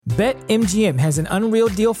BetMGM has an unreal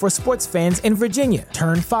deal for sports fans in Virginia.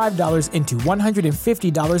 Turn $5 into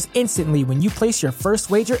 $150 instantly when you place your first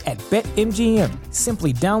wager at BetMGM.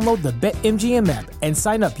 Simply download the BetMGM app and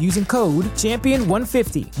sign up using code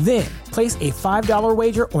Champion150. Then, place a $5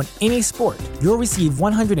 wager on any sport. You'll receive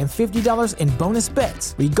 $150 in bonus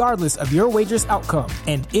bets, regardless of your wager's outcome.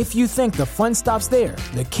 And if you think the fun stops there,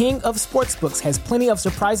 the King of Sportsbooks has plenty of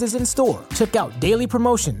surprises in store. Check out daily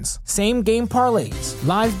promotions, same-game parlays,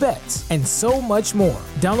 live bets, and so much more.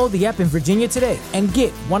 Download the app in Virginia today and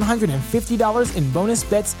get $150 in bonus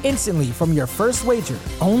bets instantly from your first wager.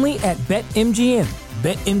 Only at BetMGM.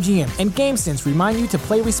 BetMGM and GameSense remind you to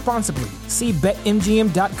play responsibly. See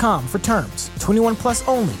BetMGM.com for terms. 21 plus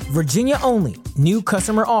only. Virginia only. New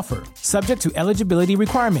customer offer. Subject to eligibility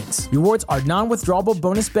requirements. Rewards are non-withdrawable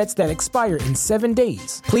bonus bets that expire in 7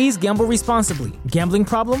 days. Please gamble responsibly. Gambling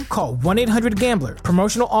problem? Call 1-800-GAMBLER.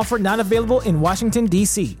 Promotional offer not available in Washington,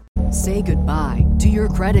 D.C. Say goodbye to your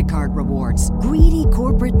credit card rewards. Greedy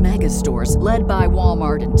corporate mega stores, led by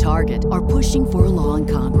Walmart and Target, are pushing for a law in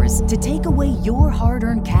Congress to take away your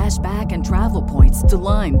hard-earned cash back and travel points to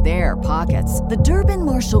line their pockets. The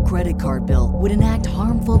Durbin-Marshall credit card bill would enact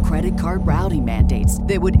harmful credit card routing mandates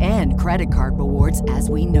that would end credit card rewards as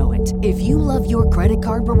we know it. If you love your credit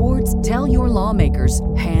card rewards, tell your lawmakers,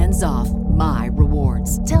 hands off my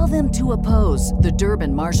rewards. Tell them to oppose the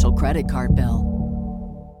Durbin-Marshall credit card bill.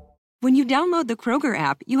 When you download the Kroger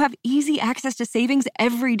app, you have easy access to savings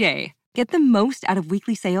every day. Get the most out of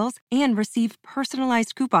weekly sales and receive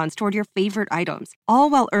personalized coupons toward your favorite items, all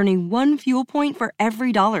while earning 1 fuel point for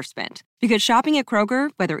every $1 spent. Because shopping at Kroger,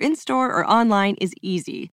 whether in-store or online, is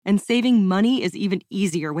easy. And saving money is even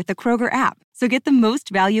easier with the Kroger app. So get the most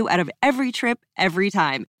value out of every trip, every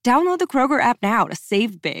time. Download the Kroger app now to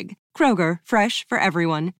save big. Kroger, fresh for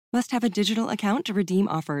everyone. Must have a digital account to redeem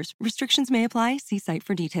offers. Restrictions may apply. See site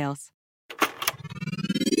for details.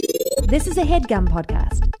 This is a HeadGum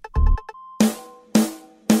podcast.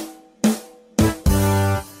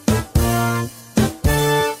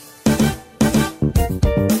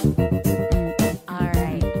 All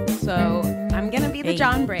right. So I'm going to be the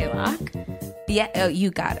John Braylock. Yeah, oh,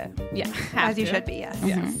 you gotta. Yeah. As you should be, yes.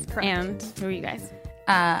 Yes. Correct. And who are you guys?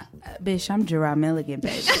 Bitch, I'm Gerard Milligan,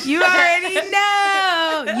 bitch. You already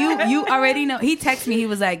know. You already know. He texted me. He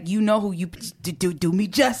was like, you know who you do me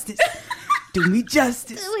justice. Do me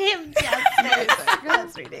justice. Do him justice.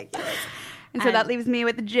 That's ridiculous. And so that leaves me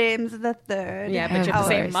with James the Third. Yeah, but you have to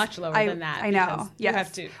say much lower than that. I know. Yes. You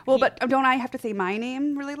have to. Well, but don't I have to say my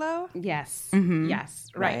name really low? Yes. Mm-hmm. Yes.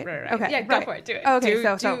 Right. Okay. Yeah, go for it. Do it. Okay.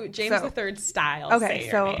 Do James the Third style. Okay.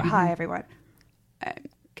 So hi everyone. I'm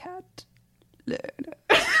Kat Lerner.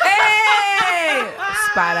 Hey!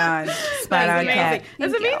 Spot on. Spot on, Kat.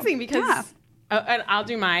 That's amazing because. Oh, and I'll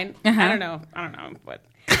do mine. I don't know, but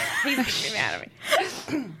he's getting mad at me.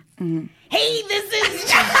 Mm-hmm. Hey, this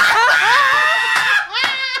is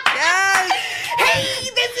Hey,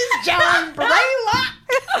 this is John Braylock.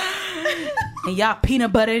 And y'all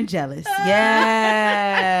peanut butter and jealous.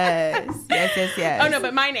 Yes. Oh no,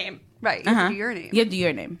 but my name. Right. You have to do your name. You have to do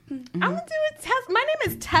your name. Mm-hmm. I'm gonna do it. My name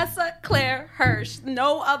is Tessa Claire Hersh.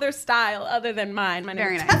 No other style other than mine. My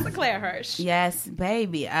name is Tessa Claire Hersh. Yes,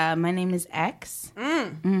 baby. My name is X.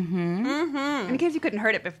 In case you couldn't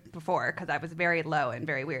heard it before, because I was very low and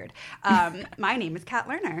very weird. My name is Kat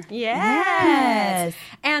Lerner. Yes.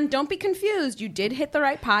 And don't be confused. You did hit the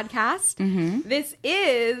right podcast. Mm-hmm. This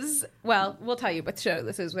is, well, we'll tell you what show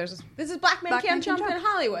this is. This is Black Men Can't Jump in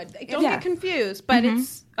Hollywood. Don't get confused, but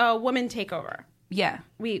it's a woman takeover. Yeah.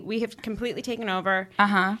 We have completely taken over.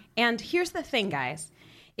 Uh-huh. And here's the thing, guys.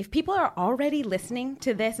 If people are already listening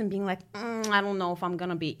to this and being like, I don't know if I'm going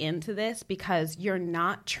to be into this because you're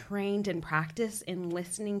not trained in practice in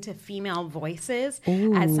listening to female voices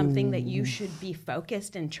as something that you should be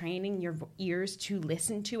focused and training your ears to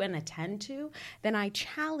listen to and attend to, then I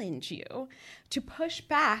challenge you to push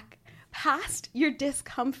back past your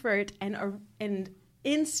discomfort and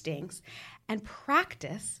instincts and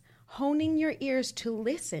practice honing your ears to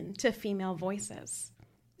listen to female voices.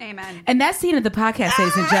 Amen. And that's the end of the podcast,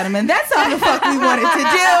 ladies and gentlemen. That's all the fuck we wanted to do.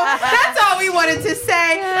 That's all we wanted to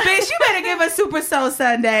say. Bitch, you better give us Super Soul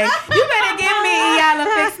Sunday. You better give me Y'all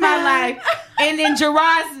Fix My Life. And in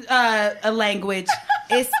Gerard's language,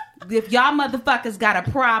 it's if y'all motherfuckers got a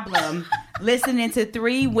problem listening to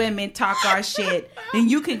three women talk our shit, then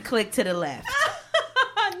you can click to the left.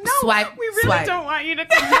 No, swipe, we really swipe. don't want you to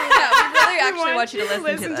come. We really actually want you to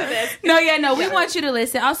listen to this. No, we want you to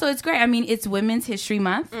listen. Also, it's great. I mean, it's Women's History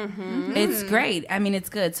Month. Mm-hmm. It's great. I mean, it's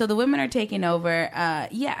good. So the women are taking over.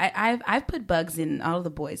 I've put bugs in all of the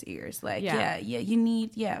boys' ears. Like, we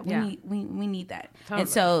need that. Totally. And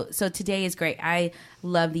so today is great. I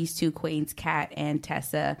love these two queens, Kat and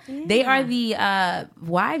Tessa. Yeah. They are the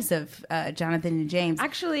wives of Jonathan and James.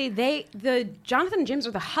 Actually, the Jonathan and James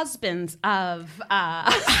are the husbands of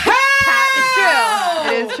Kat. It's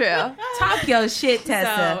true. It is true. Talk your shit,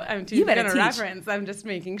 Tessa. So, you better teach. Reference. I'm just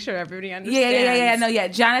making sure everybody understands. Yeah.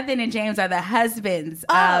 Jonathan and James are the husbands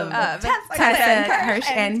of Tessa, Hersh,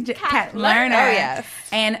 and Kat Lerner. Oh, yes.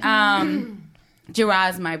 And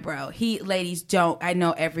Gerard's my bro. Ladies, I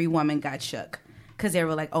know every woman got shook. Because they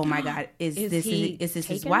were like, "Oh my God, is this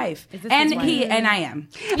his wife?" And I am.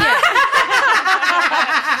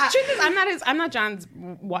 Truth is, I'm not John's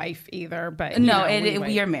wife either. But no,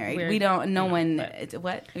 we are married. We don't. No one.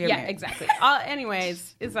 What? Yeah, married. Exactly.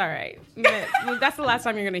 Anyways, it's all right. That's the last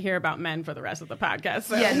time you're going to hear about men for the rest of the podcast.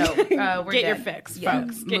 So get your fix,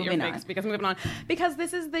 folks. Get your fix because moving on. Because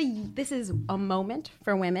this is a moment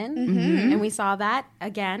for women, and we saw that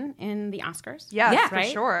again in the Oscars. Yeah, right?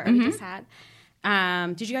 For sure. We just had.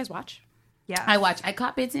 Did you guys watch? Yeah, I watched. I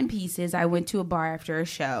caught bits and pieces. I went to a bar after a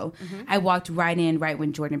show. Mm-hmm. I walked right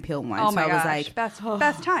when Jordan Peele won. Oh my gosh. I was like,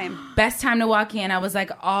 best time. Best time to walk in. I was like,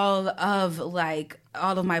 all of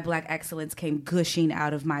my Black excellence came gushing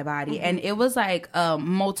out of my body, and it was like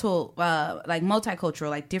multicultural,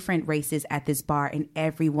 like different races at this bar, and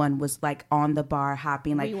everyone was like on the bar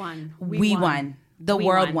hopping. Like we won. The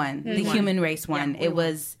world won. The human race won. Yeah,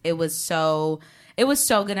 it was so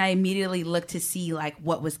good. I immediately looked to see like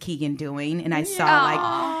what was Keegan doing, and I saw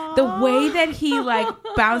like the way that he like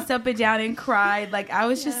bounced up and down and cried. Like I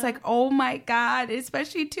was just like, oh my God!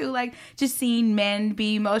 Especially too like just seeing men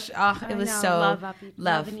be emotional. It was so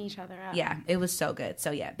loving each other up. Yeah, it was so good.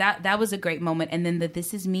 So yeah, that was a great moment. And then the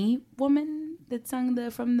 "This Is Me" woman that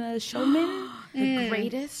sung from the Showman, the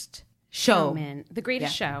greatest. Showman. The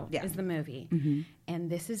Greatest Show is the movie. Mm-hmm. And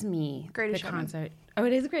This Is Me, Greatest the Showman. Concert. Oh,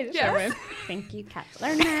 it is The Greatest Showman. Thank you, Kat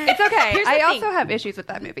Lerner. It's okay. I also have issues with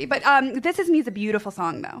that movie. But This Is Me is a beautiful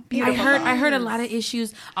song, though. I heard a lot of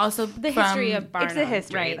issues. Also, the history of Barnum. It's the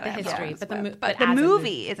history. Right, the history. Yes, but the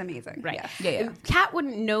movie is amazing. Right. Yeah. Kat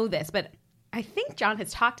wouldn't know this, but I think John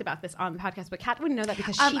has talked about this on the podcast, but Kat wouldn't know that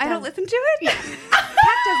because I don't listen to it.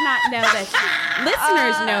 Kat does not know that.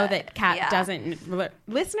 Listeners know that Kat doesn't.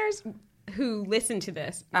 Listeners who listen to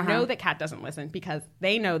this know that Kat doesn't listen because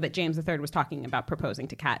they know that James III was talking about proposing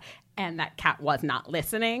to Kat and that Kat was not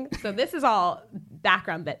listening. So this is all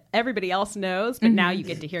background that everybody else knows, but now you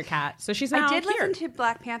get to hear Kat. So she's now I did here. listen to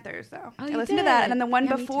Black Panthers, though. Oh, I listened to that. And then the one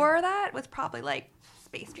before that was probably like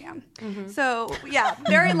Space Jam. Mm-hmm. So, yeah,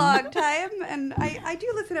 very long time. And I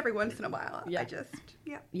do listen every once in a while. Yeah.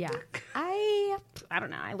 Yeah. I don't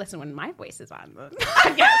know. I listen when my voice is on. I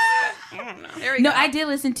guess. I don't know. There we go. I've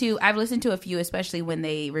listened to a few, especially when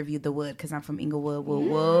they reviewed The Wood, because I'm from Inglewood,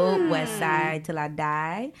 West Side till I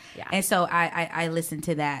die. Yeah. And so I listened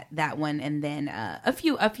to that one, and then a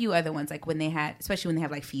few other ones, like especially when they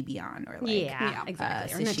have like Phoebe on, or like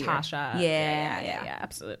exactly, or Natasha. Yeah,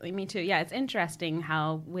 absolutely. Me too. Yeah, it's interesting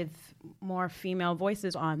how with more female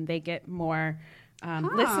voices on, they get more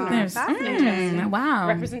listeners. Wow.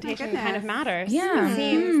 Representation kind of matters. Yeah. It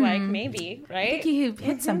seems like maybe, right? I think you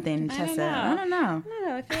hit something, Tessa. I don't know.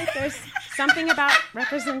 I feel like there's something about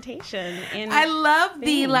representation in I love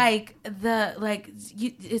it's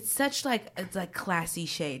such it's like classy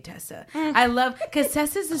shade, Tessa. I love, because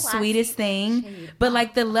Tessa's the sweetest thing, shade. But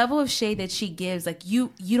like the level of shade that she gives, like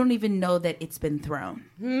you don't even know that it's been thrown.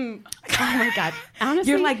 Oh my God.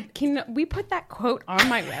 Honestly, you're like, can we put that quote on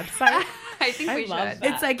my website? I think we should.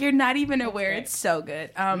 It's like you're not even aware. It's so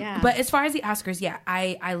good. But as far as the Oscars,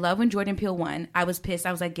 I love when Jordan Peele won. I was pissed.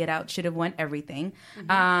 I was like, Get Out should have won everything.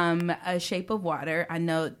 A Shape of Water. I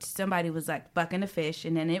know somebody was like bucking a fish,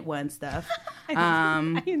 and then it won stuff.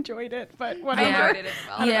 I enjoyed it, but whatever. I enjoyed it as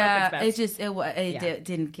well. Yeah, it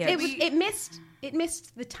didn't get. It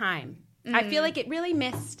missed the time. I feel like it really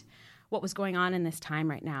missed what was going on in this time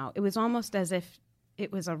right now. It was almost as if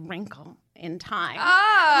it was a wrinkle in time. Look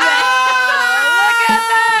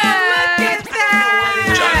at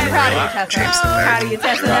that! I'm proud of you, Tessa. Proud of you,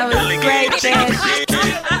 Tessa. That was great,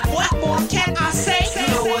 bitch. What more can I say? You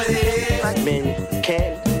know what it is. Black men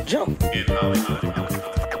can jump.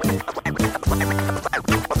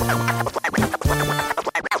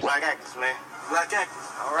 Black actors, man. Black actors.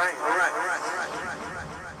 All right.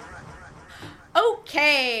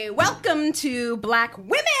 Okay, welcome to Black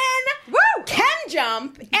Women Can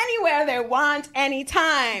Jump Anywhere They Want,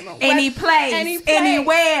 Anytime. Any place,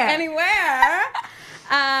 anywhere.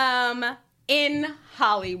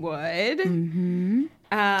 Hollywood.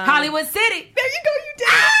 Hollywood City. There you go. You did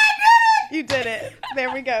it. You did it.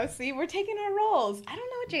 There we go. See, we're taking our roles. I don't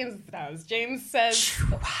know what James does. James says...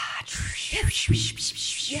 Yes.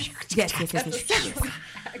 That's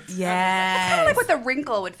kind of like what the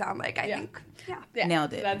wrinkle would sound like, I think. Yeah.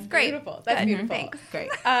 Nailed it. That's Great. beautiful. That's beautiful. Thanks. Great.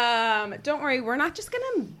 Don't worry, we're not just going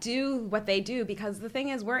to do what they do, because the thing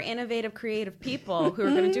is, we're innovative, creative people who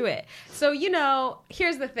are going to do it. So,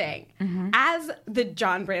 here's the thing. As the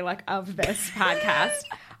John Braylock of this podcast,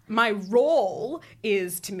 my role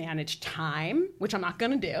is to manage time, which I'm not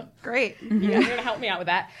going to do. Great. You guys are going to help me out with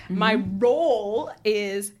that. My role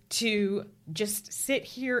is to just sit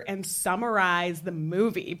here and summarize the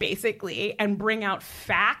movie, basically, and bring out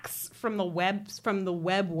facts from the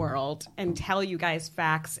web world and tell you guys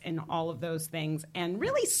facts and all of those things and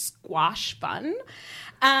really squash fun.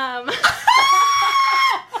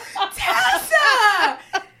 Tessa!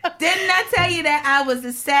 Didn't I tell you that I was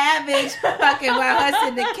a savage fucking while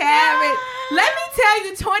hustling the carrot? Let me tell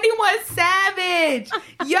you, 21 Savage.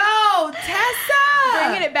 Yo, Tessa.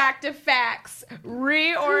 Bringing it back to facts,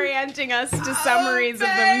 reorienting us to summaries of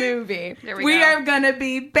the movie. We are going to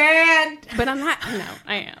be banned. But I'm not.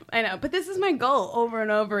 I know. But this is my goal over and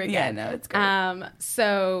over again. Yeah, no, it's good.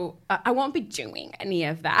 So I won't be doing any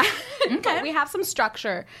of that. Okay. But we have some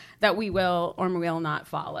structure that we will or will not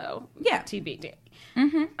follow. Yeah. TBD.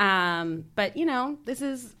 But this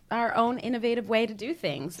is our own innovative way to do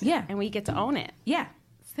things. Yeah. And we get to own it. Yeah.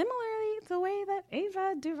 Similarly, the way that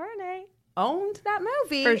Ava DuVernay owned that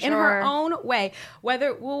movie For in her sure. own way.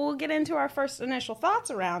 Whether we'll get into our first initial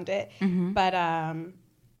thoughts around it, but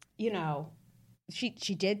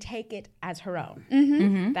she did take it as her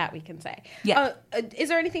own. That we can say. Yeah. Is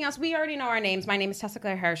there anything else? We already know our names. My name is Tessa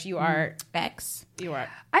Claire Hersh. You are X. You are.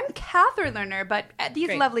 I'm Katharine Lerner, but these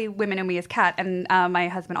Great. lovely women know me as Kat, and my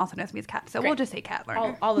husband also knows me as Kat, so we'll just say Kat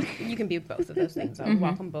Lerner. All of you can be both of those things. So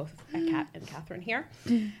welcome both Kat and Katharine here.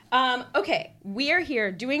 Okay, we are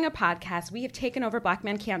here doing a podcast. We have taken over Black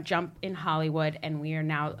Men Can't Jump in Hollywood, and we are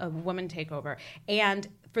now a woman takeover. And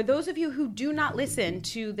for those of you who do not listen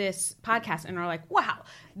to this podcast and are like, wow,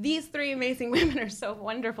 these three amazing women are so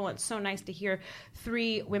wonderful. It's so nice to hear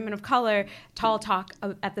three women of color talk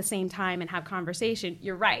at the same time and have conversation.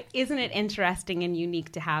 You're right. Isn't it interesting and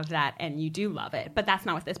unique to have that? And you do love it. But that's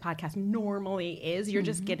not what this podcast normally is. You're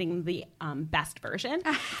just getting the best version.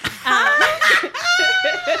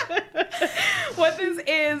 What this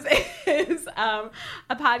is a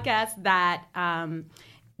podcast that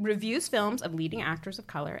reviews films of leading actors of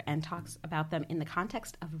color and talks about them in the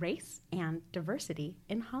context of race and diversity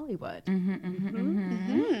in Hollywood.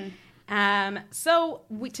 So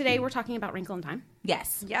today we're talking about Wrinkle in Time.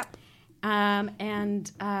 Yes. Yep.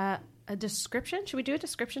 And a description. Should we do a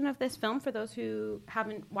description of this film for those who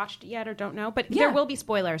haven't watched it yet or don't know? But there will be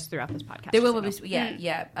spoilers throughout this podcast. There will be,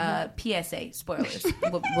 PSA spoilers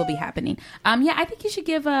will be happening. I think you should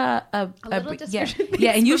give a little description.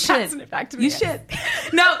 Yeah, and you should. Passing it back to me. You should.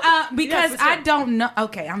 No, because let's I do it. don't know.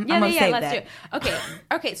 Okay, I'm gonna save let's that. do it.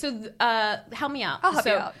 Okay. So help me out. I'll help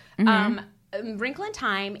you out. Wrinkle in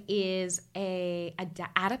Time is a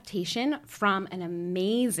adaptation from an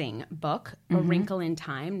amazing book, A Wrinkle in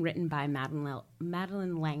Time, written by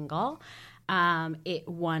Madeline L'Engle. It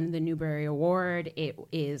won the Newbery Award. It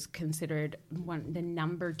is considered the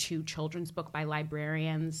number 2 children's book by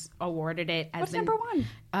librarians. Awarded it as What's number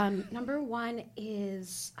 1? Number 1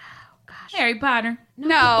 is Harry Potter.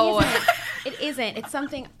 No. It isn't. It's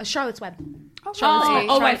something. Charlotte's Web.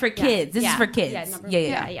 Right, for kids. This is for kids.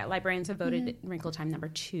 Yeah. Librarians have voted Wrinkle Time number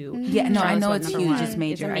 2. Yeah, no, I know Charlotte's it's Web huge. number It's 1.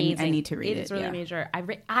 major. I need to read it. It's really major.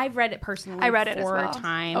 I've read it personally. I read it 4 as well.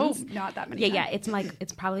 times. Oh, not that many. Yeah.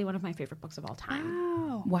 It's probably one of my favorite books of all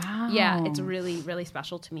time. Wow. Yeah, it's really, really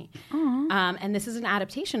special to me. And this is an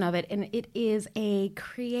adaptation of it, and it is a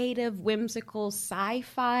creative, whimsical,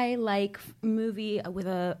 sci-fi-like movie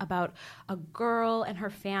about a girl and her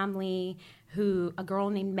family. A girl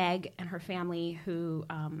named Meg and her family who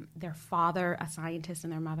their father, a scientist,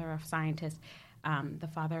 and their mother, a scientist. The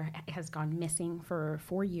father has gone missing for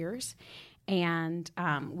 4 years. And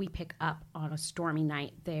we pick up on a stormy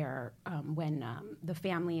night there when the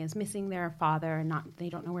family is missing their father and they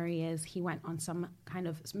don't know where he is. He went on some kind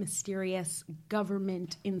of mysterious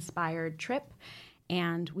government-inspired trip,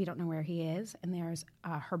 and we don't know where he is. And there's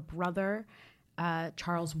her brother,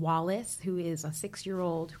 Charles Wallace, who is a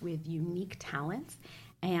 6-year-old with unique talents.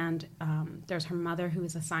 And there's her mother, who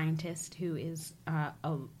is a scientist, who is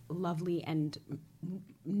a lovely and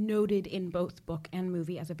noted in both book and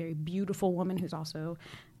movie as a very beautiful woman who's also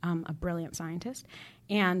a brilliant scientist.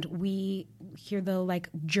 And we hear the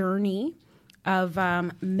journey of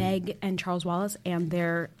Meg and Charles Wallace and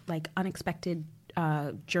their like unexpected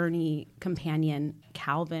journey companion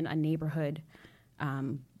Calvin, a neighborhood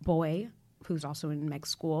boy who's also in Meg's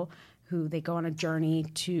school, who they go on a journey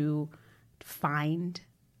to find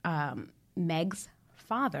Meg's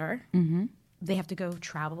father. Mm-hmm. They have to go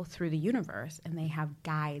travel through the universe, and they have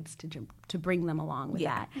guides to bring them along with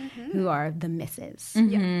that, who are the Misses,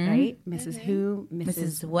 right? Mrs. Who,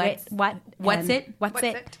 Mrs. What's it,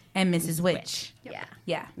 and Mrs. Which.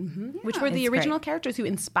 Yeah. Mm-hmm. Which were the original characters who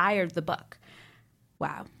inspired the book.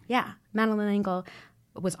 Wow. Yeah. Madeleine L'Engle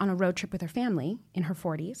was on a road trip with her family in her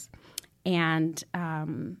 40s and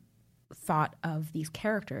thought of these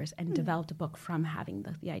characters and developed a book from having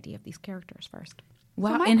the idea of these characters first.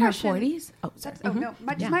 Wow, so in her 40s? Oh, sorry. No.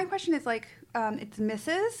 My question is like, it's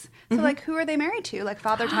Mrs. So like, who are they married to? Like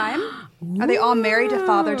Father Time? Are they all married to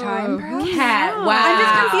Father Time? Cat. Wow. I'm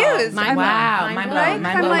just confused. Mind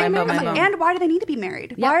blown. And why do they need to be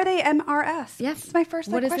married? Why are they MRS? Yes. It's my first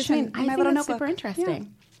what does question. This mean? I think that's super interesting. Yeah.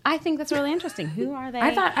 I think that's really interesting. Who are they?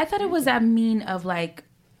 I thought it was a mean of like,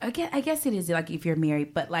 I guess it is like if you're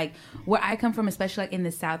married, but like where I come from, especially like in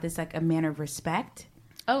the South, it's like a manner of respect.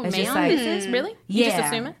 Oh, it's ma'am, like, Mrs. Really? You just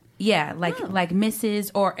assume it? Yeah, like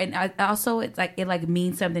Mrs. or and also it's like it like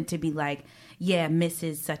means something to be like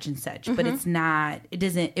Mrs. such and such, but it's not.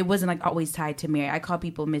 It wasn't like always tied to marriage. I call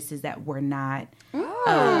people Mrs. that were not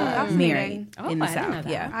married in the South.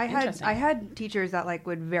 Yeah, I had teachers that like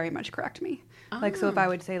would very much correct me. Like so if I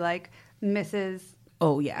would say like Mrs.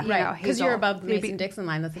 Oh, yeah. Right, because you're above the Mason-Dixon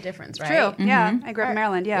line. That's the difference, right? True, mm-hmm. Yeah. I grew up in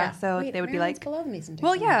Maryland, so they would be like... below the Mason-Dixon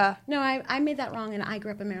Well, yeah. No, I made that wrong, and I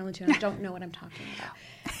grew up in Maryland, too, and I don't know what I'm talking about.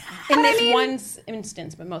 In this one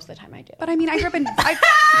instance, but most of the time I do. But I mean, I grew up in...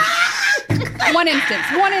 One instance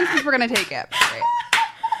we're going to take it. Right.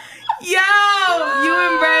 Yo, you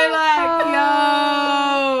and Burlock,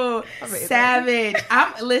 savage.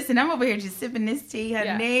 I'm over here just sipping this tea,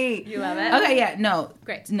 honey. Yeah. You love it? Okay, yeah, no.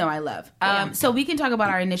 Great. No, I love. So we can talk about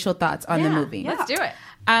our initial thoughts on the movie. Let's do it.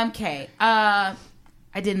 Okay. I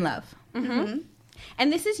didn't love. Mm-hmm.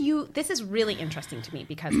 And this is really interesting to me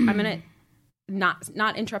because I'm going to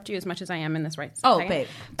not interrupt you as much as I am in this right second. Oh, babe.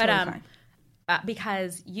 But totally fine.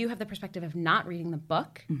 Because you have the perspective of not reading the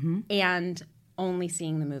book and only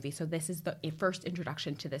seeing the movie. So this is the first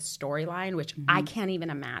introduction to this storyline, which I can't even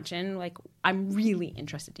imagine. Like, I'm really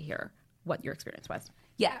interested to hear what your experience was.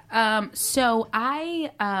 Yeah. So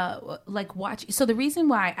I watch. So the reason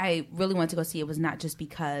why I really wanted to go see it was not just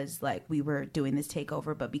because like we were doing this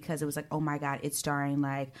takeover, but because it was like, oh my God, it's starring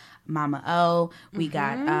like Mama O. We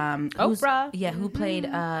got Oprah. Who played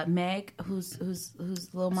Meg? Who's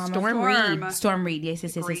little mama? Storm Reed. Yes.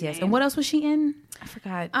 And what else was she in? I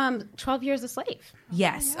forgot. 12 Years a Slave.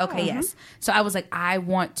 Yes. Yeah. Okay. Yes. So I was like, I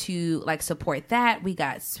want to like support that. We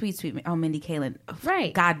got sweet Mindy Kaling,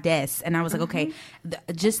 right? Goddess, and I was like, okay.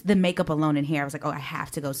 Just the makeup alone in here, I was like, oh, I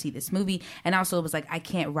have to go see this movie. And also it was like, I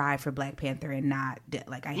can't ride for Black Panther and not,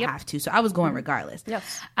 like, I have to. So I was going regardless.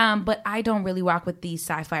 Yes. But I don't really walk with these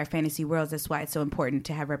sci-fi or fantasy worlds. That's why it's so important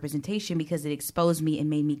to have representation, because it exposed me and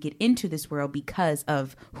made me get into this world because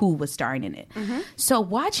of who was starring in it. So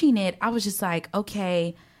watching it, I was just like,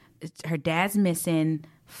 okay, her dad's missing.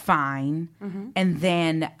 Fine. And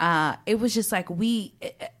then it was just like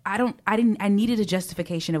I needed a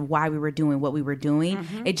justification of why we were doing what we were doing.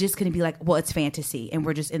 It just couldn't be like, well, it's fantasy and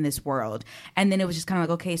we're just in this world. And then it was just kind of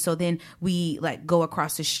like, okay, so then we like go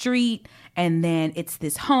across the street and then it's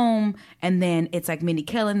this home and then it's like Mindy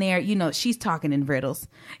Kaling there, you know, she's talking in riddles,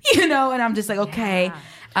 you know, and I'm just like, okay.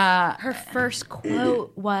 Her first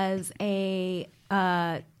quote was a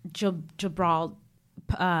Gibral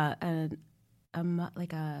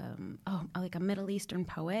like a Middle Eastern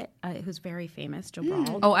poet who's very famous,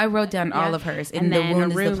 Gibral. Oh, I wrote down all of hers. And the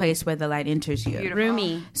womb is the place where the light enters you. Beautiful.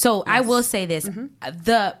 Rumi. So I will say this: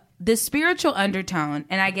 the spiritual undertone,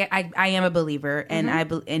 and I am a believer, and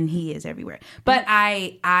and he is everywhere. But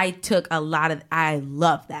I took a lot of. I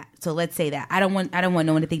love that. So let's say that I don't want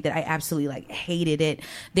no one to think that I absolutely like hated it.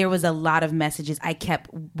 There was a lot of messages. I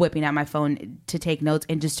kept whipping out my phone to take notes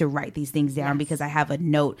and just to write these things down because I have a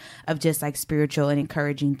note of just like spiritual and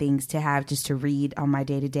encouraging things to have just to read on my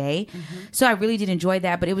day to day. So I really did enjoy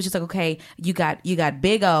that. But it was just like, okay, you got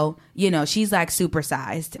Big O. You know, she's like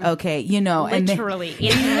supersized. Okay, you know, literally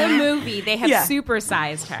in the movie, they have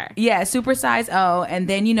supersized her. Yeah, supersized O. And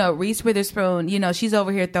then, Reese Witherspoon, she's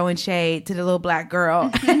over here throwing shade to the little black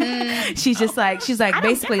girl. she's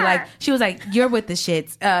basically like, she was like, you're with the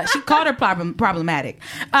shits. She called her problematic.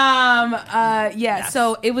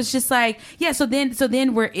 So it was just like, so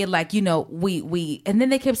then we're like, we, and then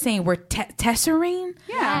they kept saying we're Tesserine.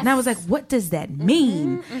 Yeah. And I was like, what does that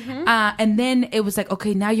mean? And then it was like,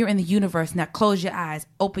 okay, now you're in the universe. Now close your eyes,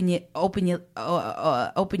 open your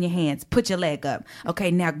hands, put your leg up.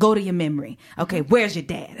 Okay, now go to your memory. Okay, where's your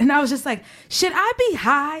dad? And I was just like, should I be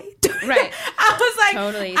high? Right. I was like,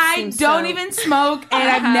 totally. I don't even smoke, and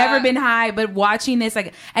I've never been high. But watching this,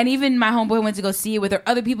 like, and even my homeboy went to go see it with her.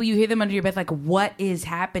 Other people, you hear them under your breath, like, what is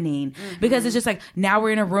happening? Because it's just like, now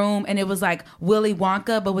we're in a room, and it was like Willy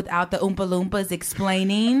Wonka, but without the Oompa Loompas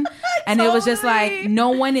explaining. And it was just like, no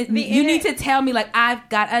one is. You need to tell me, like, I've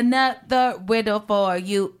got another riddle for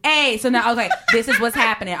you. Hey, so now I was like, this is what's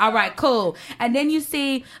happening. All right, cool. And then you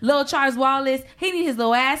see little Charles Wallace. He need his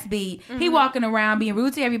little ass beat. He walking around being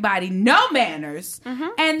rude to everybody, no manners.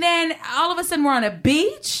 And then all of a sudden we're on a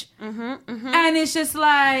beach, and it's just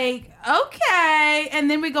like, okay. And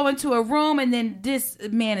then we go into a room, and then this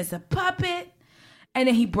man is a puppet. And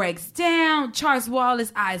then he breaks down. Charles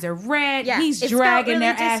Wallace's eyes are red. Yeah, he's dragging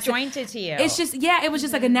their ass. Disjointed to you. It's just, it was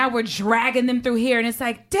just like, and now we're dragging them through here, and it's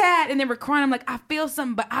like, Dad, and then we're crying. I'm like, I feel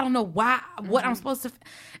something, but I don't know why. What I'm supposed to.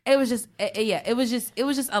 It was just, it was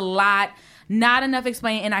just a lot. Not enough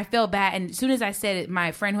explaining, and I felt bad. And as soon as I said it,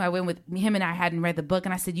 my friend who I went with, him and I hadn't read the book,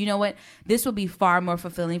 and I said, you know what? This would be far more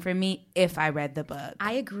fulfilling for me if I read the book.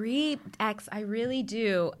 I agree, X. I really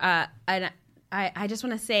do. And I just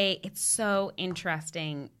want to say it's so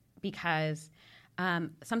interesting because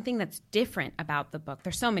something that's different about the book.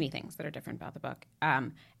 There's so many things that are different about the book.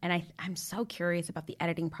 And I'm so curious about the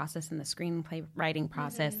editing process and the screenplay writing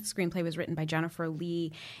process. The screenplay was written by Jennifer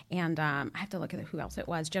Lee, and I have to look at who else it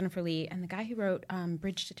was. Jennifer Lee and the guy who wrote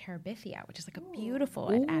Bridge to Terabithia, which is like a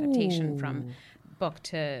beautiful adaptation from book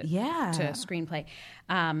to screenplay.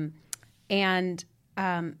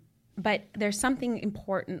 But there's something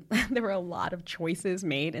important. There were a lot of choices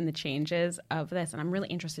made in the changes of this, and I'm really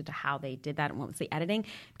interested to how they did that and what was the editing,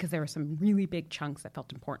 because there were some really big chunks that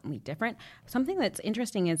felt importantly different. Something that's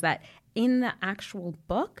interesting is that in the actual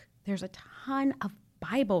book, there's a ton of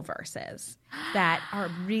Bible verses that are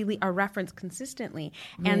referenced consistently.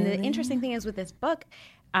 Really? And the interesting thing is with this book,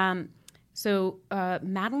 Madeleine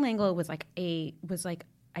L'Engle was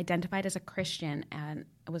identified as a Christian, and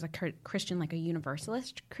was a Christian, like a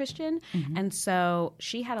universalist Christian. And so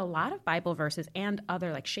she had a lot of Bible verses and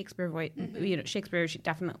other, like Shakespeare, Shakespeare, she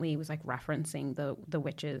definitely was like referencing the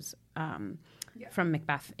witches from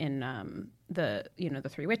Macbeth in the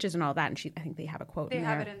Three Witches and all that. And I think they have a quote in there.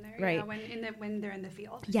 They have it in there, right? When they're in the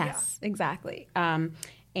field. Yes, exactly. And,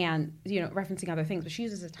 referencing other things, but she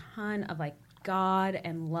uses a ton of like God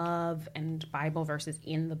and love and Bible verses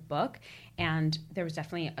in the book, and there was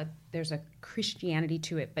definitely there's a Christianity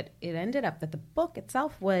to it, but it ended up that the book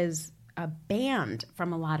itself was banned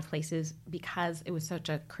from a lot of places because it was such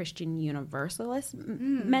a Christian universalist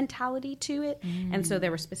mentality to it, and so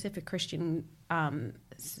there were specific Christian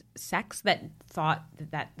sects that thought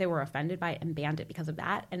that they were offended by it and banned it because of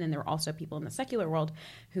that. And then there were also people in the secular world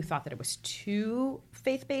who thought that it was too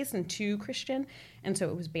faith-based and too Christian, and so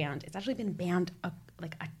it was banned. It's actually been banned a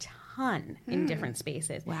ton in different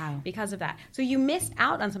spaces because of that. So you missed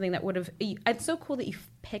out on something that would have. It's so cool that you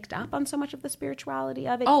picked up on so much of the spirituality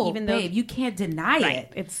of it. Oh, even though babe, you can't deny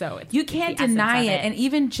it. You can't deny it. And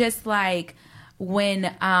even just like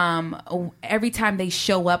when every time they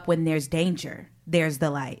show up when there's danger, there's the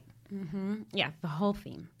light. Yeah, the whole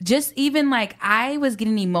theme. Just even like I was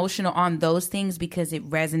getting emotional on those things because it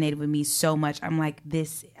resonated with me so much. I'm like,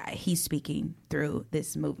 he's speaking through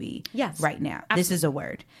this movie right now. Absolutely. This is a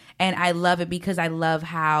word. And I love it because I love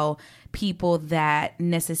how people that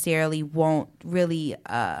necessarily won't really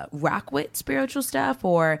rock with spiritual stuff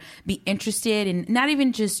or be interested in not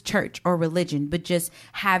even just church or religion, but just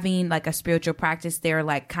having like a spiritual practice, they're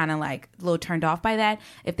like kind of like a little turned off by that.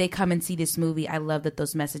 If they come and see this movie, I love that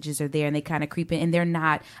those messages are there and they kind of creep in and they're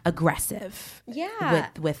not aggressive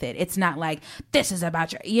with it. It's not like this is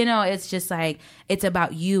about it's just like it's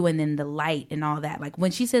about you and then the light and all that. Like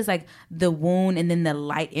when she says like the wound and then the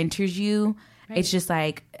light enters you, it's just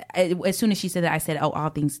like, as soon as she said that, I said, oh, all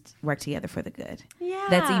things work together for the good. Yeah.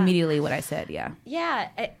 That's immediately what I said, yeah. Yeah,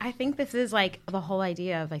 I think this is like the whole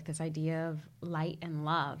idea of like this idea of light and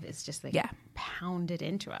love is just like pounded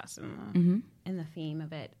into us in the theme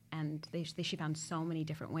of it. And she found so many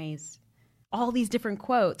different ways, all these different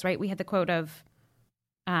quotes, right? We had the quote of,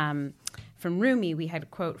 from Rumi, we had a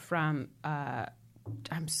quote from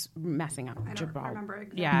messing up. I don't remember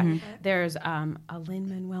exactly. Yeah, there's a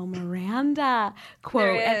Lin-Manuel Miranda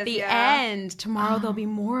quote at the end. Tomorrow there'll be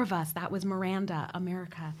more of us. That was Miranda,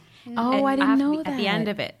 America. Oh, I didn't know that. At the end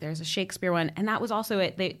of it, there's a Shakespeare one, and that was also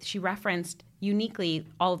it. She referenced uniquely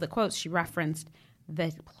all of the quotes. She referenced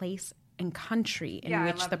the place and country in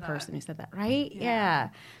which the person who said that, right? Yeah.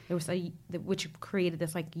 There was which created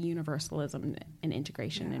this like universalism and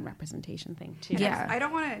integration and representation thing too. Yeah. I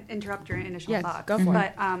don't want to interrupt your initial thoughts. Go for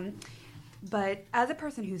it. But as a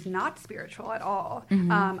person who's not spiritual at all,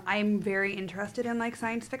 I'm very interested in like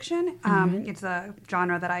science fiction. It's a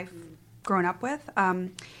genre that I've grown up with,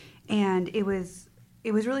 and it was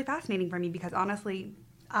really fascinating for me because honestly,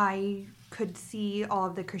 I could see all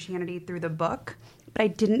of the Christianity through the book, but I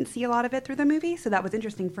didn't see a lot of it through the movie. So that was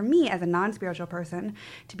interesting for me as a non-spiritual person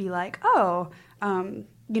to be like, again,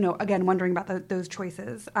 wondering about those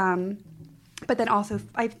choices. But then also,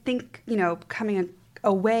 I think, coming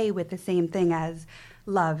away with the same thing as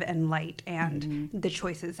love and light and the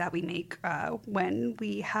choices that we make when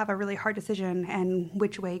we have a really hard decision and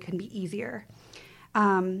which way can be easier.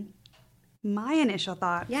 My initial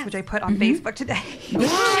thoughts, which I put on Facebook today,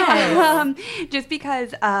 just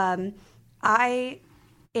because I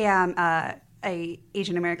am a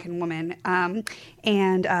Asian American woman,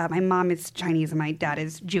 and my mom is Chinese and my dad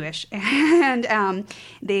is Jewish, and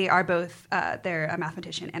they are both they're a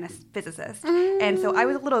mathematician and a physicist, and so I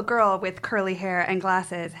was a little girl with curly hair and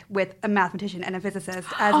glasses with a mathematician and a physicist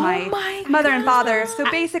as my mother and father. So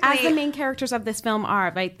basically, as the main characters of this film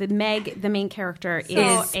are, like the main character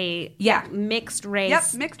is a mixed race.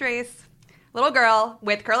 Yep, mixed race. Little girl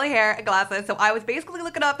with curly hair and glasses. So I was basically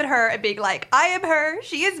looking up at her and being like, I am her.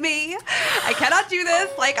 She is me. I cannot do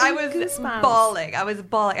this. Like, I was bawling.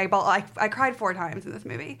 I cried 4 times in this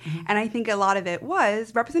movie. And I think a lot of it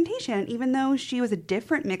was representation. Even though she was a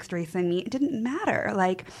different mixed race than me, it didn't matter.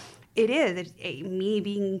 Like, it's me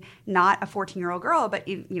being not a 14-year-old girl, but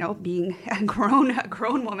being a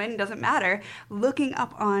grown woman, doesn't matter. Looking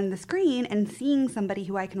up on the screen and seeing somebody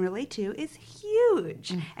who I can relate to is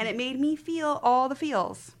huge, and it made me feel all the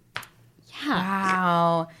feels. Yeah.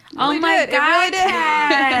 Wow. Really my did.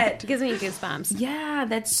 God. It gives me goosebumps. Yeah,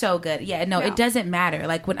 that's so good. Yeah, no, it doesn't matter.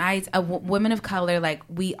 Like when women of color, like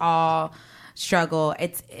we all struggle.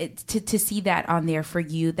 It's to see that on there for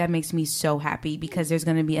you, that makes me so happy because there's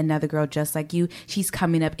going to be another girl just like you. She's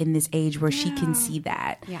coming up in this age where she can see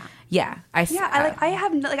that. I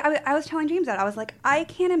was telling James that I was like, I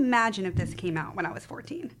can't imagine if this came out when I was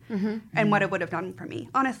 14 and what it would have done for me,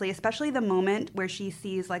 honestly, especially the moment where she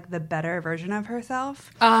sees like the better version of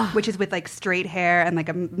herself, which is with like straight hair and like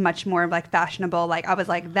a much more like fashionable, like I was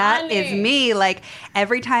like, that is me. Like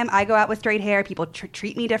every time I go out with straight hair, people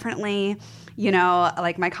treat me differently.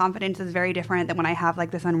 Like my confidence is very different than when I have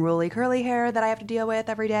like this unruly curly hair that I have to deal with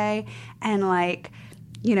every day. And like,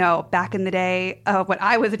 back in the day when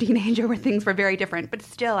I was a teenager where things were very different. But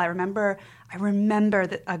still, I remember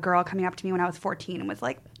that a girl coming up to me when I was 14 and was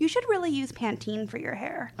like, you should really use Pantene for your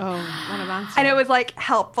hair. Oh, what a monster. And it was like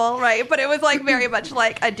helpful, right? But it was like very much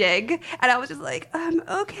like a dig. And I was just like,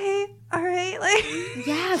 okay, all right. Like,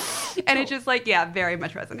 yes. And it just like, very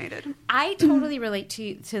much resonated. I totally relate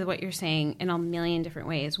to what you're saying in a million different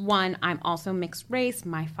ways. One, I'm also mixed race.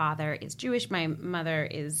 My father is Jewish. My mother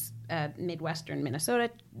is Midwestern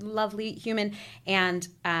Minnesota, lovely human. And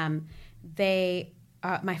my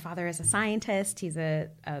father is a scientist. He's a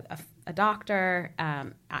doctor,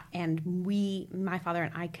 and my father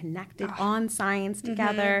and I connected on science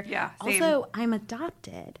together. Yeah, same. Also, I'm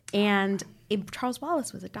adopted, and Charles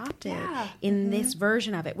Wallace was adopted in this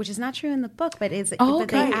version of it, which is not true in the book, but but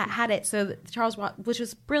they had it. So Charles Wallace, which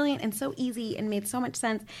was brilliant and so easy and made so much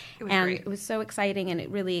sense, it was so exciting, and it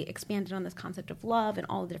really expanded on this concept of love and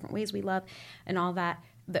all the different ways we love and all that.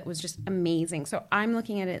 That was just amazing. So I'm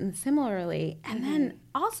looking at it similarly. And then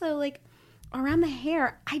also like around the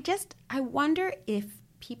hair, I wonder if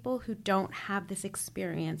people who don't have this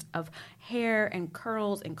experience of hair and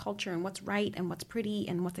curls and culture and what's right and what's pretty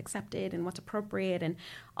and what's accepted and what's appropriate and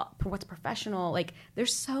what's professional, like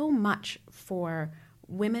there's so much for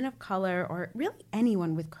women of color or really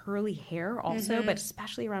anyone with curly hair also, but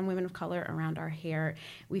especially around women of color, around our hair.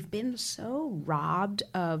 We've been so robbed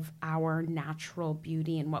of our natural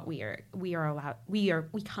beauty and what we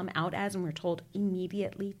come out as, and we're told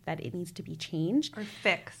immediately that it needs to be changed. Or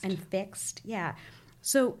fixed. Yeah.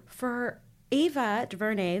 So for Ava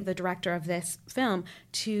DuVernay, the director of this film,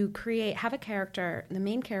 to have the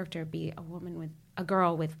main character be a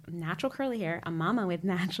girl with natural curly hair, a mama with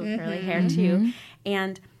natural curly hair too,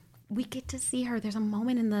 and we get to see her. There's a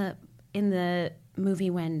moment in the movie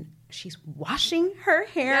when she's washing her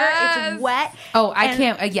hair. It's wet. Oh, I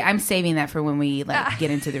can't. I'm saving that for when we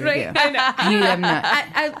get into the review. I know. You have not.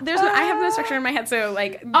 I have no structure in my head, so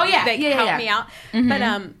like, help me out. But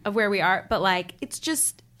of where we are. But like, it's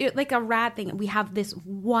just like a rad thing. We have this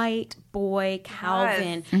white boy,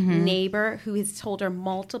 Calvin, neighbor who has told her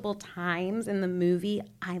multiple times in the movie,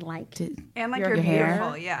 "I liked it, and like you're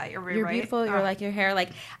beautiful." Yeah, you're right. Beautiful. You're like your hair. Like,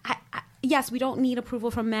 yes, we don't need approval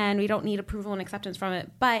from men. We don't need approval and acceptance from it.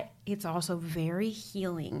 But it's also very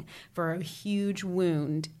healing for a huge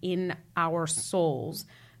wound in our souls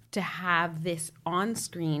to have this on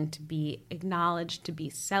screen, to be acknowledged, to be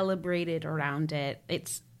celebrated around it.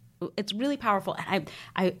 It's really powerful, and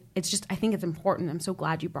I think it's important. I'm so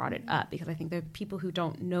glad you brought it up because I think there are people who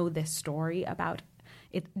don't know this story about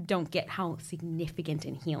it, don't get how significant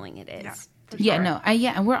and healing it is. Yeah,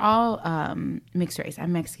 and we're all mixed race.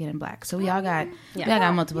 I'm Mexican and black, so we all got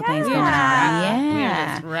multiple things going on.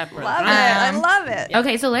 Yeah, love it. I love it.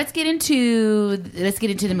 Okay, so let's get into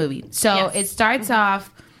the movie. So it starts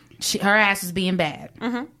off, her ass is being bad.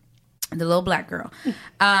 The little black girl.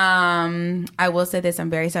 I will say this. I'm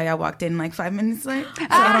very sorry I walked in like 5 minutes late. So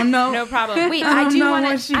I don't know. No problem. Wait, I do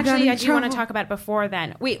want to talk about it before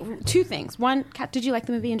then. Wait, two things. One, Kat, did you like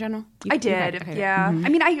the movie in general? I did. Okay. Yeah. I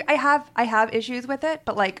mean, I have issues with it,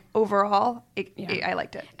 but like overall, I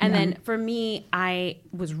liked it. And then for me, I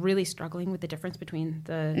was really struggling with the difference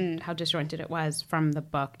between how disjointed it was from the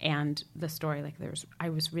book and the story. Like I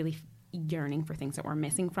was really yearning for things that were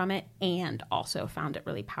missing from it, and also found it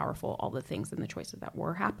really powerful, all the things and the choices that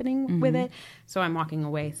were happening with it. So I'm walking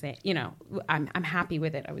away saying, I'm happy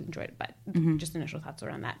with it. I enjoyed it, but just initial thoughts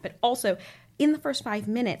around that. But also in the first 5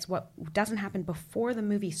 minutes, what doesn't happen before the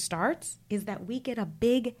movie starts is that we get a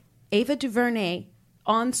big Ava DuVernay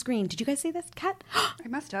on screen. Did you guys see this, Kat? I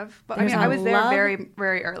must have. But I was there very,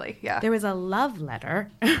 very early. Yeah. There was a love letter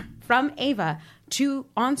from Ava to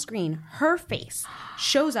on screen. Her face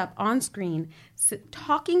shows up on screen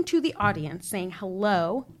talking to the audience saying,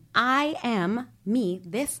 "Hello, I am me,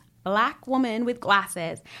 this black woman with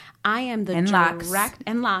glasses. I am the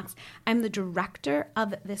locks. I'm the director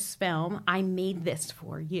of this film. I made this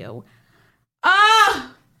for you."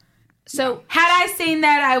 Oh! So had I seen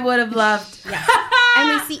that, I would have loved. Yeah. And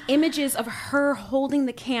we see images of her holding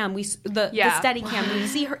the cam. The steady cam. We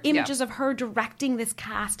see her images of her directing this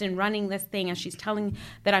cast and running this thing as she's telling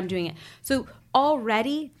that I'm doing it. So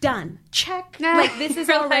already done. Check. Like this is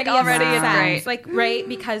already it's great. Like right,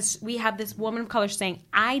 because we have this woman of color saying,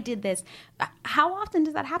 "I did this." How often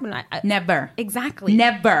does that happen? Never. Exactly.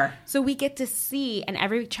 Never. So we get to see, and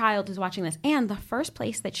every child is watching this. And the first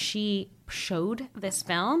place that she showed this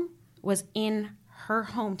film was in her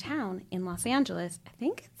hometown in Los Angeles. I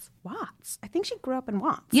think it's Watts. I think she grew up in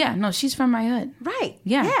Watts. Yeah, no, she's from my hood. Right.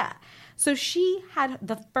 Yeah. So she had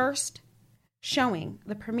the first showing,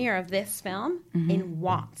 the premiere of this film in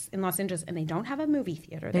Watts in Los Angeles, and they don't have a movie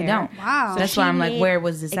theater there. They don't. Wow. So that's why I'm like, where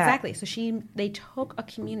was this at? Exactly. So they took a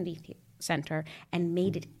community center and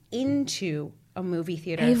made it into a movie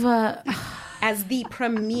theater. Ava. As the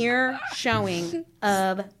premiere showing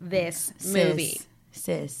of this movie.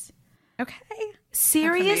 Sis. Okay.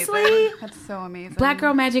 Seriously? That's so amazing. Black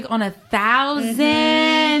Girl Magic on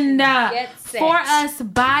 1,000 for us,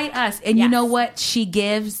 by us. And you know what she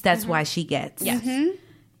gives? That's why she gets. Yes.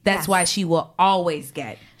 That's why she will always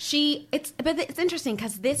get. But it's interesting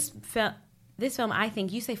because this film, I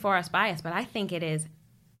think you say for us, by us, but I think it's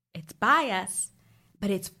by us,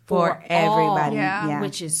 but it's for everybody. Yeah.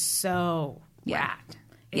 Which is so rad.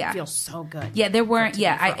 It feels so good. Yeah, there weren't.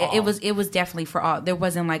 It was definitely for all. There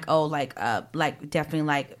wasn't definitely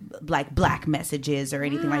like black messages or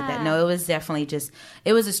anything like that. No, it was definitely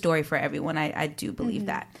it was a story for everyone. I do believe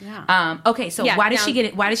that. Yeah. Okay, so why did she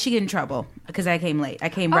get in trouble? Because I came late. I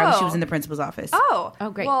came right when she was in the principal's office. Oh,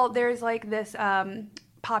 great. Well, there's like this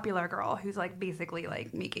popular girl who's like basically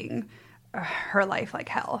like making her life like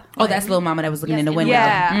hell. Oh, that's little mama that was looking in the window.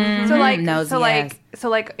 Yeah. Mm-hmm. So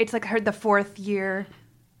it's like the 4th year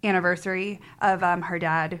anniversary of her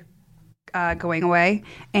dad going away,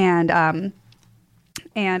 and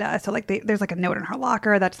so like there's like a note in her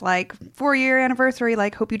locker that's like 4-year anniversary,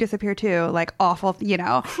 like hope you disappear too, like awful,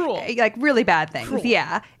 cruel, like really bad things. Cruel.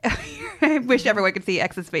 Yeah. I wish everyone could see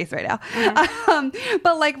X's face right now.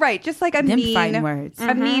 But like just like a mean fighting words,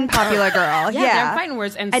 a mean popular girl. They're fighting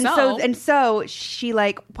words, and so she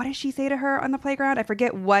like, what does she say to her on the playground? I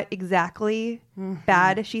forget what exactly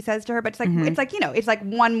bad she says to her, but it's like it's like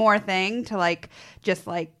one more thing to like just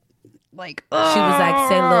like she was like,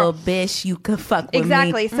 say little bitch, you could fuck with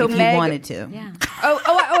me so if you wanted to. Yeah.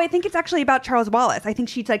 I think it's actually about Charles Wallace. I think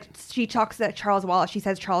she talks that Charles Wallace. She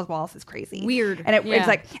says Charles Wallace is crazy. Weird. And it's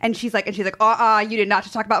like, and she's like, you did not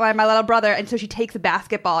just talk about my little brother. And so she takes a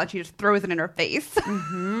basketball and she just throws it in her face.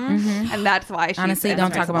 And that's why she honestly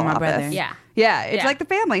don't talk about my brother. Yeah. Yeah, it's like the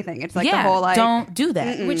family thing. It's like the whole like don't do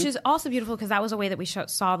that. Which is also beautiful because that was a way that we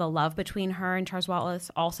saw the love between her and Charles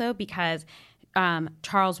Wallace also because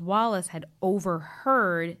Charles Wallace had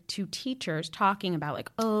overheard two teachers talking about like,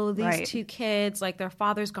 oh, these two kids, like their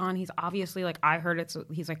father's gone. He's obviously like, I heard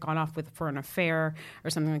he's like gone off for an affair or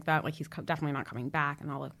something like that. Like he's definitely not coming back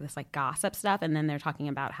and all of this like gossip stuff. And then they're talking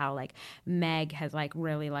about how like Meg has like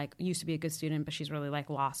really like used to be a good student, but she's really like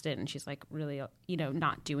lost it. And she's like really,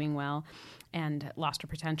 not doing well and lost her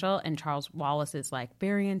potential. And Charles Wallace is like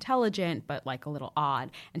very intelligent, but like a little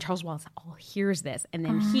odd. And Charles Wallace hears this. And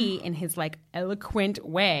then he, in his like eloquent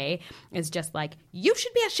way, is just like, you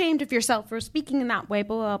should be ashamed of yourself for speaking in that way,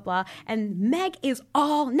 blah, blah, blah. And Meg is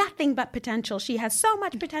nothing but potential. She has so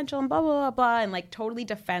much potential and blah, blah, blah, blah. And like totally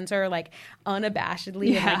defends her like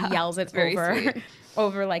unabashedly and like yells it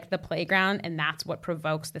over like the playground. And that's what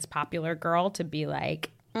provokes this popular girl to be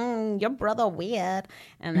like, your brother weird.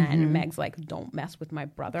 And then Meg's like, don't mess with my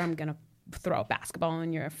brother. I'm going to throw a basketball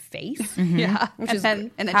in your face. Yeah.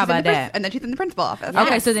 And then how about that? And then she's in the principal office.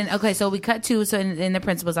 Okay, so we cut to, so in the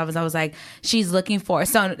principal's office, I was like, she's looking for,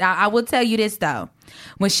 so I will tell you this though.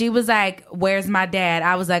 When she was like, where's my dad?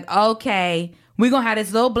 I was like, okay, we gonna have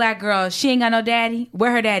this little black girl. She ain't got no daddy.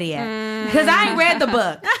 Where her daddy at? Because I ain't read the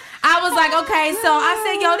book. I was like, okay, so I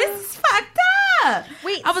said, yo, this is fucked up.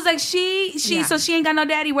 Wait, I was like, so she ain't got no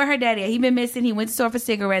daddy. Where her daddy at? He been missing. He went to store for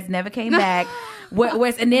cigarettes, never came back.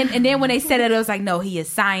 And then when they said it was like, no, he is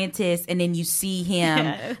scientist, and then you see him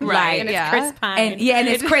and it's Chris Pine. And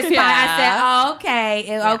it's Chris Pine. I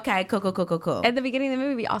said, oh, okay, cool. At the beginning of the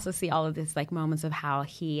movie, we also see all of this like moments of how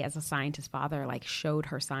he, as a scientist father, like showed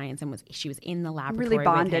her science and she was in the laboratory, really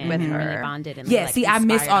bonded with her, really bonded. And yeah, like, see, I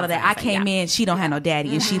missed all of that. I came in, she don't have no daddy,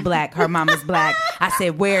 and she black. Her mama's black. I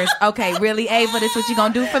said, really, Ava? This what you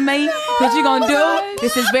gonna do for me? What you gonna do?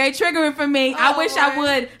 This is very triggering for me. I wish I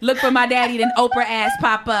would look for my daddy, then Oprah ass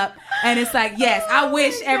pop up, and it's like, yes, I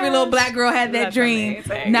wish every little black girl had that dream,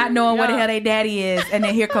 amazing. Not knowing what the hell their daddy is, and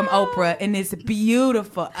then here come Oprah in this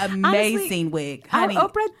beautiful, amazing wig. Honey,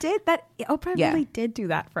 Oprah did that. Oprah really did do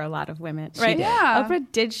that for a lot of women, right? Yeah. Oprah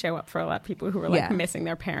did show up for a lot of people who were like missing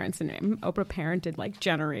their parents, and Oprah parented like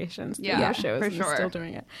generations through those shows, for and sure. Still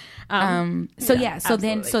doing it.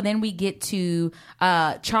 So then we get to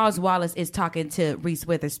Charles Wallace is talking to Reese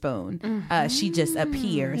Witherspoon. She just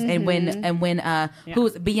appears, and when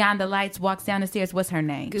who's Beyond the Lights walks down the stairs, what's her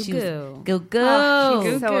name? Goo-goo. Goo-goo.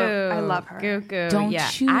 I love her. Goo-goo. Don't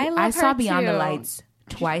you? I saw Beyond the too. Lights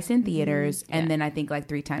twice in theaters, and then I think like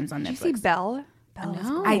 3 times on Netflix. Did you see Belle?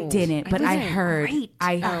 No. I didn't, but I heard. Great.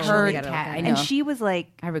 I heard. Kat, I know. And she was like,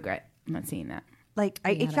 I regret not seeing that. like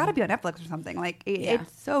it's got to be on Netflix or something. Like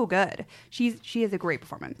it's so good. She has a great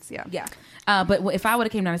performance. Yeah. But if I would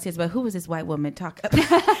have came down the stairs, but who was this white woman talking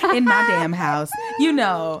in my damn house? With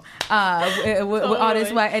all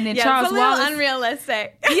this white, and then Charles Wallace,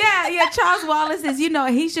 unrealistic. Charles Wallace is,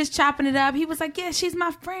 he's just chopping it up. He was like, yeah, she's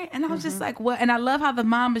my friend, and I was just like, what? And I love how the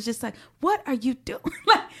mom is just like, what are you doing?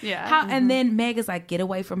 And then Meg is like, get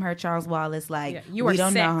away from her, Charles Wallace. Like, you are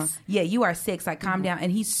 6. Know. Yeah, you are 6. Like, calm down.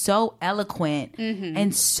 And he's so eloquent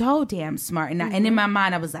and so damn smart. And and in my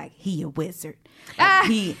mind, I was like, he a wizard.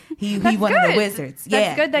 He one of the wizards.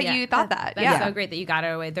 That's good that you thought that. That's so great that you got it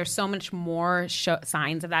away. There's so much more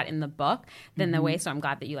signs of that in the book than the way. So I'm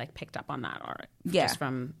glad that you like picked up on that art. Just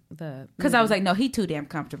from the, because I was like, no, he too damn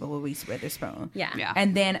comfortable with Reese Witherspoon. Yeah.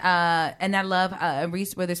 And then and I love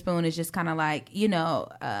Reese Witherspoon is just kind of like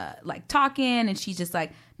like talking, and she's just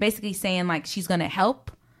like basically saying like she's gonna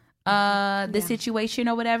help the situation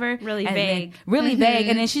or whatever. Really vague. Vague.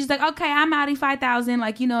 And then she's like, okay, I'm outie 5,000,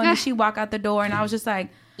 like, and then she walk out the door, and I was just like,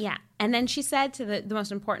 yeah. And then she said to the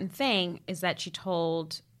most important thing is that she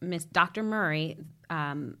told Miss Dr. Murray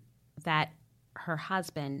that her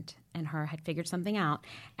husband and her had figured something out.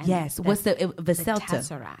 And what's the Veselta?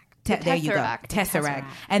 Tesseract. There you go. Tesseract.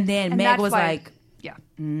 And then Meg was like,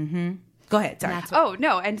 Go ahead. Sorry.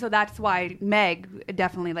 And so that's why Meg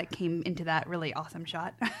definitely like came into that really awesome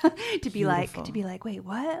shot to be like, wait,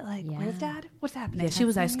 what? Like, where's Dad? What's happening? Yeah, she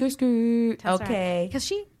was like, skirt. Okay.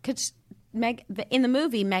 Because in the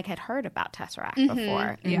movie, Meg had heard about Tesseract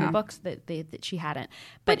before. In the books that she hadn't.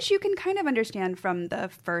 But you can kind of understand from the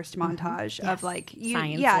first montage of like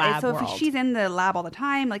science lab so world. if she's in the lab all the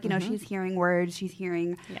time, like she's hearing words, she's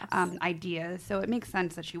hearing ideas, so it makes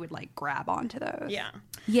sense that she would like grab onto those.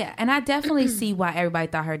 Yeah, and I definitely see why everybody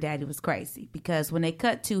thought her daddy was crazy, because when they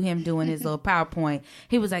cut to him doing his little PowerPoint,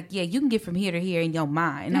 he was like, yeah, you can get from here to here in your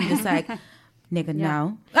mind. And I'm just like, nigga,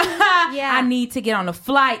 no. I need to get on a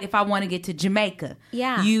flight if I want to get to Jamaica.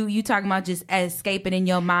 You talking about just escaping in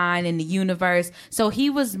your mind in the universe. So he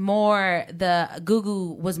was more,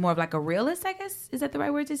 Gugu was more of like a realist, I guess. Is that the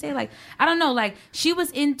right word to say? Like, I don't know, like she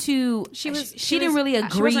was into, she didn't really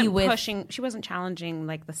agree with. She wasn't challenging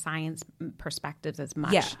like the science perspectives as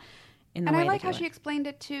much. Yeah. And I like how she explained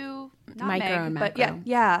it to not micro Meg, and but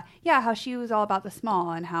macro. how she was all about the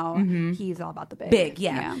small and how he's all about the big.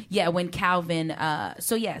 Yeah. When Calvin,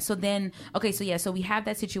 so we have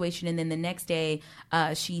that situation, and then the next day,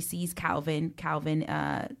 she sees Calvin,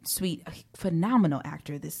 sweet, phenomenal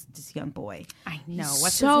actor, this young boy. I know,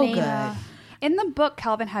 what's so his name? good. In the book,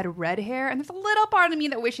 Calvin had red hair, and there's a little part of me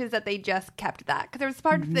that wishes that they just kept that, because there's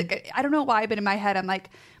part that, I don't know why, but in my head, I'm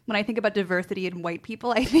like, when I think about diversity in white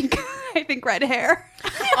people, I think red hair.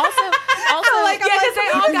 Also, like, can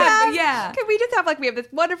we just have like, we have this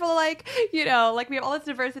wonderful, like, we have all this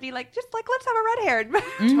diversity, like, just like, let's have a red haired.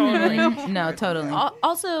 Totally. No, totally.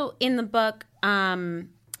 Also, in the book,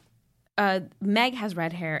 Meg has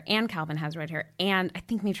red hair and Calvin has red hair, and I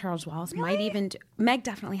think maybe Charles Wallace might even. Meg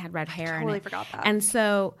definitely had red hair. I totally forgot that. And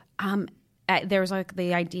so there was like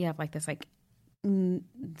the idea of like this like.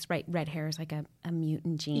 It's right. Red hair is like a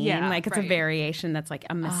mutant gene. Yeah, like it's a variation that's like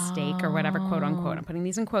a mistake or whatever, quote unquote. I'm putting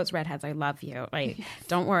these in quotes. Redheads, I love you. Like,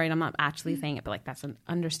 don't worry, I'm not actually saying it, but like that's an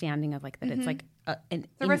understanding of like that. It's like a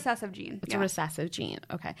recessive gene. It's a recessive gene.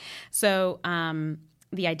 Okay, so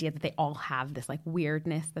the idea that they all have this like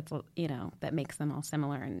weirdness that's that makes them all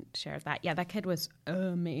similar and shares that. Yeah, that kid was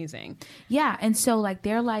amazing. Yeah, and so like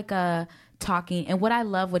they're like talking, and what I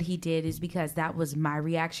love what he did is because that was my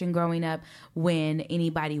reaction growing up when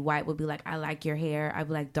anybody white would be like, I like your hair, I'd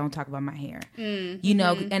be like, don't talk about my hair.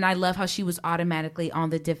 And I love how she was automatically on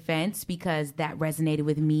the defense, because that resonated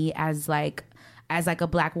with me as like a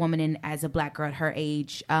black woman and as a black girl at her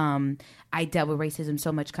age. I dealt with racism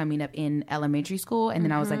so much coming up in elementary school, and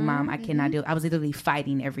then I was like, Mom, I cannot do it. I was literally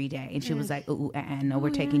fighting every day, and she was like, no, we're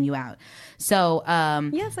taking you out. So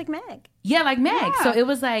it's like Meg. Yeah, like Meg. Yeah. So it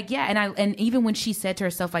was like, and even when she said to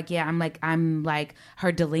herself, like, I'm like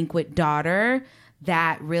her delinquent daughter,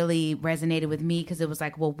 that really resonated with me, because it was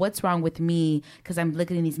like, well, what's wrong with me? Because I'm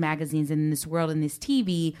looking in these magazines and in this world and this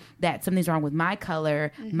TV that something's wrong with my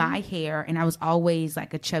color, my hair, and I was always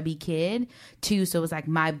like a chubby kid too. So it was like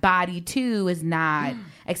my body too is not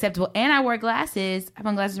acceptable. And I wear glasses. I have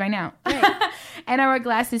on glasses right now. And I wear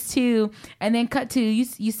glasses too. And then cut to you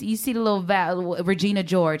see the little Regina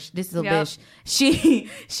George, this little bitch.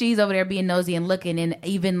 She's over there being nosy and looking, and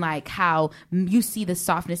even like how you see the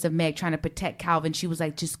softness of Meg trying to protect Calvin. She was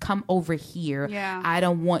like, just come over here. Yeah. I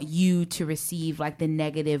don't want you to receive like the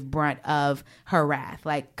negative brunt of her wrath.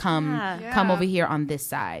 Like come over here on this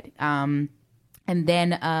side. And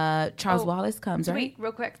then Charles Wallace comes, right? Wait,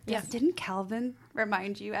 real quick. Yes. Didn't Calvin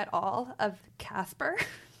remind you at all of Casper?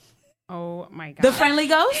 Oh my god! The friendly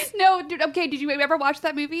ghost? No, dude. Okay, did you ever watch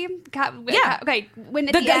that movie? Okay, when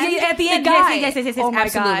at the end, yes, oh my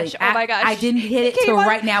absolutely. Gosh! Oh my gosh! I didn't hit it till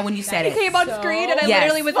right now when you said it. He came on screen, and I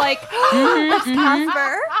literally was like, "It's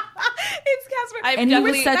Casper." It's Casper. And he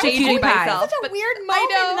was such a cutie pie. Such a weird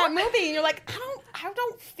moment in that movie, and you're like, I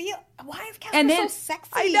don't feel. Why is Casper so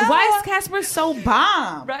sexy? I know. Why is Casper so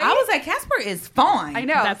bomb? Right? I was like, Casper is fine. I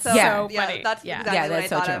know. That's so funny. That's exactly what I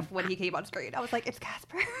thought of when he came on screen. I was like, it's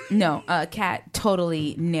Casper. No, Kat,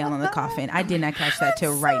 totally nail on the coffin. I did not catch that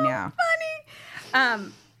till right now.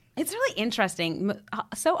 Funny. It's really interesting.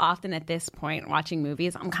 So often at this point, watching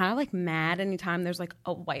movies, I'm kind of like mad anytime there's like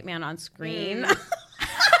a white man on screen.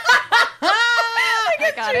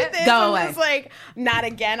 I got it. Go away. It's like, not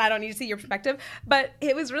again. I don't need to see your perspective. But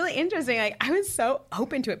it was really interesting. Like, I was so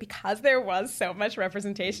open to it because there was so much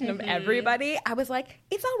representation of everybody. I was like,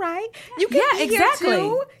 it's all right. You can be exactly. here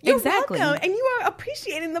too. You're exactly. welcome. And you are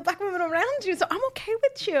appreciating the black women around you. So I'm okay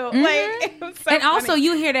with you. Like, it was so and funny. Also,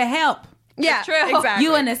 you here to help. Yeah, true. Exactly.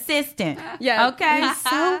 You an assistant. Yeah. Okay. It's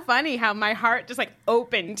so funny how my heart just like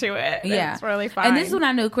opened to it. Yeah. It's really fun. And this is when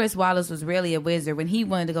I knew Chris Wallace was really a wizard. When he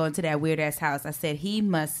wanted to go into that weird ass house, I said, he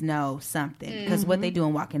must know something. Because what they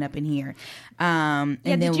doing walking up in here. And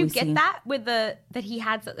did then you get that with that he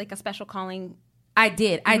had like a special calling? I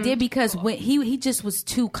did. I did, because when he just was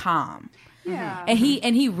too calm. Yeah. And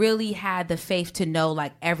he really had the faith to know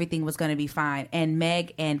like everything was going to be fine. And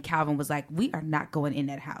Meg and Calvin was like, we are not going in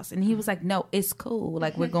that house. And he was like, no, it's cool.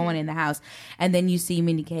 Like, we're going in the house. And then you see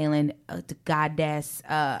Mindy Kaling, the goddess,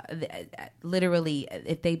 literally,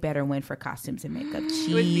 if they better win for costumes and makeup.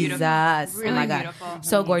 Jesus. Really oh my God. Beautiful.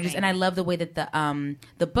 So gorgeous. And I love the way that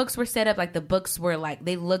the books were set up. Like, the books were like,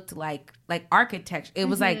 they looked like architecture. It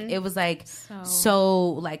was like so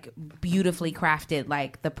like beautifully crafted.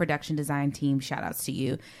 Like, the production design team, shout outs to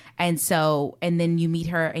you. And then you meet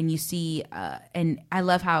her and you see, and I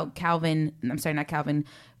love how not Calvin,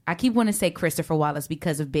 I keep wanting to say Christopher Wallace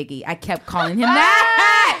because of Biggie. I kept calling him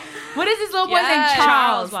that. What is his little boy's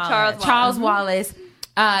name? Charles Wallace.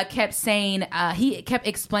 Kept saying, he kept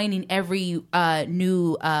explaining every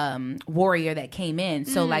new warrior that came in.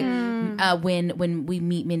 So like when we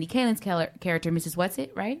meet Mindy Kaling's character, Mrs. What's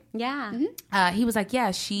It, right? Yeah. He was like,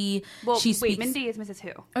 yeah, she speaks. Wait, Mindy is Mrs.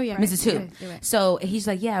 Who? Oh yeah, right. Mrs. Who. Yeah, right. So he's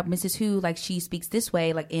like, yeah, Mrs. Who, like she speaks this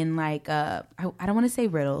way, like in like I don't want to say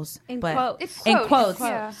riddles, but in quotes.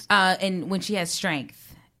 Yeah. And when she has strength.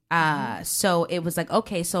 So it was like,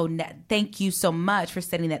 okay, so thank you so much for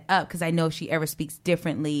setting that up, because I know if she ever speaks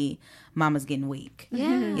differently, Mama's getting weak.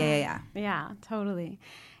 Yeah, totally.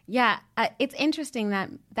 Yeah, it's interesting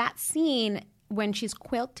that scene when she's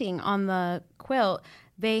quilting on the quilt,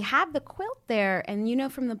 they have the quilt there,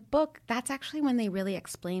 and from the book, that's actually when they really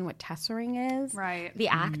explain what tessering is. Right. The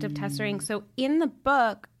act of tessering. So in the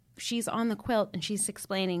book, she's on the quilt and she's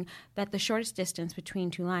explaining that the shortest distance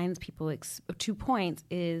between 2 lines, 2 points,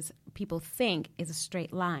 is people think is a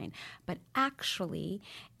straight line. But actually,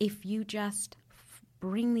 if you just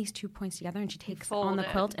bring these 2 points together and she takes on the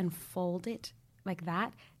quilt and fold it like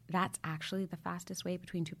that, that's actually the fastest way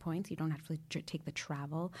between 2 points. You don't have to take the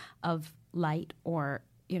travel of light or,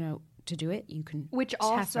 to do it. You can Which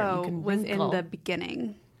also was in the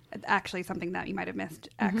beginning. Actually, something that you might have missed,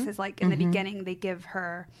 X, is like in the beginning, the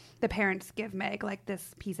parents give Meg like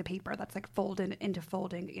this piece of paper that's like folded into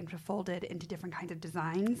different kinds of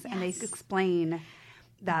designs. Yes. And they explain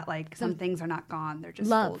that like some things are not gone, they're just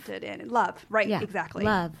folded in. Love, right, exactly.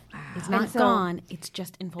 Love is not gone, it's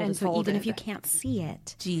just enfolded. So even if you can't see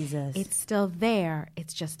it, Jesus, it's still there,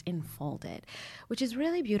 it's just enfolded, which is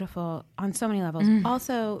really beautiful on so many levels.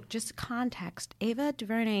 Also, just context, Ava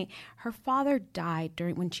DuVernay, her father died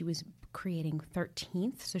when she was creating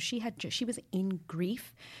 13th, so she was in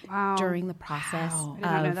grief during the process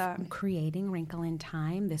of creating Wrinkle in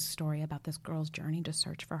Time, this story about this girl's journey to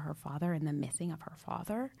search for her father and the missing of her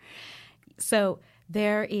father. So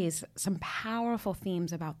there is some powerful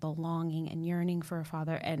themes about the longing and yearning for a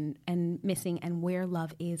father and missing, and where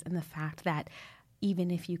love is, and the fact that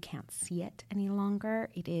even if you can't see it any longer,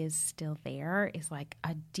 it is still there, is like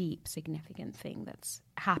a deep, significant thing that's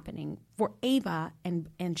happening for Ava and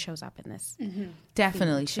shows up in this.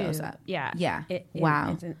 Definitely shows up. Yeah.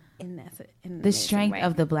 Wow. In this. In the strength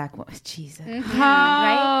of the black woman. Jesus.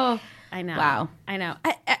 Right? I know. Wow. I know.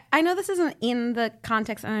 I know this isn't in the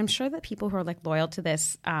context, and I'm sure that people who are like loyal to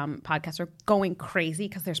this podcast are going crazy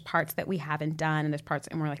because there's parts that we haven't done, and there's parts,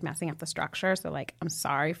 and we're like messing up the structure. So like, I'm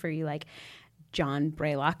sorry for you, like John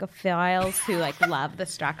Braylock-ophiles who like love the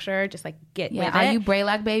structure. Just like get with it. Are you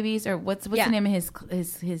Braylock babies, or what's the name of his crew?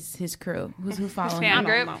 Who's following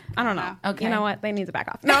him? I don't know. Okay. You know what? They need to back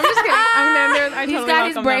off. No, I'm just kidding. He's got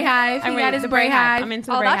his Bray hive. He got his Bray hive. I'm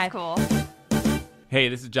into the Bray hive. Oh, that's cool. Hey,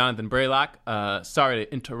 this is Jonathan Braylock. Sorry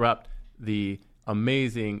to interrupt the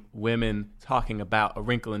amazing women talking about A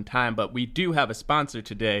Wrinkle in Time, but we do have a sponsor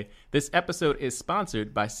today. This episode is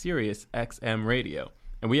sponsored by Sirius XM Radio,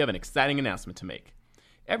 and we have an exciting announcement to make.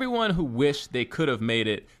 Everyone who wished they could have made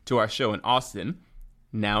it to our show in Austin,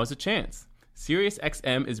 now is a chance. Sirius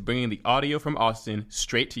XM is bringing the audio from Austin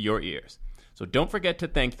straight to your ears. So don't forget to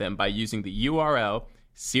thank them by using the URL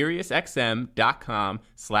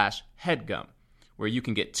SiriusXM.com/headgum, where you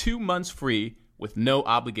can get 2 months free with no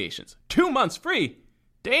obligations. 2 months free?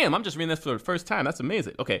 Damn, I'm just reading this for the first time. That's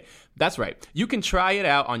amazing. Okay, that's right. You can try it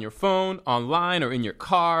out on your phone, online, or in your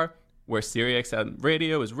car, where SiriusXM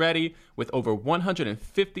Radio is ready with over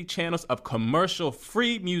 150 channels of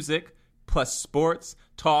commercial-free music, plus sports,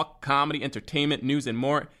 talk, comedy, entertainment, news, and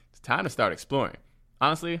more. It's time to start exploring.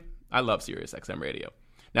 Honestly, I love SiriusXM Radio.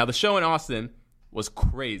 Now, the show in Austin was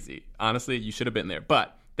crazy. Honestly, you should have been there.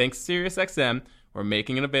 But thanks to SiriusXM, we're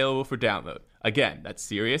making it available for download. Again, that's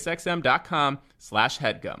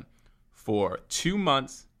SiriusXM.com/headgum for 2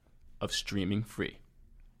 months of streaming free.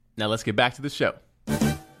 Now, let's get back to the show.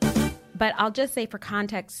 But I'll just say for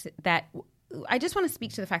context that I just want to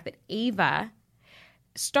speak to the fact that Ava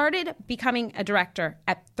started becoming a director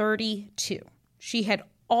at 32. She had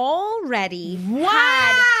already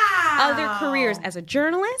had other careers as a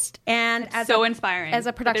journalist and as so inspiring. As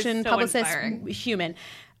a production so publicist inspiring. human.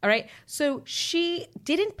 All right. So she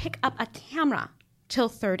didn't pick up a camera till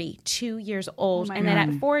 32 years old. And then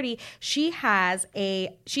at 40, she is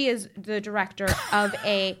the director of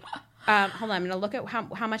a hold on, I'm going to look at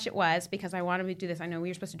how much it was because I wanted to do this. I know we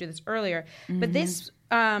were supposed to do this earlier. But this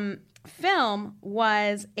film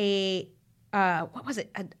was a what was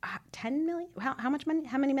it? 10 million? How much money?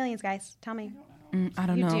 How many millions, guys? Tell me. I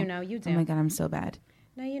don't know. You do know. You do. Oh my God, I'm so bad.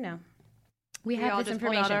 No, you know. We all have this just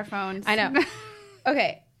information. pulled out our phones. I know.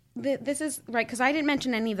 Okay. This is right because I didn't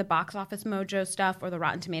mention any of the box office mojo stuff or the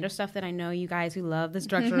Rotten Tomato stuff that I know you guys who love this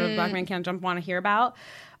director of Black Man Can't Jump want to hear about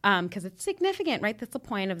because it's significant, right? That's the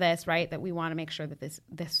point of this, right? That we want to make sure that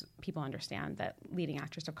this people understand that leading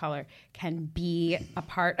actors of color can be a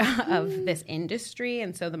part of this industry,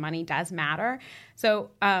 and so the money does matter.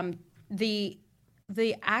 So the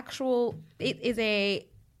actual it is the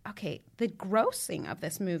grossing of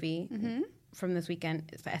this movie. From this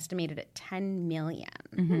weekend is estimated at 10 million.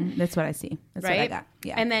 That's what I see. That's right? what I got.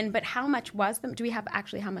 Yeah. And then, but how much was them? Do we have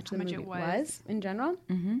actually how much the movie was in general?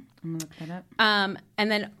 I'm gonna look that up.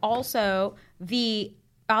 And then also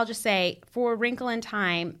I'll just say for Wrinkle in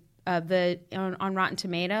Time, on Rotten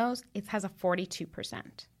Tomatoes, it has a 42%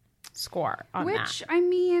 score on that. Which, I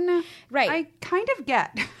mean, right. I kind of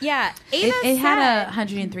get. Yeah. It had a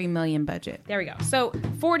 103 million budget. There we go. So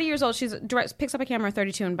 40 years old, picks up a camera at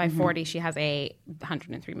 32, and by 40, she has a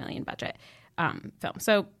 103 million budget film.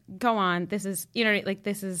 So go on. This is,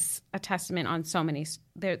 this is a testament on so many,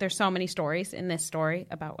 there's so many stories in this story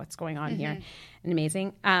about what's going on here. And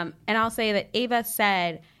amazing. And I'll say that Ava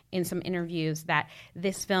said in some interviews that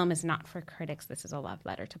this film is not for critics. This is a love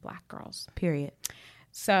letter to Black girls. Period.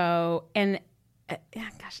 So, and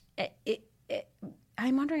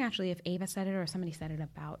I'm wondering actually if Ava said it or somebody said it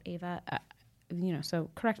about Ava. So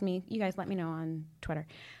correct me. You guys let me know on Twitter.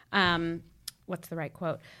 What's the right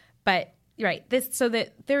quote? But right, so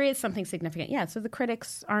that there is something significant. Yeah. So the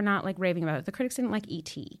critics are not like raving about it. The critics didn't like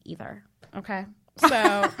E.T. either. Okay. So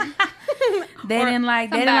they didn't like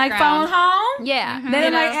Phone Home. Yeah, they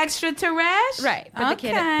didn't like Extraterrestrial. Right, but the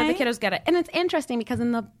kiddos get it, and it's interesting because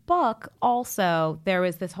in the book also there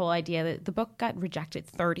was this whole idea that the book got rejected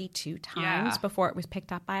 32 times before it was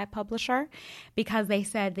picked up by a publisher because they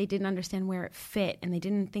said they didn't understand where it fit, and they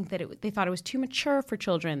didn't think that they thought it was too mature for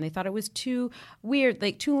children. They thought it was too weird,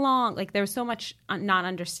 like too long. Like there was so much not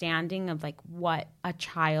understanding of like what a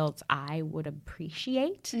child's eye would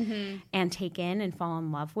appreciate and take in and fall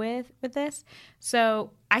in love with this.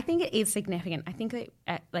 So I think it is significant. I think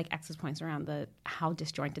that like X's points around how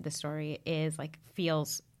disjointed the story is like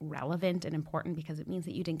feels relevant and important because it means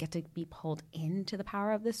that you didn't get to be pulled into the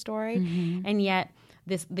power of this story, and yet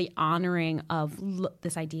the honoring of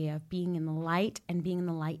this idea of being in the light and being in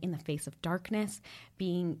the light in the face of darkness,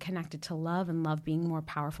 being connected to love and love being more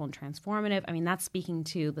powerful and transformative. I mean, that's speaking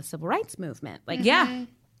to the civil rights movement. Like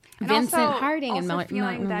Vincent Harding and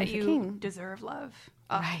feeling that Luther you King. Deserve love.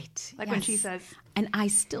 Right. Like when she says, and I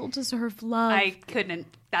still deserve love. I couldn't.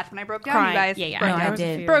 That's when I broke down, Crying. you guys. Yeah. No, I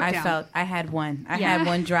did. Broke I down. felt I had one. I had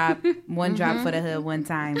one drop for the hood one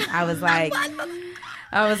time. I was like,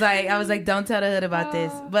 don't tell the hood about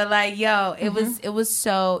this. But like, yo, it was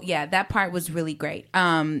so that part was really great.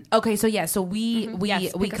 Okay, so we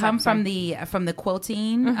come from the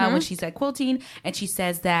quilting when she said quilting, and she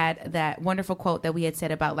says that wonderful quote that we had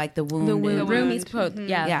said about like the wound. The Rumi's quote.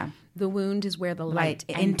 Yeah. The wound is where the light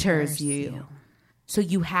enters you. So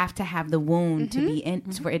you have to have the wound to be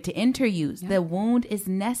for it to enter you. Yep. The wound is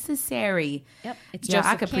necessary. Yep. It's just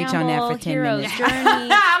I could preach on that for 10 minutes.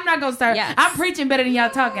 I'm not gonna start. Yes. I'm preaching better than y'all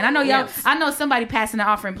talking. I know y'all. Yes. I know somebody passing the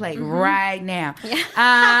offering plate right now.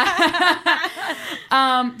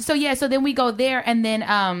 Yeah. So then we go there, and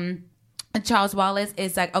then Charles Wallace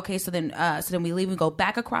is like, okay, so then we leave and go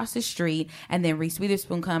back across the street, and then Reese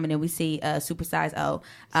Witherspoon come, and then we see Supersize O.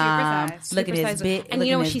 Look at this bit, and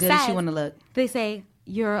you know what she says? She want to look. They say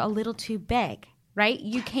you're a little too big, right?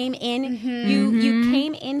 You came in, you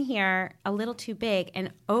came in here a little too big,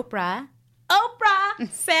 and Oprah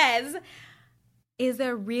says, "Is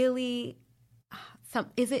there really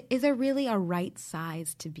is there really a right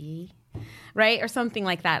size to be?" Right, or something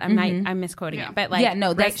like that. I'm misquoting it, but like,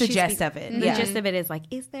 that's the gist of it. The gist of it is like,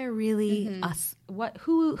 is there really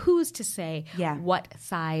who's to say Yeah. what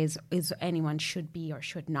size is anyone should be or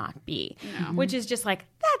should not be, which is just like,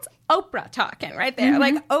 that's Oprah talking right there.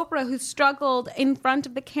 Like Oprah, who struggled in front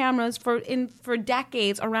of the cameras for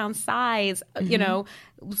decades around size, you know,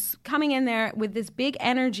 coming in there with this big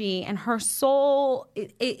energy, and her soul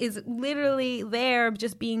is literally there,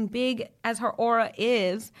 just being big as her aura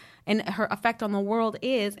is and her effect on the world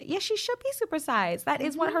is. Yeah, she should be supersized. That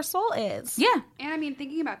is what her soul is. Yeah. And I mean,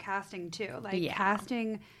 thinking about casting too, like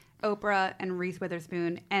casting Oprah and Reese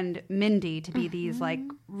Witherspoon and Mindy to be these like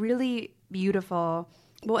really beautiful.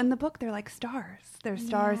 Well, in the book, they're like stars. They're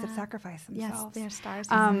stars that sacrifice themselves. Yes, they're stars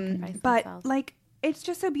that sacrifice but themselves. like, it's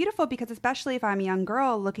just so beautiful because especially if I'm a young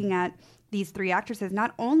girl looking at these three actresses,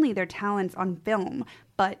 not only their talents on film,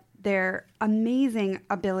 but their amazing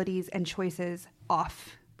abilities and choices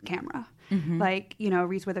off camera. Like, you know,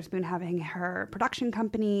 Reese Witherspoon having her production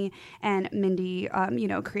company and Mindy, you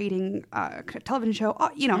know, creating a television show,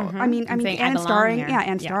 you know, I mean, and starring,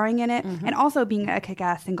 starring in it, and also being a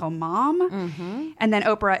kick-ass single mom, and then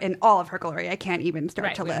Oprah in all of her glory. I can't even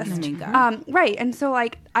start to list. Right. And so,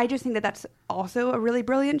 like, I just think that that's also a really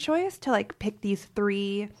brilliant choice to, like, pick these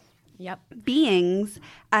three beings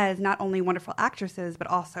as not only wonderful actresses, but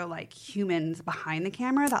also, like, humans behind the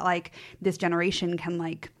camera that, like, this generation can,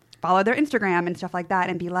 like, follow their Instagram and stuff like that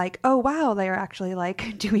and be like, oh, wow, they are actually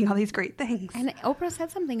like doing all these great things. And Oprah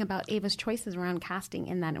said something about Ava's choices around casting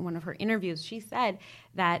in that in one of her interviews. She said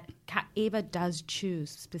that Ava does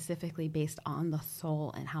choose specifically based on the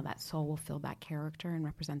soul and how that soul will fill that character and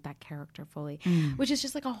represent that character fully, which is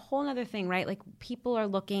just like a whole other thing, right? Like people are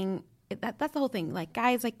looking... That's the whole thing. Like,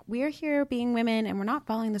 guys, like, we're here being women and we're not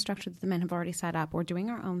following the structure that the men have already set up. We're doing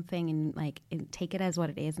our own thing and take it as what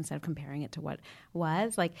it is instead of comparing it to what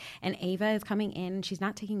was. Like, and Ava is coming in and she's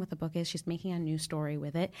not taking what the book is. She's making a new story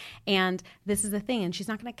with it. And this is the thing. And she's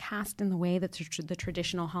not going to cast in the way that the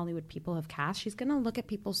traditional Hollywood people have cast. She's going to look at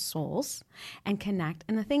people's souls and connect.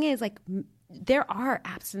 And the thing is, like, there are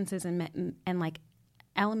absences and like,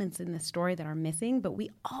 elements in this story that are missing, but we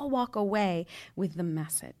all walk away with the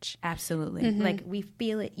message. Absolutely. Like we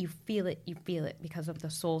feel it, you feel it, you feel it because of the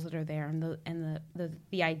souls that are there and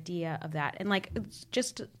the idea of that. And like it's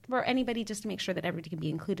just for anybody just to make sure that everybody can be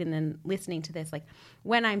included and then listening to this, like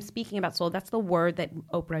when I'm speaking about soul, that's the word that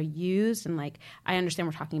Oprah used, and like I understand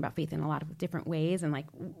we're talking about faith in a lot of different ways, and like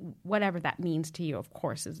whatever that means to you, of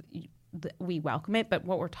course, is we welcome it, but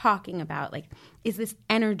what we're talking about, like, is this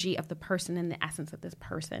energy of the person and the essence of this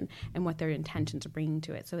person and what their intentions are bringing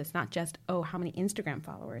to it. So it's not just, oh, how many Instagram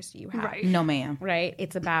followers do you have? Right. No, ma'am. Right?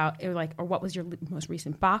 It's about, or what was your most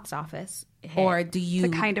recent box office hit? Or do you the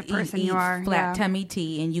kind of person you are flat tummy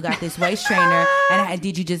tea and you got this waist trainer and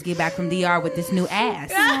did you just get back from DR with this new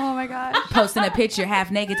ass? Oh my gosh. Posting a picture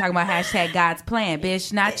half naked talking about hashtag God's plan.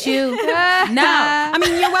 Bitch, not you. No. I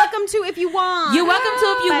mean, you're welcome to if you want. You're welcome to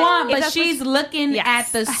if you want, but she's looking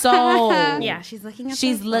at the soul. Yeah, she's looking at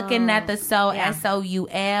she's the soul. looking at the soul,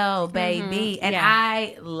 S-O-U-L, baby. And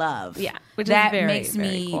I love which that. Is very, makes very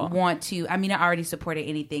me cool. want to. I mean, I already supported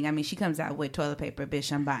anything. I mean, she comes out with toilet paper,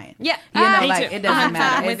 bitch, I'm buying. Yeah, you know, me like too. it doesn't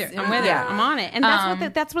matter. I'm with her. I'm on it. And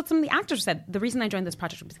that's what some of the actors said. The reason I joined this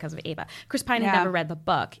project was because of Ava. Chris Pine had never read the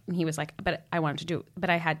book, and he was like, "But I wanted to do it." But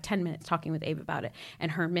I had 10 minutes talking with Ava about it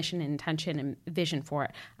and her mission and intention and vision for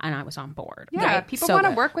it, and I was on board. Yeah, Right. people So want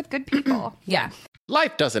to good. work with good people. Yeah.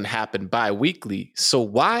 Life doesn't happen bi-weekly, so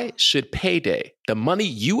why should payday? The money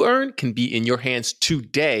you earn can be in your hands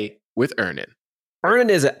today with Earnin. Earnin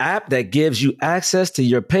is an app that gives you access to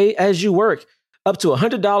your pay as you work, up to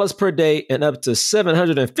 $100 per day and up to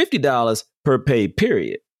 $750 per pay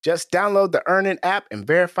period. Just download the Earnin app and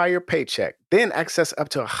verify your paycheck. Then access up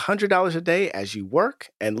to $100 a day as you work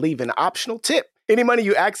and leave an optional tip. Any money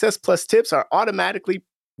you access plus tips are automatically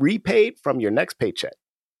repaid from your next paycheck.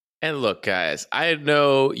 And look, guys, I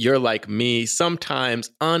know you're like me.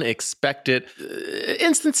 Sometimes unexpected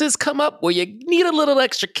instances come up where you need a little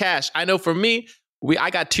extra cash. I know for me, I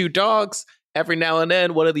got 2 dogs. Every now and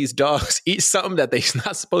then, one of these dogs eats something that they're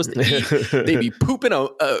not supposed to eat. They be pooping,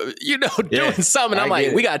 doing something. And I'm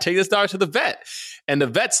like, we got to take this dog to the vet. And the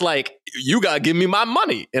vet's like, you got to give me my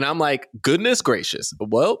money. And I'm like, goodness gracious.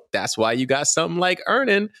 Well, that's why you got something like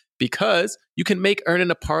Earnin, because you can make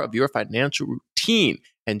Earnin a part of your financial routine.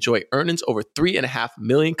 Enjoy Earnin's over 3.5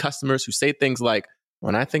 million customers who say things like,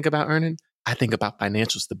 when I think about Earnin, I think about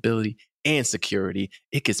financial stability and security.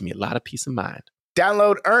 It gives me a lot of peace of mind.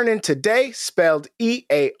 Download Earnin today, spelled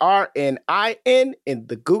EARNIN, in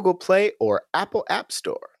the Google Play or Apple App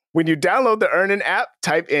Store. When you download the Earnin app,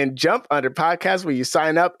 type in Jump Under Podcast when you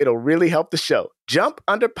sign up. It'll really help the show. Jump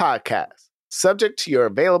Under Podcast. Subject to your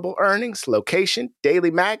available earnings, location,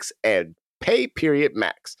 daily max, and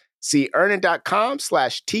 /pay_max. See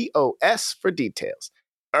earnin.com/TOS for details.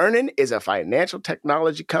 Earnin is a financial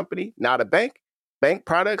technology company, not a bank. Bank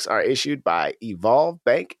products are issued by Evolve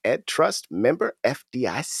Bank and Trust, member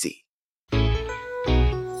FDIC.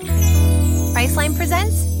 Priceline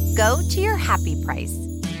presents Go to Your Happy Price.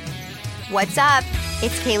 What's up?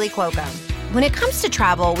 It's Kaylee Cuoco. When it comes to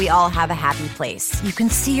travel, we all have a happy place. You can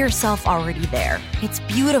see yourself already there. It's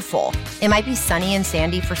beautiful. It might be sunny and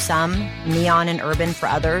sandy for some, neon and urban for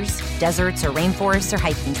others, deserts or rainforests or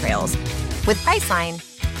hiking trails. With Priceline,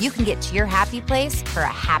 you can get to your happy place for a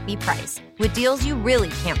happy price with deals you really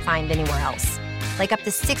can't find anywhere else. Like up to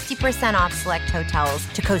 60% off select hotels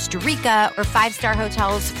to Costa Rica or 5-star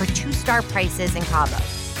hotels for 2-star prices in Cabo.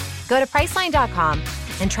 Go to Priceline.com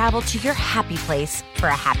and travel to your happy place for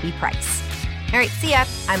a happy price. All right, see ya.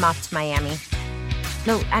 I'm off to Miami.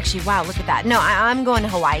 No, actually, wow, look at that. No, I'm going to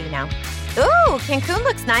Hawaii now. Ooh, Cancun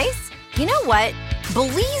looks nice. You know what?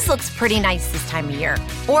 Belize looks pretty nice this time of year.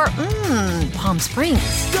 Or, Palm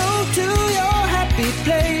Springs. Go to your happy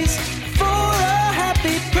place for a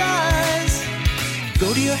happy price.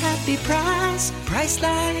 Go to your happy price,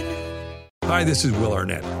 Priceline. Hi, this is Will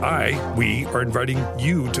Arnett. We are inviting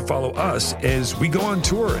you to follow us as we go on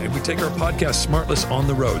tour and we take our podcast Smartless on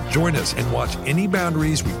the road. Join us and watch any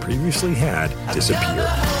boundaries we previously had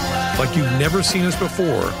disappear. Like you've never seen us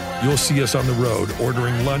before, you'll see us on the road,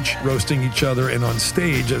 ordering lunch, roasting each other, and on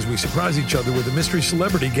stage as we surprise each other with a mystery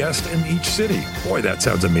celebrity guest in each city. Boy, that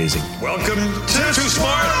sounds amazing. Welcome to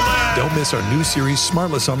Smartland! Don't miss our new series,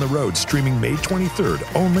 Smartless on the Road, streaming May 23rd,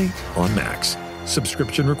 only on Max.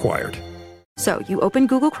 Subscription required. So, you open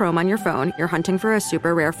Google Chrome on your phone, you're hunting for a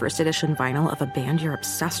super rare first edition vinyl of a band you're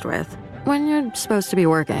obsessed with, when you're supposed to be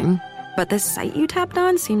working. But this site you tapped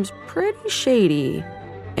on seems pretty shady.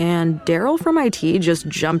 And Daryl from IT just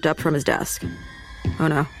jumped up from his desk. Oh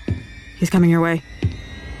no, he's coming your way.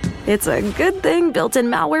 It's a good thing built-in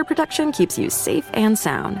malware protection keeps you safe and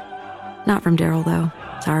sound. Not from Daryl, though.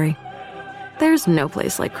 Sorry. There's no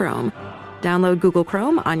place like Chrome. Download Google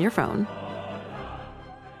Chrome on your phone.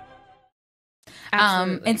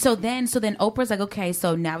 And so then Oprah's like, okay,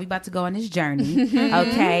 so now we about to go on this journey.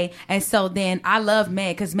 Okay. And so then I love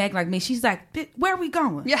Meg because Meg, like me, she's like, where are we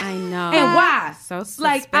going? Yeah, I know. And why? So suspicious.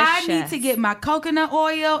 Like, I need to get my coconut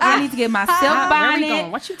oil. I need to get my silk bonnet. Where we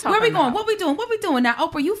going? What you talking about? Where we going? about? What we doing? Now,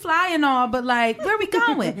 Oprah, you fly and all, but like, where we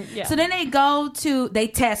going? Yeah. So then they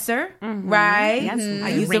test her, right? Yes. I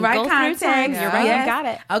use the right context. You're right. Yes. You got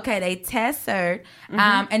it. Okay, they test her.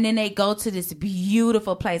 And then they go to this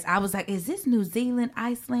beautiful place. I was like, is this New Zealand,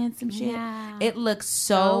 Iceland, some shit? Yeah. It looks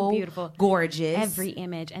so beautiful. Gorgeous. Every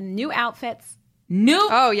image. And new outfits.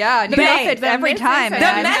 Oh yeah, new outfits every time. The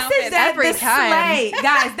message that every the time. sleigh,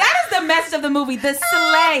 guys, that is the message of the movie. The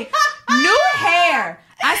sleigh, new hair.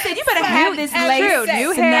 I said you better have this lace.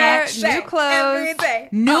 New hair, snatch. new clothes,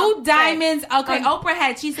 new diamonds. Okay, Oprah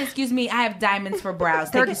had. She said, "Excuse me, I have diamonds for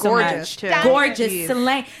brows. They're Thank you so gorgeous, much. too. Gorgeous,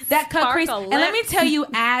 sleigh. That cut crease. Sparkle And let me lips. tell you,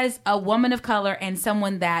 as a woman of color and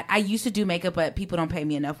someone that I used to do makeup, but people don't pay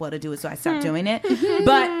me enough well to do it, so I stopped doing it.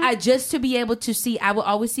 But I just to be able to see, I will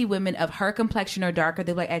always see women of her complexion or darker.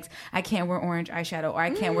 They're like, "X, I can't wear orange eyeshadow, or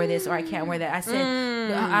I can't wear this, or I can't wear that." I said,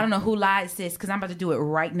 I don't know who lied, sis, because I'm about to do it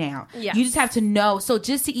right now. Yes. You just have to know. So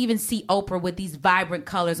just to even see Oprah with these vibrant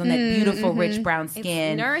colors on that beautiful, rich brown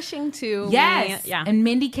skin. It's nourishing too. Yes. Yeah. And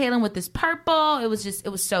Mindy Kaling with this purple. It was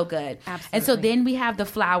so good. Absolutely. And so then we have the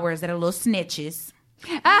flowers that are little snitches.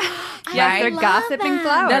 Yes, they're gossiping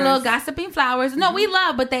flowers. They're little gossiping flowers. No, we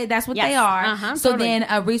love, but that's what they are. So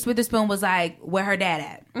then Reese Witherspoon was like, where her dad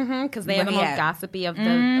at? Because they are the most gossipy of the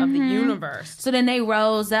universe. So then they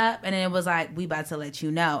rose up, and then it was like, we about to let you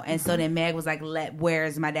know. And so then Meg was like,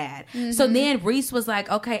 where's my dad? So then Reese was like,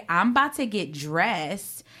 okay, I'm about to get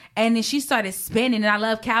dressed. And then she started spinning, and I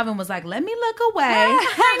love Calvin was like, let me look away.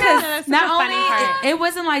 Because not only, it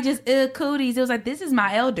wasn't like just cooties. It was like, this is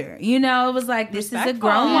my elder. You know, it was like, this is a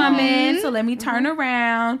grown woman, so let me turn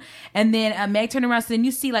around. And then Meg turned around, so then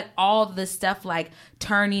you see like all the stuff like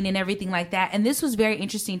turning and everything like that. And this was very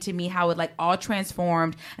interesting to me how it like all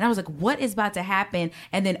transformed. And I was like, what is about to happen?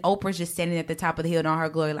 And then Oprah's just standing at the top of the hill in all her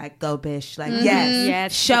glory, like, go, bish. Like,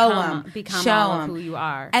 yes, show them. Become show all them of who you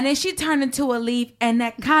are. And then she turned into a leaf, and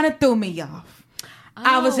that kind of threw me off.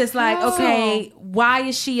 I was just like, okay, why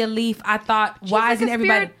is she a leaf? I thought, why isn't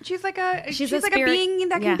everybody? She's like a spirit. being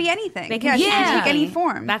that can be anything. She can take any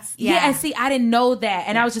form. And see, I didn't know that,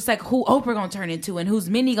 and I was just like, who Oprah gonna turn into, and who's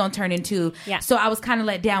Mindy gonna turn into? Yeah. So I was kind of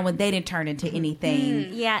let down when they didn't turn into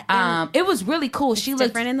anything. It was really cool. She looked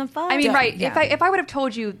different in the fall. I mean, right? Yeah. If I would have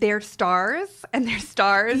told you they're stars and they're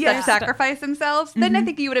stars that sacrifice themselves, then I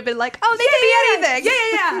think you would have been like, oh, they can be anything.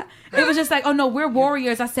 Yeah. It was just like, oh no, we're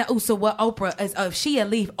warriors. I said, oh, so what Oprah is? If she a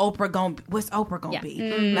leaf, what's Oprah gonna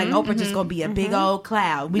be? Like Oprah just gonna be a big old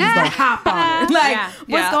cloud. We just gonna hop on her. Like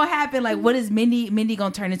what's gonna happen? Like what is Mindy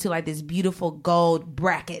gonna turn into? Like this beautiful gold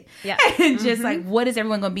bracket. Yeah. And just like what is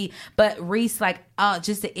everyone gonna be? But Reese, like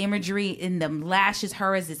just the imagery in the lashes,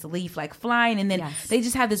 her as this leaf like flying, and then they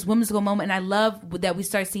just have this whimsical moment. And I love that we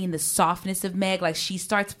start seeing the softness of Meg. Like she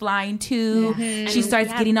starts flying too. She starts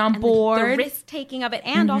getting on board. The risk taking of it,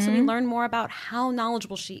 and also we learn more about how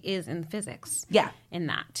knowledgeable she is in physics. In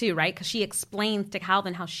that too, right? Because she explains to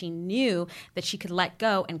Calvin how she knew that she could let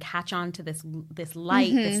go and catch on to this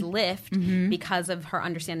light, this lift, because of her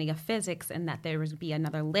understanding of physics, and that there would be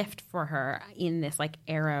another lift for her in this like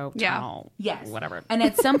arrow tunnel, whatever. And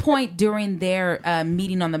at some point during their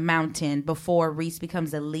meeting on the mountain, before Reese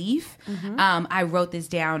becomes a leaf, I wrote this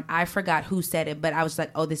down. I forgot who said it, but I was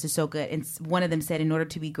like, oh, this is so good. And one of them said, in order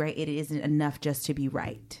to be great, it isn't enough just to be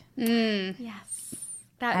right. Yes.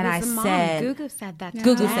 That and was I the mom. said, Gugu said that.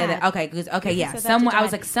 Gugu said that. Okay, yeah. Someone, I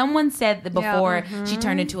was like, someone said that before she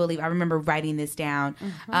turned into a leaf. I remember writing this down.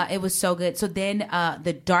 It was so good. So then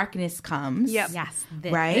the darkness comes. Yes.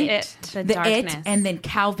 Right? The darkness. And then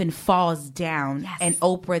Calvin falls down, and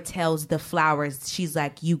Oprah tells the flowers, she's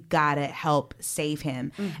like, you gotta help save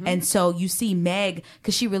him. And so you see Meg,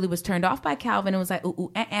 because she really was turned off by Calvin and was like,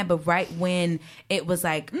 but right when it was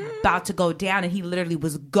like about to go down and he literally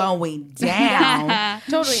was going down.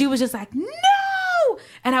 Totally. She was just like, no.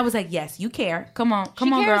 And I was like, yes, you care. Come on,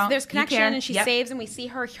 girl. There's connection, and she saves, and we see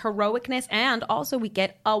her heroicness, and also we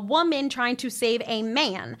get a woman trying to save a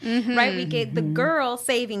man, right? We get the girl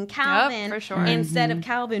saving Calvin, for sure. Instead of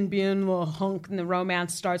Calvin being the hunk, and the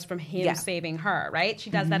romance starts from him saving her, right? She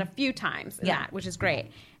does that a few times, in that, which is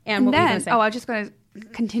great. And what then, were you gonna say? I was just going to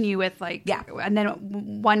continue with and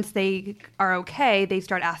then once they are okay, they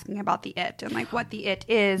start asking about the it and like what the it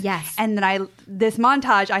is. Yes. And then this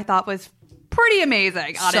montage I thought was pretty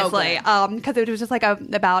amazing, honestly, because it was just like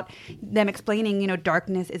about them explaining,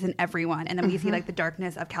 darkness isn't everyone, and then we see like the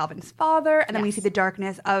darkness of Calvin's father, and then we see the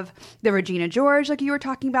darkness of the Regina George, like you were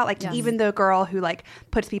talking about, like even the girl who like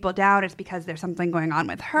puts people down, it's because there's something going on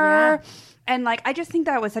with her, and like I just think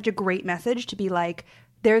that was such a great message to be like,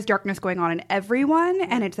 there's darkness going on in everyone,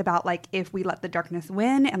 and it's about like if we let the darkness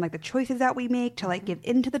win and like the choices that we make to like give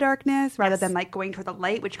into the darkness rather than like going toward the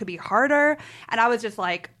light, which could be harder. And I was just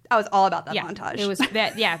like, I was all about that montage. It was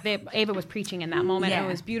that, Ava was preaching in that moment. It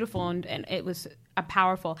was beautiful and it was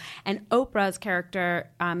powerful. And Oprah's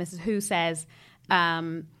character, Mrs. Who, says,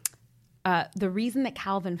 the reason that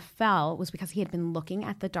Calvin fell was because he had been looking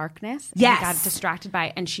at the darkness. And he got distracted by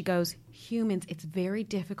it. And she goes, it's very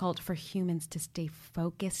difficult for humans to stay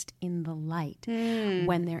focused in the light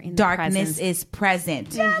when they're in darkness the presence. is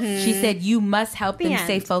present. Yes. She said you must help them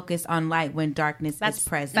stay focused on light when darkness is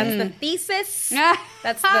present. That's the thesis.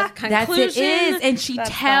 That's the conclusion. That's it is. And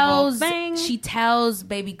she tells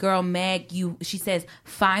baby girl Meg, she says,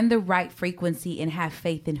 find the right frequency and have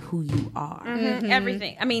faith in who you are.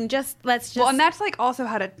 Everything. I mean, let's well, and that's like also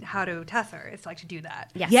how to test her. It's like to do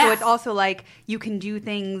that. Yes. So it's also like you can do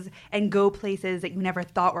things and go places that you never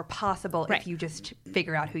thought were possible if you just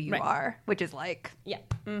figure out who you are, which is like right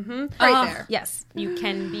there. Yes, you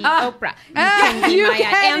can be Oprah. You can be Maya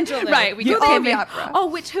Angelou. Right, we can be Oprah. Oh,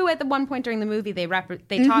 who at the one point during the movie they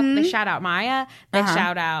shout out Maya, they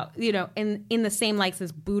shout out in the same likes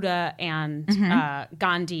as Buddha and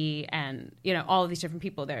Gandhi and all of these different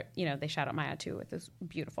people. They shout out Maya too, which is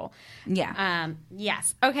beautiful.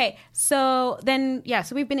 Yes. Okay. So then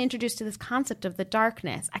so we've been introduced to this concept of the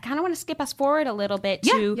darkness. I kind of want to skip us forward a little bit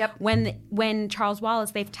to when Charles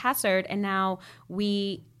Wallace, they've tessered, and now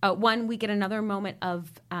we get another moment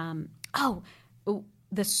of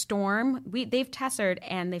the storm. They've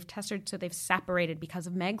tessered, so they've separated because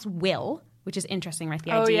of Meg's will, which is interesting, right?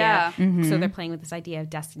 The idea. So they're playing with this idea of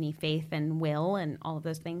destiny, faith, and will, and all of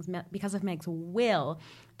those things. Because of Meg's will,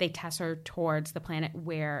 they tesser towards the planet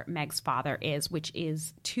where Meg's father is, which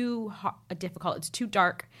is too difficult. It's too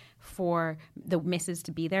dark for the misses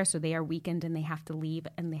to be there, so they are weakened and they have to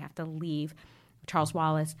leave, Charles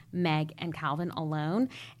Wallace, Meg, and Calvin alone.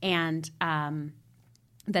 And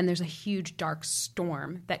then there's a huge dark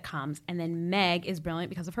storm that comes. And then Meg is brilliant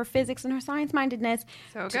because of her physics and her science-mindedness.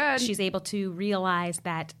 So good. She's able to realize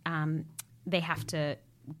that they have to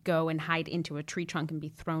go and hide into a tree trunk and be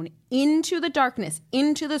thrown into the darkness,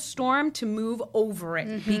 into the storm to move over it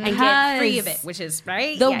and get free of it, which is,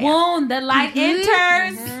 right? The wound, the light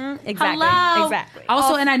enters. Exactly. Hello. Exactly.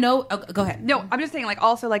 Also, and I know, go ahead. No, I'm just saying, like,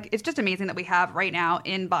 also, like, it's just amazing that we have right now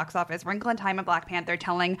in box office Wrinkle in Time and Black Panther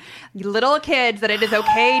telling little kids that it is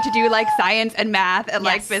okay to do, like, science and math and,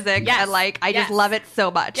 like, physics. And, like, I just love it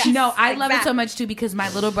so much. Yes. No, I love it so much, too, because my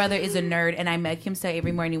little brother is a nerd, and I make him say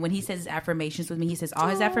every morning when he says his affirmations with me, he says all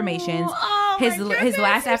his affirmations. His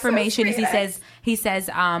last affirmation is he says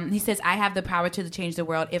I have the power to change the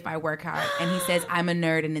world if I work hard, and he says I'm a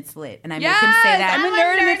nerd and it's lit, and I make him say that I'm a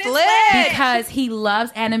nerd and it's lit because he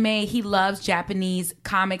loves anime, he loves Japanese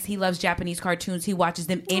comics, he loves Japanese cartoons, he watches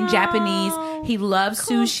them in Japanese, he loves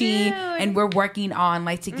sushi, and we're working on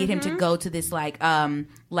like to get him to go to this like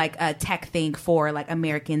a tech thing for like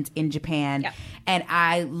Americans in Japan. Yep. And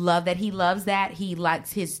I love that he loves that. He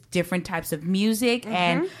likes his different types of music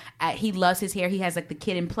and he loves his hair. He has like the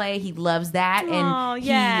Kid and Play. He loves that. Oh,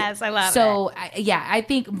 yes, I love it. So I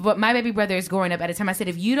think but my baby brother is growing up at a time. I said,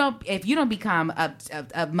 if you don't become a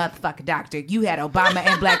motherfucking doctor, you had Obama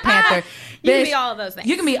and Black Panther. You can be all of those things.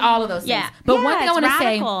 You can be all of those things. But one thing I want to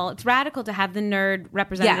say, it's radical to have the nerd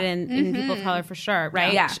represented in people of color for sure,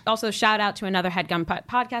 right? Yeah. Also, shout out to another HeadGum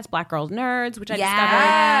podcast, Black Girls Nerds, which I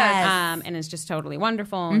discovered, and is just totally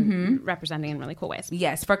wonderful and representing in really cool ways.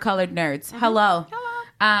 Yes, for colored nerds. Hello.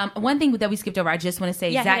 One thing that we skipped over, I just want to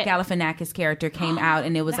say, Zach Galifianakis' character came out,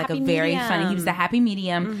 and it was like a very funny. He was the happy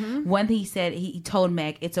medium. One thing he said, he told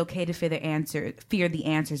Meg, "It's okay to fear the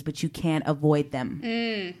answers, but you can't avoid them."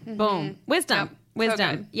 Boom, wisdom,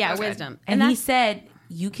 wisdom, so yeah, so wisdom. And he said,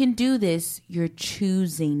 "You can do this. You're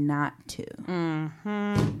choosing not to."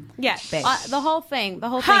 Yeah, the whole thing.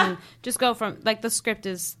 Just go from like the script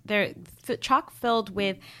is there, chock filled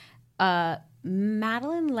with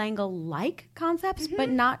Madeleine L'Engle-like concepts,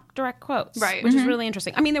 but not direct quotes, right? Which is really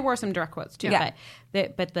interesting. I mean, there were some direct quotes too,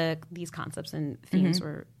 but these concepts and themes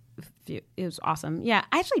were. It was awesome. Yeah,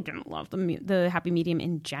 I actually didn't love the happy medium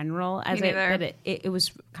in general, but it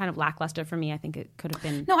was kind of lackluster for me. I think it could have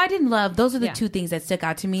been. No, I didn't love. Those are the two things that stuck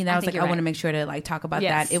out to me. That I was like, I want to make sure to like talk about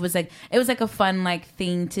that. It was like a fun like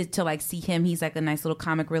thing to like see him. He's like a nice little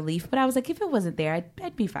comic relief. But I was like, if it wasn't there,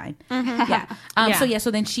 I'd be fine.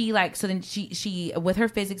 So then she with her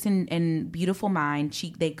physics and beautiful mind,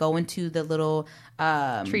 they go into the little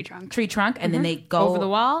tree trunk, and then they go over the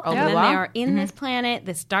wall, and then they are in this planet,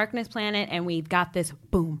 this darkness planet, and we've got this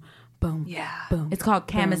boom, boom, boom. It's called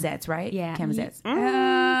Kamazets, right? Yeah, Kamazets.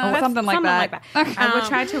 Something like that. I will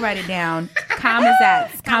try to write it down.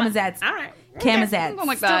 Kamazets. All right. Kamazets. Something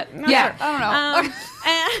like that. Yeah. I don't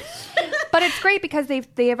know. But it's great because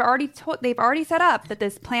they've already set up that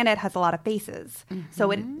this planet has a lot of faces. So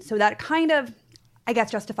that kind of, I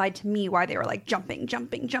guess, justified to me why they were like jumping,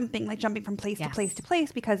 like jumping from place to place to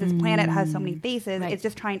place, because this planet has so many faces. Right. It's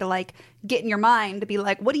just trying to like get in your mind to be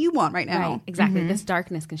like, what do you want right now? Right, exactly. This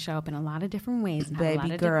darkness can show up in a lot of different ways and have a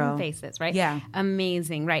lot of different faces, right? Yeah.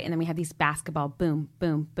 Amazing, right? And then we have these basketball boom,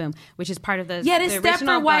 boom, boom, which is part of the the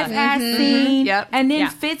Stepford wife ass scene. Yep. And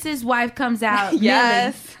then Fitz's wife comes out.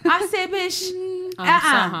 Yes. I said, bitch,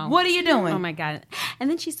 what are you doing? Oh my God. And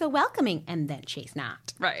then she's so welcoming, and then she's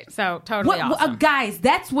not. Right. So totally awesome. Guys,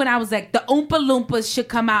 that's when I was like, the Oompa Loompas should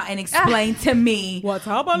come out and explain to me what's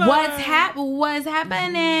happening. What's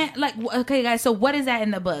happening? Like, okay, guys. So what is that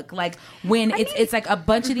in the book? Like when it's like a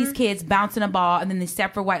bunch of these kids bouncing a ball, and then the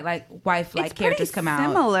Stepford wife characters come out.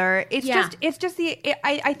 Similar. It's just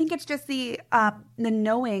I think it's just the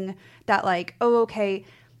knowing that like, oh, okay,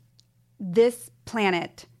 this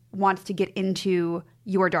planet wants to get into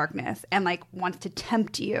your darkness and like wants to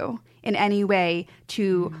tempt you in any way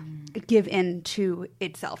to give in to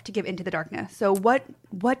itself, to give into the darkness. So what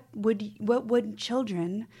would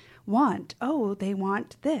children want? Oh, they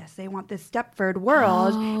want this. They want this Stepford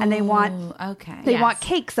world, and they want want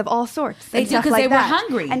cakes of all sorts. They do because they were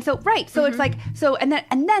hungry, and so so it's like and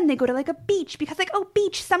then they go to like a beach because like, oh,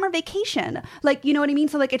 beach, summer vacation, like, you know what I mean?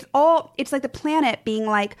 So like it's like the planet being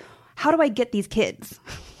like, how do I get these kids?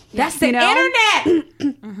 That's the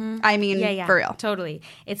internet. I mean, for real. Totally.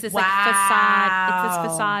 It's this like facade. It's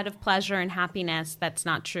this facade of pleasure and happiness that's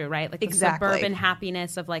not true, right? Like the suburban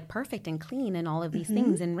happiness of like perfect and clean and all of these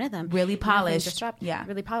things in rhythm. Really polished.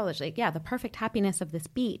 Really polished. Like, the perfect happiness of this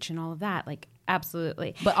beach and all of that. Like,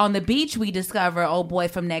 Absolutely. But on the beach, we discover, oh boy,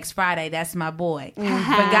 from Next Friday, that's my boy.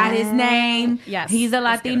 Forgot his name. Yes. He's a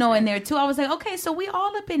Latino in there too. I was like, okay, so we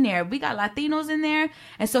all up in there. We got Latinos in there.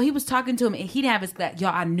 And so he was talking to him, and he didn't have his glasses.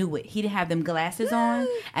 Y'all, I knew it. He didn't have them glasses on.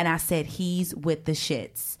 And I said, he's with the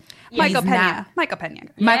shits. Yeah, Michael Pena.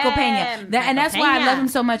 Michael Pena. And that's why I love him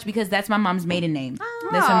so much, because that's my mom's maiden name.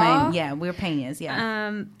 That's her name. Yeah, we're Penas.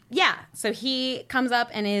 Yeah. Yeah. So he comes up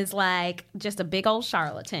and is like just a big old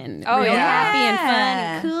charlatan. Oh, real yeah. happy and fun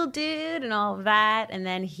and cool dude and all of that. And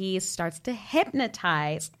then he starts to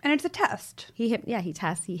hypnotize. And it's a test. He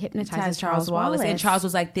tests. He hypnotizes Charles Wallace. And Charles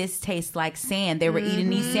was like, this tastes like sand. They were eating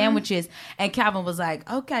these sandwiches. And Calvin was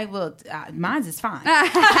like, okay, well, mine's is fine.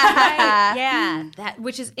 Yeah.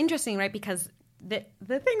 Which is interesting, right? Because the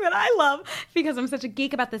thing that I love, because I'm such a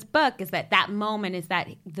geek about this book, is that moment is that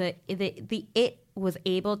it was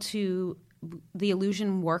able to, the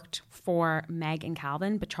illusion worked for Meg and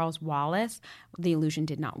Calvin, but Charles Wallace, the illusion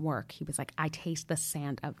did not work. He was like, I taste the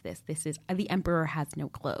sand of this. This is, the emperor has no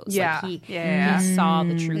clothes. Yeah. Like he saw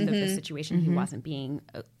the truth of the situation. He wasn't being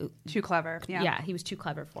too clever. Yeah, he was too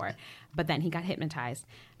clever for it. But then he got hypnotized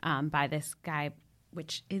by this guy,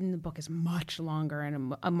 which in the book is much longer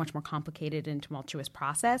and a much more complicated and tumultuous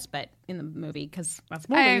process. But in the movie, because that's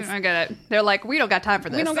movies. I get it. They're like, we don't got time for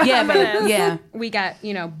this. We don't got time for this. We got,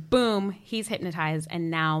 boom, he's hypnotized. And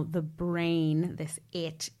now the brain,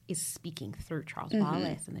 it is speaking through Charles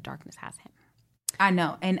Wallace, and the darkness has him. I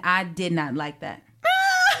know. And I did not like that.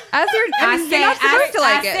 I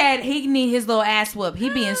said he need his little ass whoop. He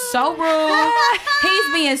being so rude.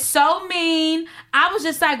 He's being so mean. I was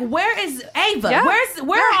just like, where is Ava? Yeah.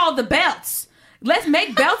 Where are all the belts? Let's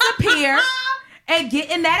make belts appear and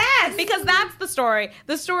get in that ass. Because that's the story.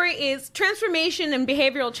 The story is transformation and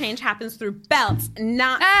behavioral change happens through belts,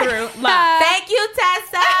 not through love. Thank you,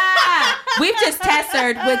 Tessa. We've just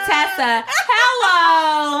Tessaed with Tessa.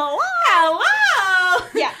 Hello.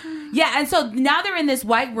 Yeah. Yeah, and so now they're in this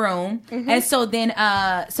white room, and so then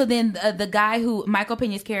the guy who Michael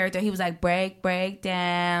Pena's character, he was like, break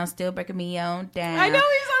down, still breaking me on down. I know, he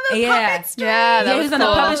was on the puppet strings. Yeah, he was on the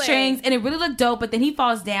puppet strings, and it really looked dope. But then he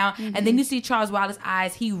falls down, and then you see Charles Wallace's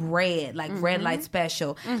eyes. He red, like red light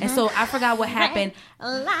special, and so I forgot what happened.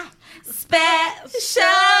 Red light special.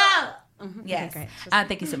 Yes, okay,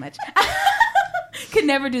 thank you so much. Could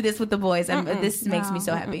never do this with the boys. This makes me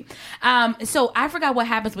so happy. So I forgot what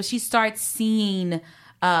happens when she starts seeing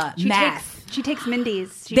math. She takes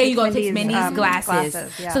Mindy's. Takes Mindy's glasses.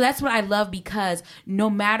 Yeah. So that's what I love, because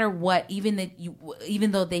no matter what,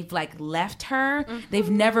 even though they've like left her,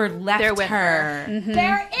 they've never left They're with her.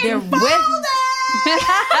 They're with.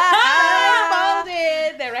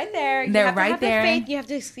 They're right there. They're right there. Faith.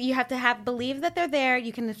 You have to believe that they're there.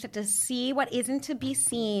 You can have to see what isn't to be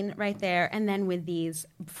seen right there. And then with these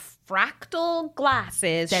fractal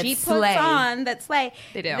glasses she puts on that slay.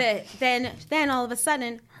 They do. Then all of a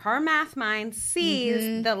sudden her math mind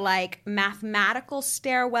sees the like mathematical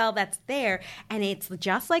stairwell that's there, and it's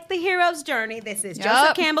just like the hero's journey. This is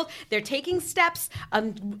Joseph Campbell. They're taking steps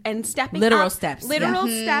and stepping literal up,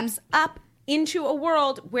 steps up into a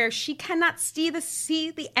world where she cannot see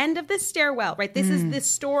the end of this stairwell, right? This is this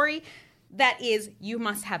story that is, you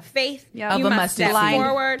must have faith. Yep. You must step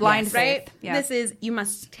forward. Blind right? faith. Yep. This is, you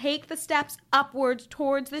must take the steps upwards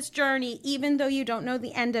towards this journey, even though you don't know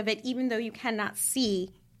the end of it, even though you cannot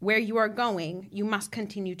see where you are going, you must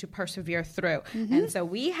continue to persevere through. And so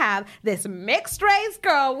we have this mixed race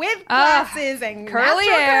girl with glasses and curly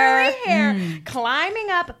hair climbing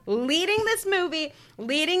up, leading this movie,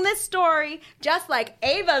 leading this story, just like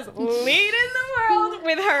Ava's leading the world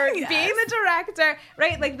with her being the director,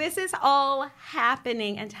 right? Like this is all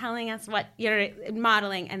happening and telling us what you're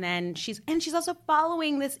modeling, and then she's also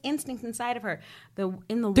following this instinct inside of her,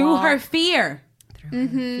 through her fear.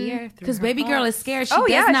 Because baby girl is scared. She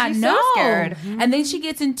does not know. So scared. And then she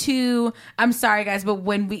gets into, I'm sorry guys, but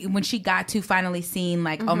when she got to finally seeing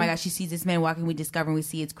like, oh my gosh, she sees this man walking, we discover and we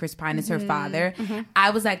see it's Chris Pine as her father.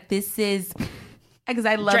 I was like, this is, because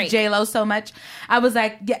I love J-Lo so much. I was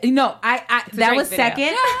like, that was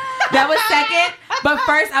second. That was second. But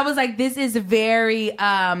first, I was like, this is very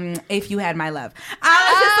If You Had My Love.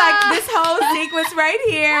 I was just like, this whole sequence right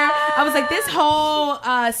here. I was like, this whole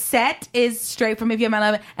set is straight from If You Had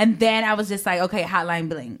My Love. And then I was just like, okay, Hotline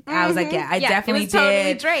Bling. I was like, I definitely did.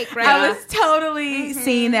 Totally Drake, right? I was totally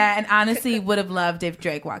seeing that, and honestly would have loved if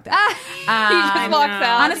Drake walked out. He just walks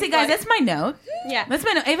out. Honestly, guys, that's my note. Yeah. That's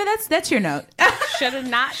my note. Ava, that's your note. Should have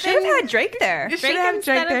not Should have had Drake there. Drake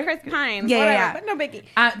instead of Chris Pine. Yeah. But no biggie.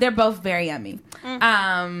 They're both very yummy.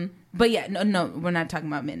 But yeah, no, we're not talking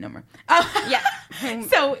about men no more. Yeah.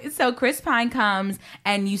 So Chris Pine comes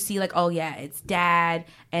and you see like, oh yeah, it's dad,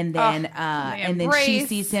 and then she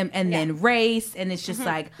sees him, and then race, and it's just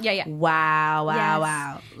like,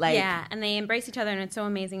 wow. Like, yeah, and they embrace each other, and it's so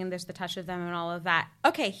amazing, and there's the touch of them and all of that.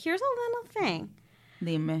 Okay, here's a little thing.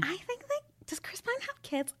 I think does Chris Pine have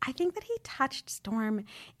kids? I think that he touched Storm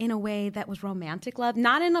in a way that was romantic love.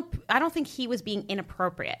 I don't think he was being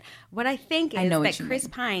inappropriate. What I think is that Chris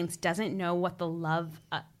Pines doesn't know what the love,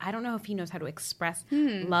 I don't know if he knows how to express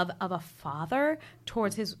love of a father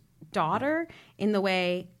towards his daughter in the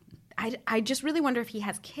way, I just really wonder if he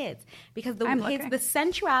has kids. Because the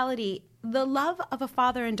sensuality, the love of a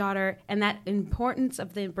father and daughter, and that importance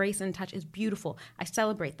of the embrace and touch is beautiful. I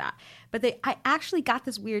celebrate that. But I actually got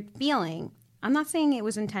this weird feeling. I'm not saying it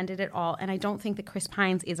was intended at all, and I don't think that Chris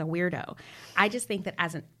Pines is a weirdo. I just think that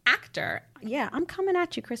as an actor, I'm coming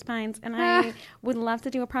at you, Chris Pines, and I would love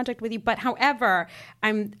to do a project with you. But however,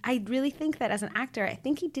 I really think that as an actor, I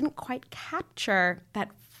think he didn't quite capture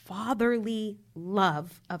that fatherly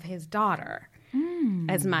love of his daughter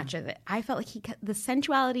as much of it. I felt like the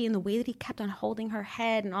sensuality and the way that he kept on holding her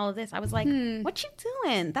head and all of this, I was like, what you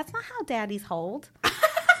doing? That's not how daddies hold.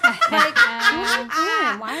 Like,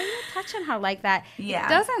 why are you touching her like that?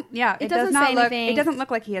 Yeah. It doesn't look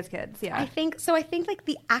like he has kids. Yeah. I think like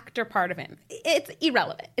the actor part of him, it's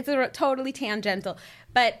irrelevant. It's totally tangential.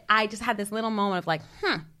 But I just had this little moment of like,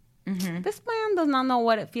 this man does not know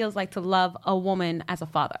what it feels like to love a woman as a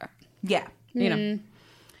father. Yeah. You know.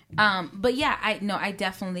 But yeah, I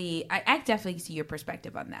definitely see your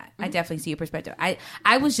perspective on that. I definitely see your perspective.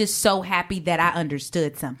 I was just so happy that I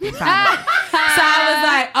understood something finally. So I was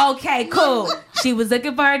like, okay, cool. She was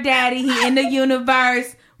looking for her daddy. He in the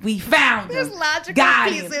universe. We found him. There's logical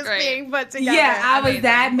pieces being put together. Yeah,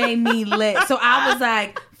 that made me lit. So I was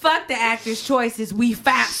like, fuck the actor's choices. We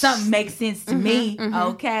found something makes sense to me.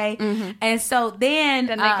 Okay. And so then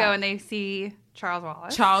they go and they see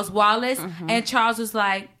Charles Wallace. And Charles was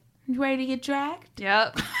like, you ready to get dragged?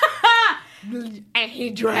 Yep. And he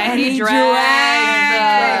dragged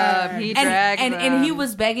them. And he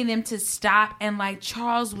was begging them to stop. And like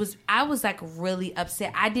I was like really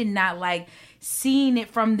upset. I did not like seeing it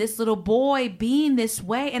from this little boy being this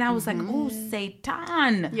way. And I was like, oh,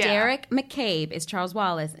 Satan. Yeah. Derek McCabe is Charles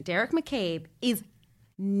Wallace. Derek McCabe is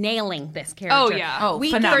nailing this character. Oh yeah,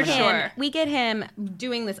 phenomenal. We get him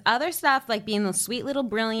doing this other stuff, like being the sweet little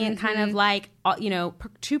brilliant kind of like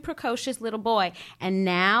too precocious little boy, and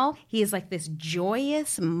now he is like this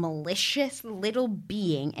joyous, malicious little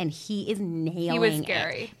being, and he is nailing. He was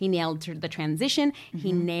scary. It. He nailed the transition.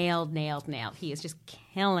 He nailed. He is just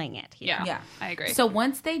killing it here. Yeah, I agree. So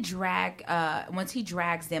once he drags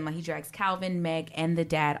them, like he drags Calvin, Meg, and the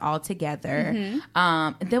dad all together.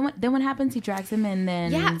 Then what happens? He drags them, and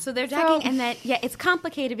then so they're dragging, and then it's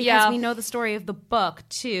complicated because we know the story of the book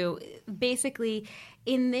too. Basically,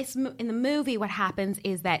 in the movie, what happens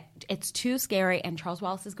is that it's too scary, and Charles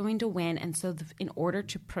Wallace is going to win, and so in order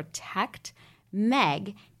to protect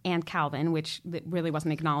Meg and Calvin, which really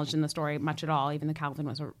wasn't acknowledged in the story much at all, even though Calvin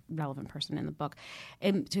was a relevant person in the book.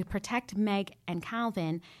 To protect Meg and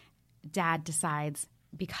Calvin, Dad decides,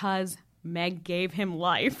 because Meg gave him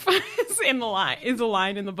life, is a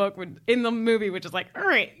line in the book, in the movie, which is like, all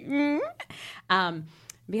right.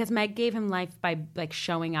 Because Meg gave him life by like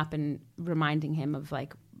showing up and reminding him of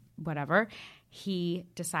like whatever, he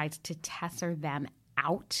decides to Tessa them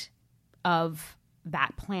out of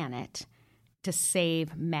that planet to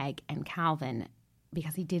save Meg and Calvin,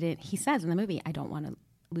 because he says in the movie, I don't want to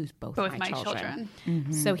lose both my children.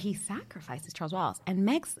 So he sacrifices Charles Wallace. And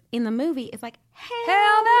Meg's in the movie is like,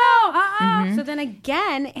 hell no. So then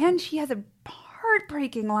again, and she has a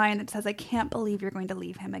heartbreaking line that says, I can't believe you're going to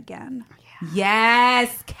leave him again.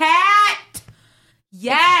 Yes, Cat.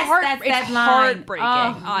 Yes, it's heartbreaking,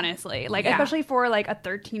 honestly. Like, especially for like a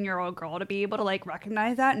 13-year-old girl to be able to like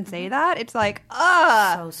recognize that and say that, it's like,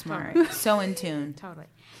 so smart, so in tune, totally.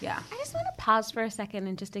 Yeah. I just want to pause for a second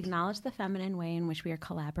and just acknowledge the feminine way in which we are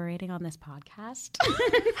collaborating on this podcast.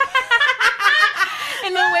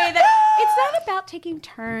 In the way that it's not about taking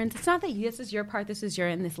turns. It's not that this is your part, this is your,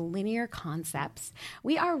 in this linear concepts.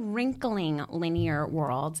 We are wrinkling linear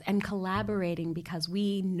worlds and collaborating because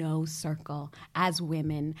we know circle as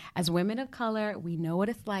women of color. We know what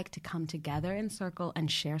it's like to come together in circle and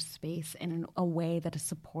share space in a way that is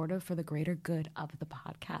supportive for the greater good of the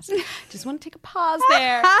podcast. Just want to take a pause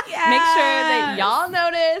there. Yes. Make sure that y'all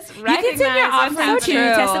notice, recognize. You can send your offering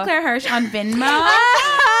to Tessa Claire Hersh on Venmo.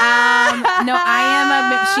 No,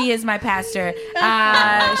 she is my pastor.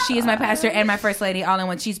 She is my pastor and my first lady all in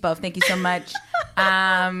one. She's both. Thank you so much.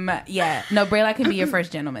 Yeah. No, Brayla can be your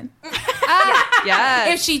first gentleman.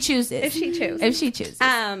 Yes. If she chooses.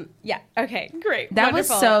 Yeah. Okay. Great. That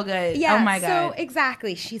Wonderful. was so good. Yeah. Oh my God. So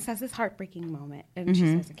exactly, she says this heartbreaking moment, and she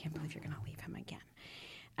says, "I can't believe you're going to leave him again."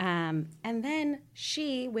 And then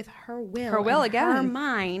she, with her will again, her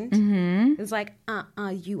mind, is like,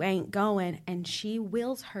 you ain't going. And she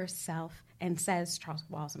wills herself and says, Charles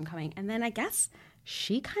Wallace, I'm coming. And then I guess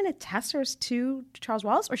she kind of tessers to Charles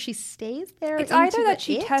Wallace, or she stays there. It's either that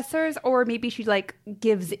she tessers, or maybe she like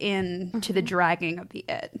gives in to the dragging of the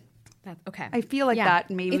it. Okay. I feel like that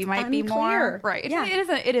maybe might be more right. Yeah.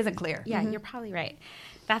 It isn't clear. Yeah, you're probably right.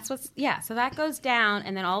 So that goes down,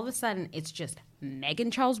 and then all of a sudden it's just Meg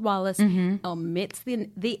and Charles Wallace omits the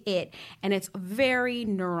it, and it's very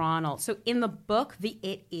neuronal. So in the book, the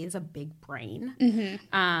it is a big brain,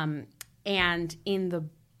 and in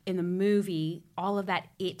the movie, all of that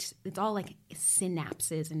it's all like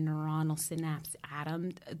synapses and neuronal synapse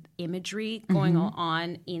atom imagery going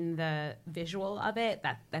on in the visual of it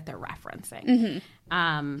that they're referencing.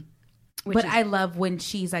 But I love when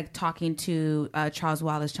she's like talking to Charles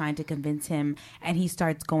Wallace, trying to convince him, and he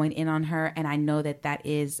starts going in on her. And I know that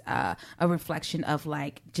is a reflection of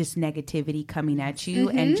like just negativity coming at you,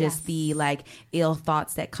 and just the like ill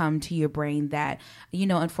thoughts that come to your brain that,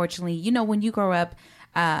 unfortunately, when you grow up,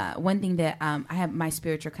 one thing that I have, my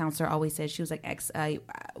spiritual counselor always says, she was like,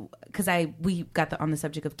 because we got on the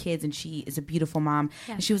subject of kids, and she is a beautiful mom,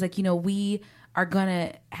 and she was like, we are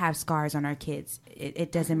gonna have scars on our kids.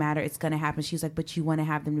 It doesn't matter. It's gonna happen. She was like, but you want to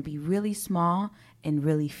have them to be really small and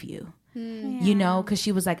really few. Because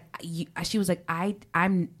she was like, I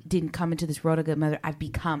didn't come into this world a good mother. I've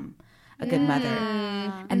become a good mother.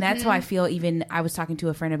 And that's how I feel. Even I was talking to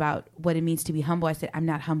a friend about what it means to be humble. I said, I'm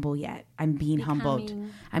not humble yet. I'm being humbled.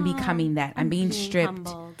 I'm becoming that. I'm being stripped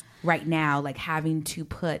right now, like having to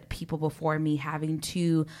put people before me, having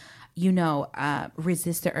to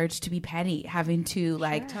resist the urge to be petty, having to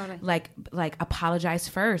like apologize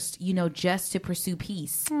first, just to pursue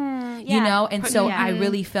peace, and so I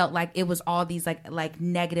really felt like it was all these like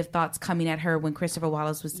negative thoughts coming at her when Christopher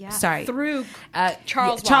Wallace was through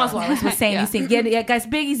Charles Wallace was saying these things. Guys,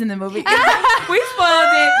 Biggie's in the movie. We spoiled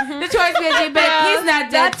it. The choice BJ, but he's not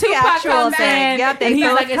dead. Tupac comes in, and he's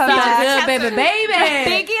like, it's all good, baby.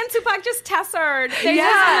 Biggie and Tupac just tessered.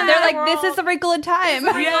 They're like, this is a wrinkle in time.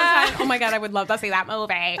 Oh my God, I would love to see that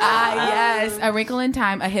movie. Yes, A Wrinkle in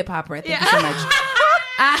Time, a hip hopper. Thank you so much.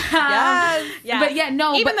 Yes. But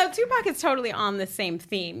even though Tupac is totally on the same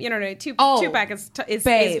theme, Tupac is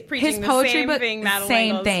preaching his the poetry, same but thing Madeline same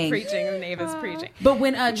Engel's thing. preaching, and Nava's preaching. But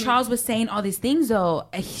when Charles was saying all these things, though,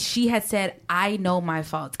 she had said, "I know my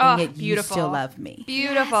faults, and yet you still love me."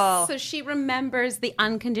 Beautiful. Yes. So she remembers the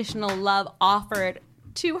unconditional love offered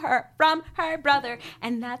to her from her brother,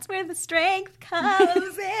 and that's where the strength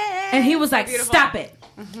comes in. And he was like, stop it.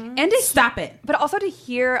 And to stop it. But also to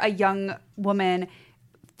hear a young woman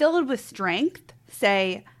filled with strength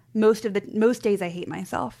say, most days I hate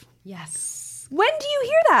myself. Yes. When do you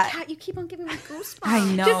hear that? Kat, you keep on giving me goosebumps. I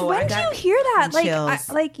know. Just when do you hear that?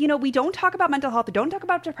 Chills. We don't talk about mental health. We don't talk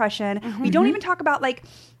about depression. We don't even talk about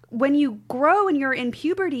when you grow and you're in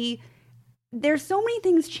puberty, there's so many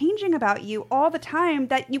things changing about you all the time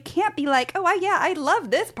that you can't be like, I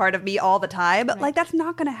love this part of me all the time. Right. That's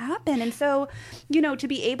not going to happen. And so, to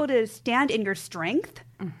be able to stand in your strength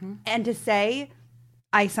and to say,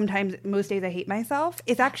 most days I hate myself,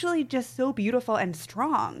 is actually just so beautiful and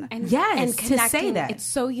strong. And to say that. It's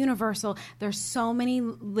so universal. There's so many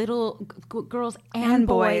little girls and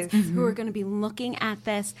boys who are going to be looking at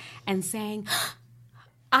this and saying,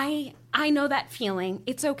 I know that feeling.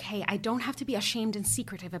 It's okay. I don't have to be ashamed and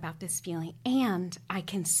secretive about this feeling. And I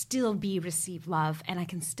can still receive love, and I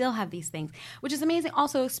can still have these things, which is amazing.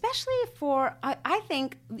 Also, especially for, I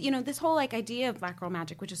think, this whole idea of Black Girl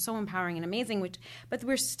Magic, which is so empowering and amazing, but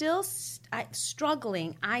we're still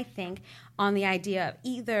struggling, I think, on the idea of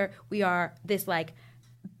either we are this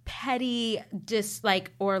petty,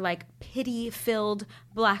 or pity-filled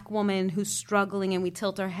Black woman who's struggling, and we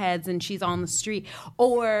tilt our heads and she's on the street,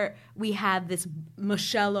 or we have this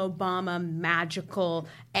Michelle Obama magical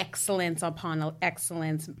excellence upon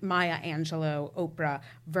excellence, Maya Angelou, Oprah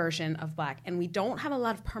version of Black, and we don't have a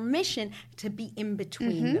lot of permission to be in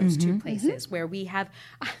between those two places, where we have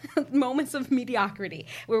moments of mediocrity,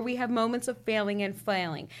 where we have moments of failing and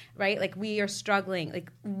flailing, right? We are struggling,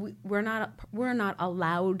 we're not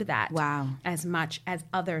allowed that as much as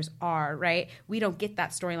others are. are, right? We don't get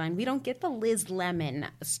that storyline. We don't get the Liz Lemon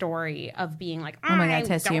story of being like, oh my God,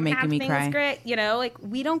 Tessa, you're making me cry. Great. You know, like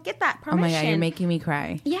we don't get that permission. Oh my God, you're making me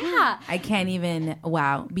cry. Yeah. I can't even,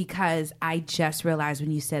 wow, because I just realized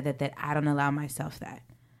when you said that I don't allow myself that.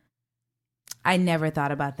 I never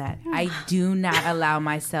thought about that. I do not allow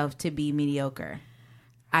myself to be mediocre.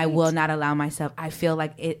 I will not allow myself. I feel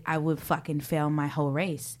like I would fucking fail my whole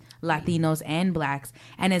race, Latinos and Blacks.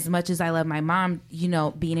 And as much as I love my mom, you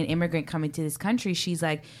know, being an immigrant coming to this country, she's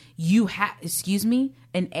like, you have, excuse me,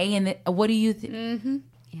 an A in the, what do you think?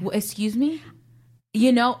 Excuse me?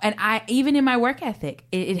 You know, and I, even in my work ethic,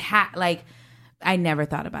 I never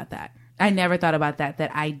thought about that. I never thought about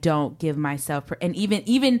that I don't give myself, and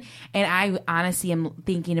even, and I honestly am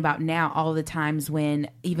thinking about now all the times when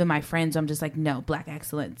even my friends, I'm just like, no, Black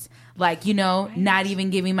excellence. Like, you know, not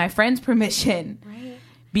even giving my friends permission. Right.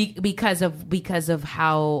 Because of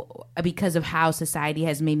how society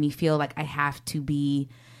has made me feel like I have to be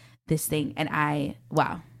this thing. And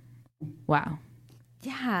wow.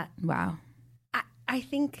 Yeah. Wow. I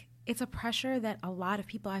think it's a pressure that a lot of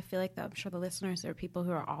people, I feel like, I'm sure the listeners are people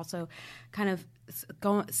who are also kind of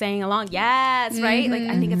saying along, yes, right? Like,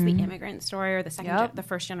 I think it's the immigrant story or the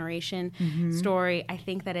first generation story. I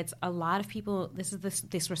think that it's a lot of people, this is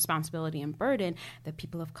this responsibility and burden that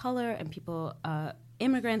people of color and people,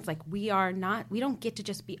 immigrants, like we don't get to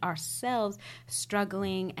just be ourselves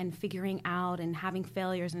struggling and figuring out and having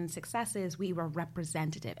failures and successes. We were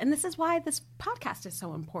representative. And this is why this podcast is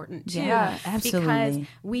so important too. Yeah, absolutely. Because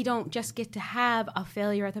we don't just get to have a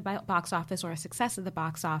failure at the box office or a success at the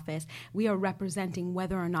box office. We are representing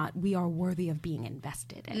whether or not we are worthy of being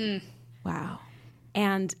invested in. Wow.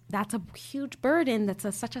 And that's a huge burden.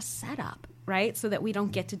 That's such a setup, right? So that we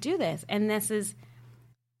don't get to do this. And this is...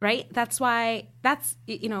 right? That's why,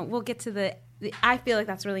 you know, we'll get to I feel like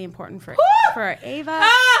that's really important for Ava.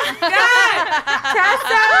 Oh, God!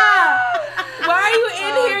 Tessa! Why are you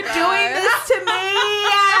in here doing this to me?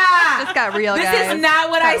 This got real, This guys. is not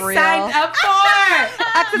what I signed up for.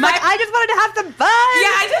 I just wanted to have some fun.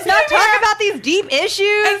 Yeah, I just not talk about these deep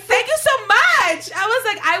issues. And thank you so much. I was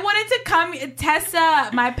like, I wanted to come, Tessa,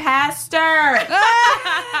 my pastor. My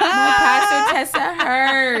pastor, Tessa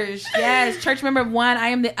Hersh. Yes, church member 1. I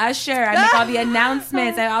am the usher. I make all the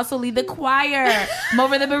announcements. I also lead the choir. I'm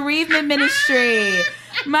over the bereavement ministry.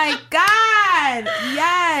 My God.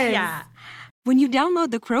 Yes. Yeah. When you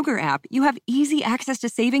download the Kroger app, you have easy access to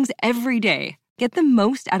savings every day. Get the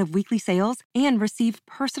most out of weekly sales and receive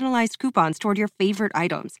personalized coupons toward your favorite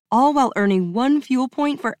items, all while earning 1 fuel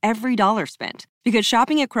point for every $1 spent. Because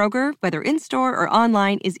shopping at Kroger, whether in-store or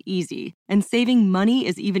online, is easy. And saving money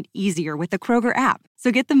is even easier with the Kroger app. So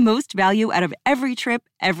get the most value out of every trip,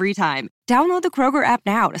 every time. Download the Kroger app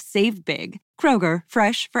now to save big. Kroger,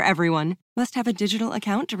 fresh for everyone. Must have a digital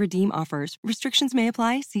account to redeem offers. Restrictions may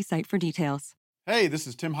apply. See site for details. Hey, this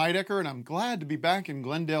is Tim Heidecker, and I'm glad to be back in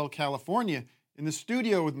Glendale, California, in the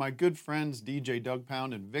studio with my good friends DJ Doug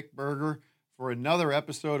Pound and Vic Berger for another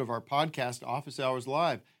episode of our podcast, Office Hours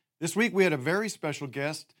Live. This week we had a very special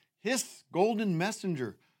guest, Hiss Golden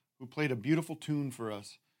Messenger, who played a beautiful tune for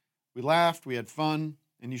us. We laughed, we had fun,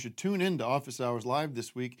 and you should tune in to Office Hours Live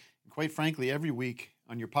this week, and quite frankly, every week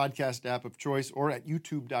on your podcast app of choice or at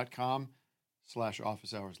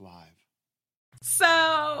youtube.com/Office Hours Live.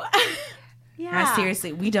 So... yeah. No,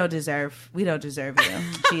 seriously, we don't deserve you.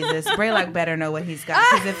 Jesus. Braylock better know what he's got,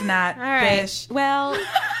 because if not, bish. Well,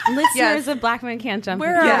 listeners of Black Men Can't Jump.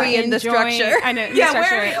 Where are we in the structure? I know. Yeah,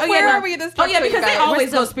 where are we in the structure? Oh, yeah, because they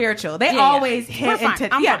always go spiritual. They always hit into...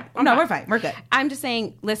 we're fine. We're good. I'm just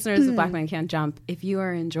saying, listeners of Black Men Can't Jump, if you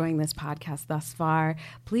are enjoying this podcast thus far,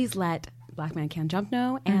 please let Black Man Can't Jump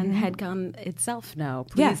know and HeadGum itself know.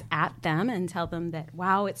 Please at them and tell them that,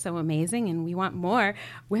 wow, it's so amazing and we want more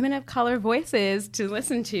women of color voices to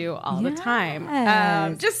listen to all the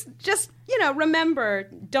time. Just remember,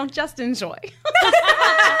 don't just enjoy.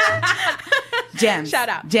 Gems. Shout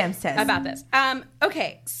out. Gems says. About this.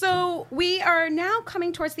 Okay, so we are now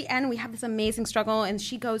coming towards the end. We have this amazing struggle, and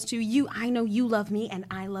she goes to, you, I know you love me, and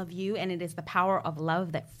I love you, and it is the power of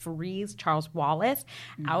love that frees Charles Wallace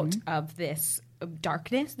out of this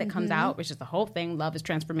darkness that comes out, which is the whole thing. Love is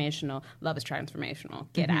transformational. Love is transformational.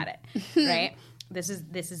 Get at it, right? This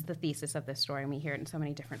is the thesis of this story, and we hear it in so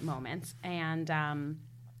many different moments. And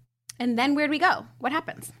then where'd we go? What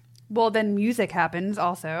happens? Well, then music happens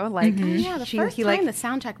also. Like, the first time the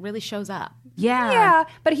soundtrack really shows up. Yeah,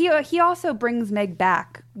 but he also brings Meg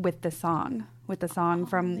back with the song, with the song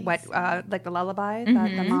from like the lullaby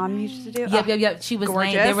that the mom used to do. Yep. She was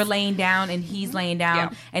gorgeous. they were laying down, and he's laying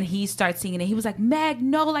down, and he starts singing, and he was like, Meg,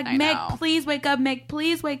 no, like Meg, please wake up, Meg,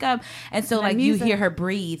 please wake up. And so like you hear her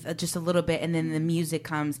breathe just a little bit, and then the music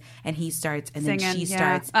comes, and he starts, and singing, then she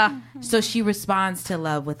starts. So she responds to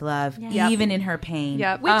love with love, even in her pain.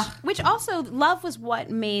 Yep. Which also, love was what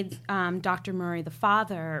made Dr. Murray, the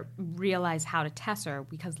father, realize how to test her,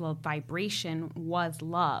 because the vibration was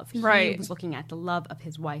love. He was looking at the love of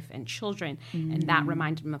his wife and children, and that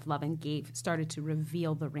reminded him of love and started to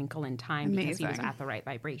reveal the wrinkle in time because he was at the right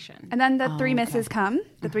vibration. And then the three misses come.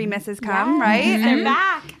 The three misses come, right? They're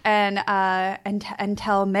back. And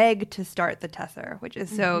tell Meg to start the tesser, which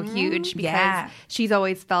is so huge because she's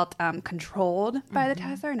always felt controlled by the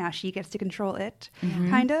tesser. Now she gets to control it,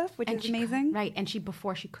 kind of, which is amazing. Right. And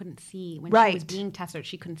before she couldn't see. When she was being tessered,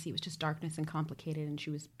 she couldn't see. It was just darkness and complicated, and she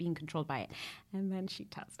was being controlled by it. And then she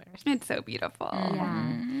tessers. It's so beautiful.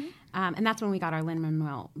 Yeah. And that's when we got our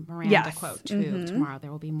Lin-Manuel Miranda quote, too. Tomorrow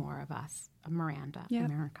there will be more of us, Miranda,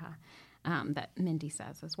 America, that Mindy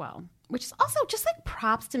says as well. Which is also just like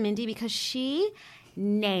props to Mindy, because she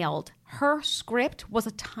nailed. Her script was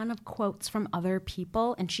a ton of quotes from other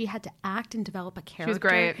people, and she had to act and develop a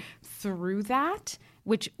character through that,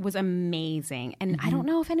 which was amazing. And I don't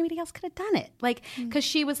know if anybody else could have done it. Like, because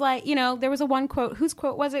she was like, there was a one quote. Whose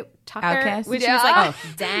quote was it? Tucker? Outkast? Which she was like,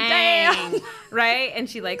 dang. Right? And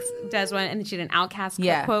she like does one, and then she did an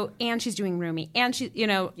Outkast quote, and she's doing Rumi, and she,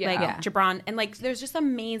 Gibran. And like, there's just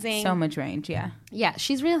amazing. So much range, Yeah,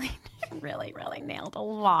 she's really, really, really nailed a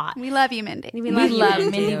lot. We love you, Mindy. We love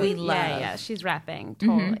Mindy. We love. Yeah, she's rapping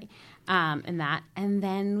totally. And that, and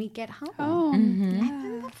then we get home, and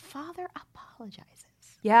then the father apologizes.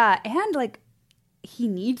 Yeah, and like he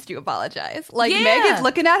needs to apologize. Like Meg is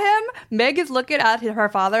looking at him. Meg is looking at her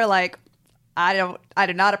father like, I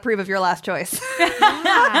do not approve of your last choice.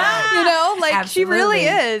 Like she really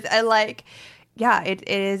is, and like, it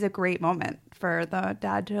is a great moment for the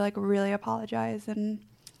dad to like really apologize, and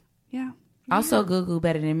Also, Gugu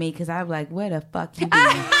better than me, because I'm like, where the fuck you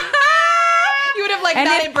been? You would have like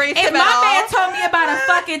not embraced him at all. If my man told me about a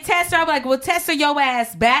fucking tester, I'm like, well, tester your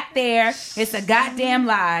ass back there. It's a goddamn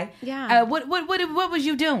lie. Yeah. What was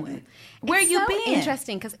you doing? Where you been?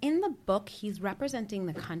 Interesting, because in the book he's representing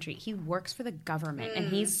the country. He works for the government, and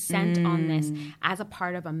he's sent on this as a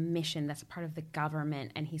part of a mission that's a part of the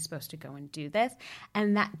government, and he's supposed to go and do this.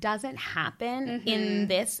 And that doesn't happen in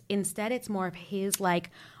this. Instead, it's more of his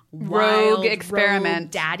like rogue experiment,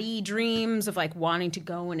 rogue daddy dreams of like wanting to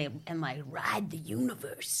go and like ride the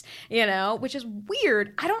universe, which is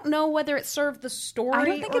weird. I don't know whether it served the story. I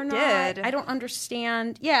don't think or it not. did. I don't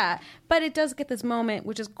understand. Yeah, but it does get this moment,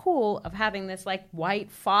 which is cool, of having this like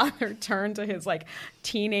white father turn to his like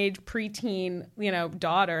teenage preteen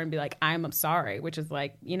daughter and be like, I'm sorry, which is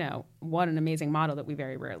like what an amazing model that we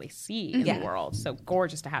very rarely see in the world. So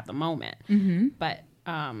gorgeous to have the moment, but.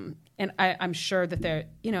 And I'm sure that they're,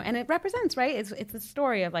 and it represents, right? It's a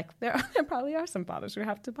story of like, there probably are some fathers who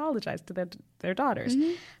have to apologize to their daughters.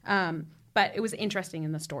 But it was interesting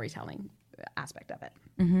in the storytelling aspect of it.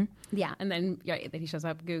 Yeah. And then he shows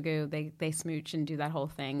up, Gugu, they smooch and do that whole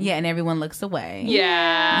thing. Yeah. And everyone looks away.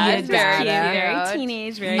 Yeah. It's very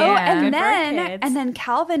teenage, very and then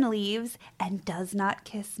Calvin leaves and does not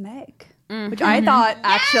kiss Meg. Which I thought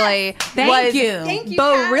actually was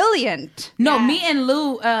brilliant. No, me and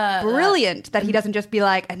Lou, brilliant that he doesn't just be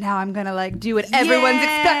like, and now I'm gonna like do what everyone's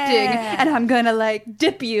expecting, and I'm gonna like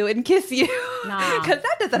dip you and kiss you, because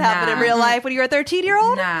that doesn't happen in real life when you're a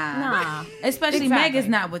 13-year-old. Nah. Especially Meg is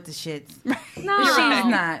not with the shits. No, she's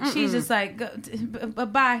not. She's just like,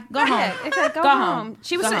 bye, go home. Go home.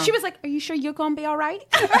 She was like, are you sure you're gonna be all right?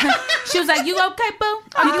 She was like, you okay, boo?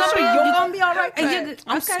 Are you sure you're gonna be all right?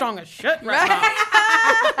 I'm strong as shit. Right.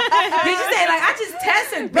 Did you say like I just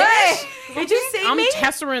tested, bitch? Did you see me? I'm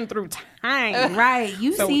tessering through time. Right.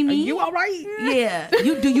 You see me? Are you all right? Yeah. Do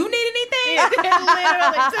you need anything?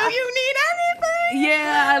 Literally. Do you need anything?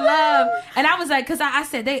 Yeah, I love. And I was like, because I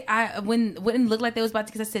said when it didn't look like they was about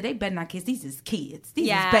to kiss, I said they better not kiss. These is kids.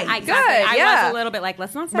 These is babies. I was a little bit like,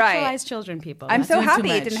 let's not sexualize children, people. I'm so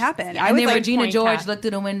happy it didn't happen. And then Regina George looked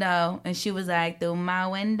through the window and she was like, through my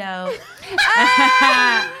window.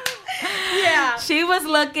 Yeah, she was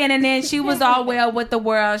looking, and then she was all well with the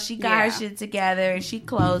world. She got her shit together, and she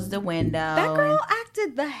closed the window. That girl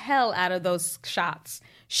acted the hell out of those shots.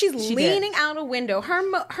 She leaning out a window. Her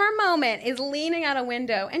moment is leaning out a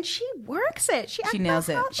window, and she works it. She nails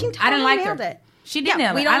it. She totally I didn't like nailed her. It. She did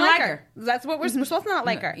nail it. We don't I like her. That's what we're supposed to not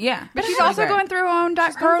like her. Yeah, but she's also going through her own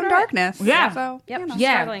darkness. Yeah. So she's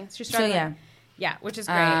struggling. She's struggling. So, Yeah, which is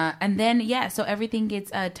great. And then so everything gets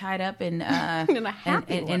tied up and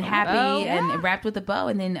happy and wrapped with a bow,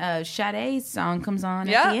 and then Sade's song comes on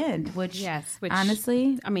at the end, which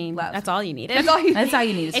honestly, I mean, that's all you needed. That's all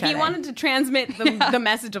you need. If you wanted to transmit the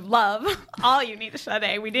message of love, all you need is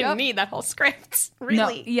Sade. We didn't need that whole script,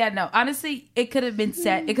 really. No. Honestly, it could have been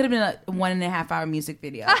set. It could have been a 1.5 hour music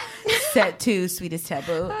video set to "Sweetest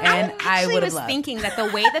Taboo," and I would have loved. Thinking that the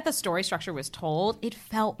way that the story structure was told, it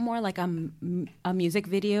felt more like a music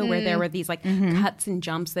video where there were these like cuts and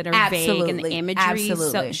jumps that are vague, and the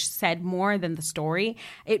imagery said more than the story.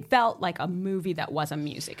 It felt like a movie that was a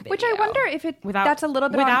music video. Which I wonder if that's a little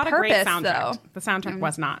bit on purpose, a great soundtrack. Though. The soundtrack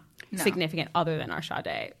was not significant other than our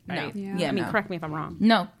Sade. Right? No. Yeah. I mean, correct me if I'm wrong.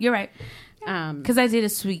 No, you're right. Because I did a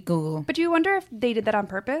sweet Google. But do you wonder if they did that on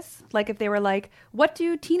purpose? Like if they were like, what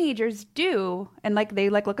do teenagers do? And like they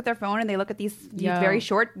like look at their phone and they look at these very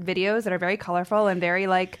short videos that are very colorful and very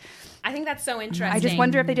like... I think that's so interesting. I just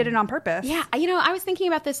wonder if they did it on purpose. Yeah, I was thinking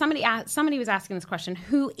about this. Somebody was asking this question: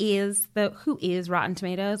 Who is Rotten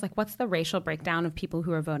Tomatoes? Like, what's the racial breakdown of people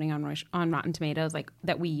who are voting on Rotten Tomatoes? Like,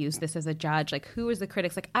 that we use this as a judge. Like, who is the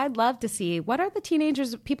critics? Like, I'd love to see what are the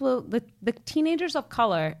teenagers teenagers of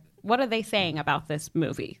color. What are they saying about this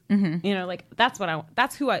movie? Mm-hmm. You know, like that's who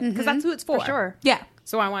that's who it's for. Sure. Yeah.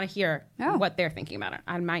 So I want to hear what they're thinking about it.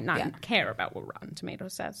 I might not care about what Rotten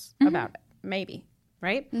Tomatoes says about it. Maybe.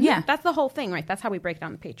 Right? Yeah. That's the whole thing, right? That's how we break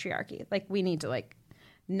down the patriarchy. Like we need to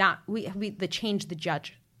change the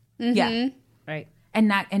judge. Mm-hmm. Yeah. Right. And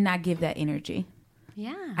not give that energy.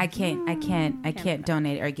 Yeah. I can't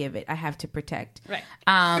donate or give it. I have to protect. Right.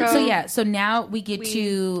 So now we get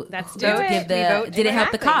to give the did it help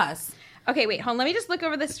the cause? Okay, wait, hold on. Let me just look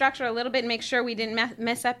over the structure a little bit and make sure we didn't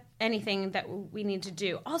mess up anything that we need to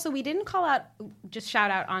do. Also, we didn't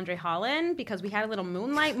shout out Andre Holland because we had a little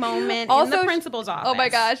moonlight moment in the principal's office. Oh my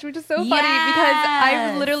gosh, which is so funny because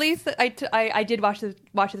I literally I did watch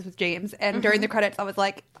this with James, and during the credits I was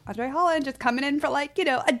like, Andre Holland just coming in for like,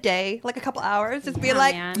 a day, like a couple hours, just being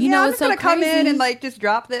like, I'm just going to come in and like just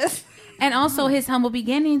drop this. And also his humble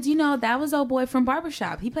beginnings, that was old boy from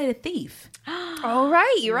Barbershop. He played a thief. Oh,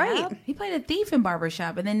 right. You're right. He played a thief in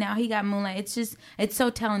Barbershop. And then now he got Moonlight. It's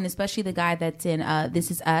so telling, especially the guy that's in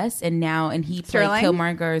This Is Us. And he played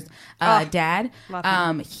Killmonger's dad.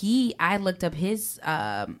 I looked up his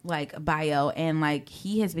bio, and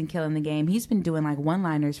he has been killing the game. He's been doing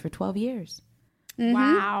one-liners for 12 years. Mm-hmm.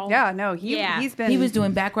 Wow. Yeah, no, he was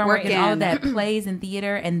doing background work in all of that plays and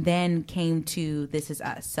theater, and then came to This Is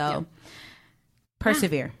Us. So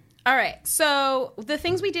persevere. All right. So the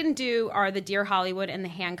things we didn't do are the Dear Hollywood and the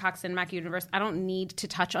Hancock Cinematic Universe. I don't need to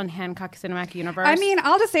touch on Hancock Cinematic Universe. I mean,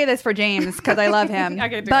 I'll just say this for James because I love him.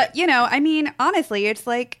 But I mean, honestly, it's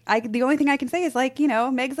like the only thing I can say is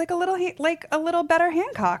Meg's like a little better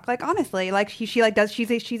Hancock. Like honestly, like she's a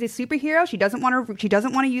superhero. She doesn't want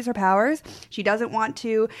to use her powers. She doesn't want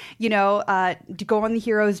to go on the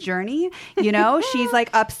hero's journey. She's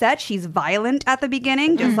like upset. She's violent at the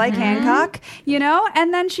beginning, just like Hancock.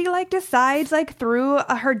 And then she decides through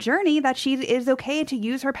her journey that she is okay to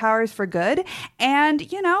use her powers for good and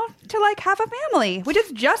to have a family, which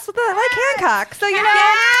is just like Hancock. So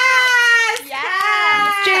yes!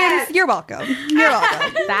 James, you're welcome.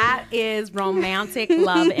 That is romantic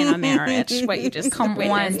love in a marriage. What you just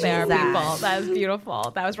witnessed there, people. That was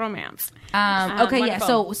beautiful. That was romance. Okay, yeah.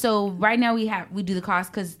 So right now we do the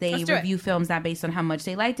cost because they review films not based on how much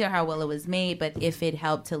they liked it or how well it was made, but if it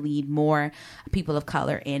helped to lead more people of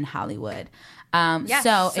color in Hollywood. It's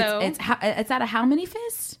out of how many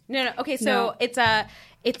fists? No. Okay, so it's a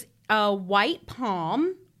white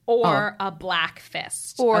palm or a black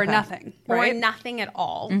fist or nothing, right? Or nothing at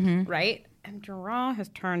all, right? And Gerard has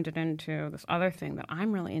turned it into this other thing that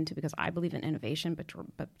I'm really into because I believe in innovation. But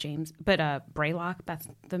Braylock, that's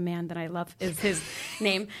the man that I love, is his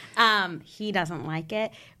name. He doesn't like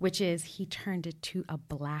it, which is he turned it to a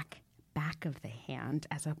black back of the hand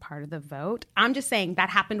as a part of the vote. I'm just saying that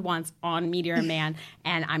happened once on Meteor Man,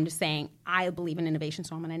 and I'm just saying I believe in innovation,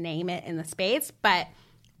 so I'm going to name it in the space. But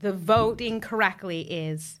the voting correctly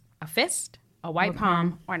is a fist, a white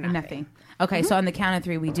palm, or nothing. Okay, so on the count of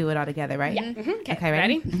three, we do it all together, right? Yeah. Mm-hmm. Okay,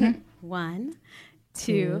 ready? Mm-hmm. 1,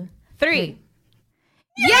 2, 3.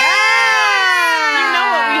 Yeah! You know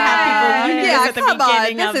what we have, people. You knew this at the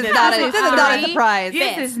beginning of this. This is not a surprise.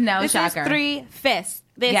 This is no shocker. This is 3 fists.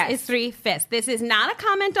 This is 3 fists. This is not a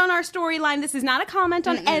comment on our storyline. This is not a comment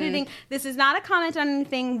on editing. This is not a comment on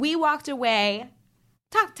anything. We walked away.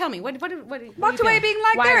 Tell me, what walked away being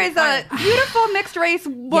like, there is a beautiful mixed race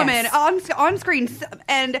woman on screen,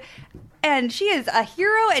 and she is a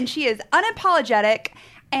hero, and she is unapologetic,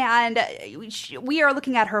 And we are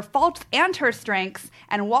looking at her faults and her strengths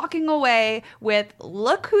and walking away with,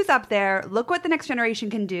 look who's up there. Look what the next generation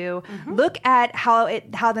can do. Look at how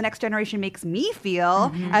the next generation makes me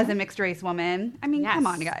feel as a mixed race woman. I mean, come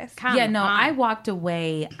on, guys. I walked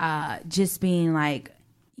away just being like,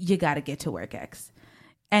 you got to get to work, X.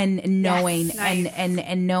 And knowing,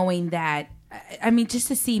 and knowing that, I mean, just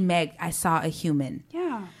to see Meg, I saw a human.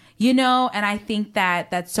 Yeah. You know, and I think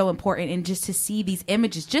that that's so important. And just to see these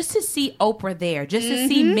images, just to see Oprah there, just to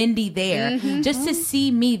see Mindy there, just to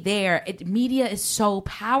see me there. Media is so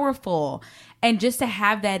powerful. And just to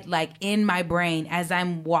have that like in my brain as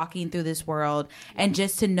I'm walking through this world, and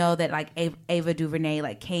just to know that like Ava DuVernay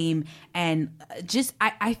like came and just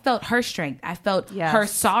I felt her strength, I felt her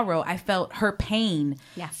sorrow, I felt her pain,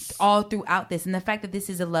 all throughout this. And the fact that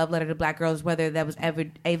this is a love letter to Black girls, whether that was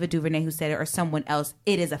Ava DuVernay who said it or someone else,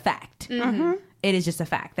 it is a fact. It is just a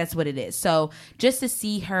fact. That's what it is. So just to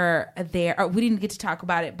see her there, we didn't get to talk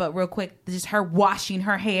about it, but real quick, just her washing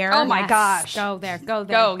her hair. Oh my gosh. Go there. Go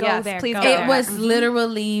yes, there. Please go go there. It was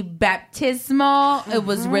literally baptismal. It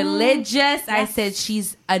was religious. Yes. I said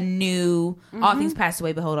she's a new, all things pass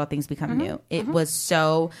away, behold, all things become new. It was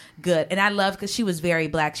so good. And I love, because she was very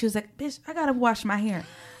Black. She was like, bitch, I got to wash my hair.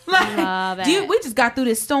 Love it. We just got through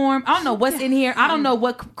this storm. I don't know what's in here. I don't know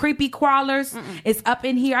what creepy crawlers is up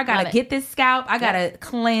in here. I got to get this scalp. I got to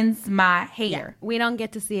cleanse my hair. Yeah. We don't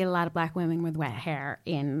get to see a lot of Black women with wet hair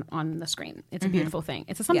on the screen. It's a beautiful thing.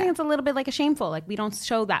 It's something that's a little bit like a shameful. Like we don't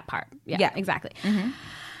show that part. Yeah. Exactly.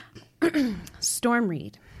 Storm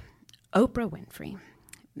Reed, Oprah Winfrey,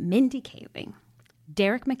 Mindy Kaling,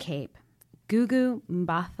 Derek McCabe, Gugu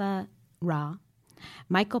Mbatha-Raw,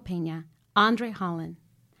 Michael Pena, Andre Holland,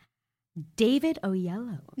 David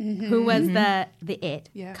Oyelowo, who was the it,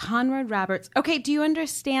 Conrad Roberts. Okay, do you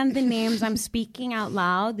understand the names I'm speaking out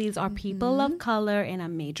loud? These are people of color in a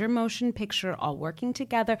major motion picture, all working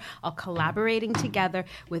together, all collaborating together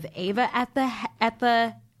with Ava at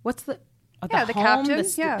the what's the the home,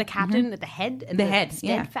 captain, the captain at the head, the heads,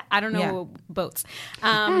 I don't know boats.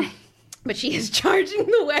 But she is charging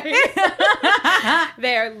the way.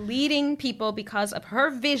 They're leading people because of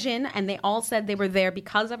her vision, and they all said they were there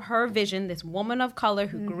because of her vision. This woman of color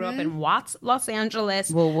who grew up in Watts, Los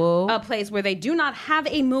Angeles, a place where they do not have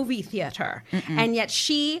a movie theater. And yet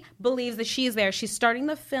she believes that she is there. She's starting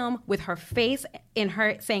the film with her face in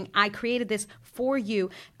her saying, I created this for you.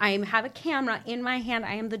 I have a camera in my hand.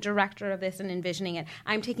 I am the director of this and envisioning it.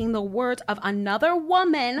 I'm taking the words of another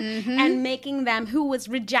woman and making them, who was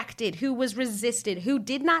rejected, who was resisted, who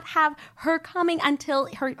did not have her coming until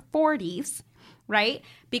her 40s, right?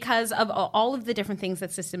 Because of all of the different things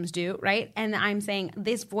that systems do, right? And I'm saying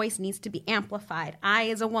this voice needs to be amplified. I,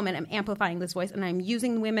 as a woman, am amplifying this voice, and I'm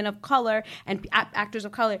using women of color and actors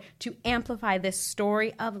of color to amplify this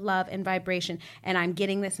story of love and vibration. And I'm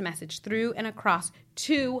getting this message through and across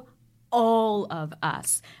to all of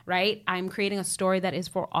us, right? I'm creating a story that is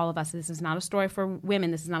for all of us. This is not a story for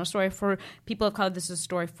women. This is not a story for people of color. This is a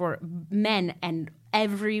story for men and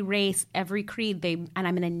every race, every creed. And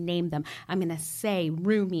I'm going to name them. I'm going to say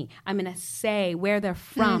Rumi. I'm going to say where they're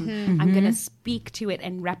from. I'm going to speak to it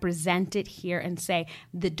and represent it here and say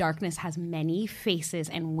the darkness has many faces,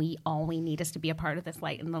 and we need is to be a part of this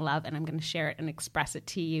light and the love. And I'm going to share it and express it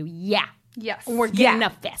to you. Yeah. Yes. We're getting a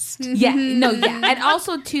fist. And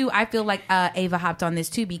also, too, I feel like Ava hopped on this,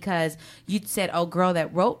 too, because you said, girl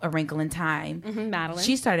that wrote A Wrinkle in Time, Madeline.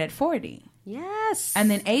 she started at 40. Yes. And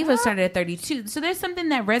then Ava started at 32. So there's something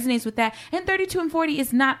that resonates with that. And 32 and 40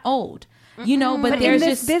 is not old. You know, but there's in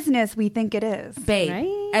this just business, we think it is. Babe,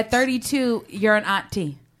 right? At 32, you're an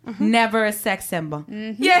auntie. Never a sex symbol.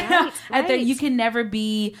 Yeah, Right. You can never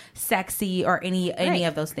be sexy or any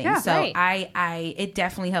of those things. It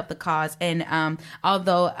definitely helped the cause. And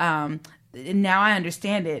although now I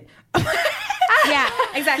understand it. Yeah,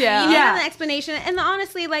 exactly. You need an explanation. And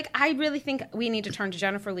honestly, like, I really think we need to turn to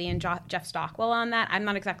Jennifer Lee and Jeff Stockwell on that. I'm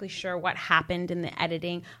not exactly sure what happened in the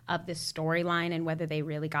editing of this storyline and whether they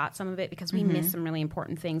really got some of it, because we missed some really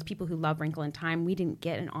important things. People who love Wrinkle in Time, we didn't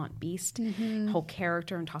get an Aunt Beast whole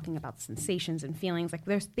character and talking about sensations and feelings. Like,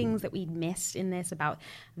 there's things that we missed in this about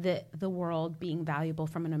the world being valuable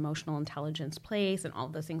from an emotional intelligence place and all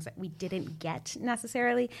those things that we didn't get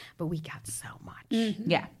necessarily, but we got so much.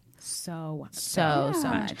 Yeah. So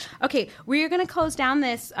much. Okay, we're going to close down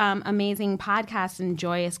this amazing podcast and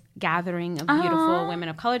joyous gathering of beautiful women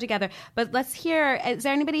of color together. But let's hear, does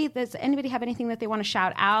anybody have anything that they want to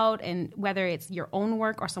shout out, and whether it's your own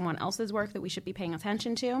work or someone else's work that we should be paying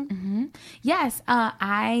attention to? Yes,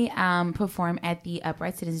 I perform at the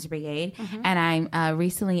Upright Citizens Brigade, and I'm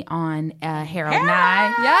recently on Hair of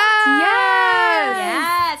Night.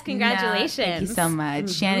 Yes. Yes, congratulations. No, thank you so much.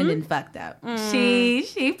 Shannon done fucked up.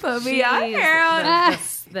 She put me on Harold.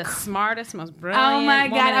 The smartest, most brilliant. Oh my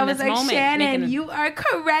God. I was like, moment, Shannon, you are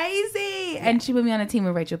crazy. Yeah. And she put me on a team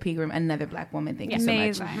with Rachel Pegram, another Black woman. Thank you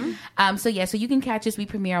so much. So you can catch us. We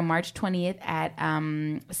premiere on March 20th at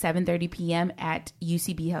 7:30 p.m. at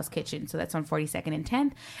UCB Hell's Kitchen. So that's on 42nd and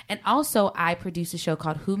 10th. And also, I produce a show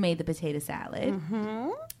called Who Made the Potato Salad?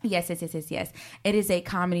 Yes. It is a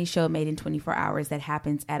comedy show made in 24 hours that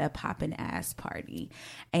happens at a poppin' ass party.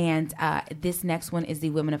 And this next one is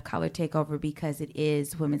the Women of Color Takeover because it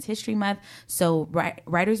is Women's History Month. So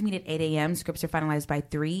writers meet at 8 a.m. Scripts are finalized by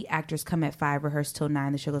 3. Actors come at 5, rehearse till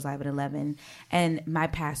 9. The show goes live at 11. And my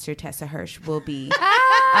pastor, Tessa Hersh, will be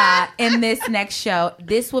in this next show.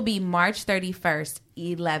 This will be March 31st,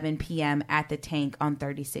 11 p.m. at the Tank on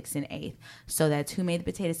 36th and 8th. So that's Who Made the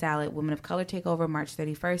Potato Salad, Women of Color Takeover, March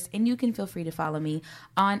 31st. And you can feel free to follow me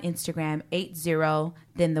on Instagram, 80,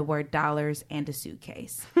 then the word dollars and a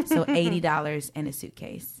suitcase. So $80 and a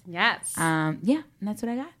suitcase. Yes. And that's what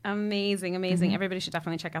I got. Amazing. Everybody should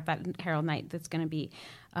definitely check out that Herald Night. That's going to be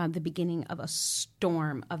the beginning of a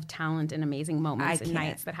storm of talent and amazing moments and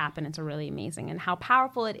nights that happen. It's really amazing. And how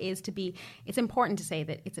powerful it is to be, it's important to say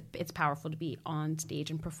that it's powerful to be on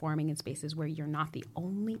stage and performing in spaces where you're not the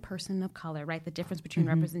only person of color, right? The difference between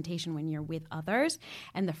representation when you're with others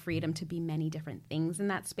and the freedom to be many different things in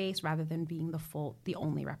that space rather than being the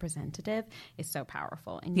only representative is so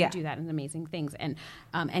powerful. And you do that in amazing things. And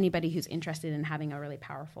anybody who's interested in having a really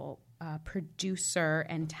powerful producer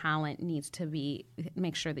and talent needs to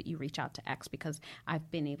make sure that you reach out to X, because I've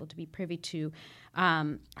been able to be privy to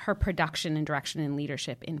her production and direction and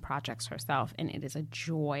leadership in projects herself, and it is a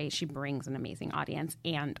joy. She brings an amazing audience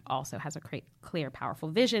and also has a clear, powerful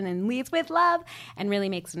vision and leads with love and really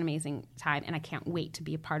makes an amazing time, and I can't wait to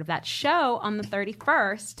be a part of that show on the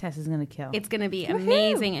 31st. Tessa's going to kill. It's going to be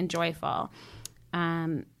amazing and joyful.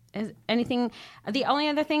 Is anything? The only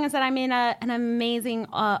other thing is that I'm in an amazing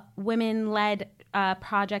women-led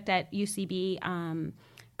project at UCB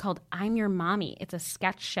called I'm Your Mommy. It's a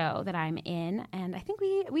sketch show that I'm in, and I think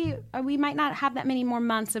we might not have that many more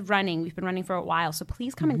months of running. We've been running for a while, so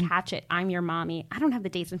please come and catch it. I'm Your Mommy. I don't have the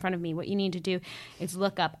dates in front of me. What you need to do is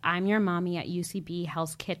look up I'm Your Mommy at UCB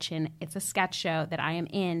Hell's Kitchen. It's a sketch show that I am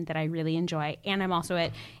in that I really enjoy, and I'm also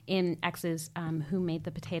in X's Who Made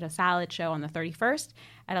the Potato Salad show on the 31st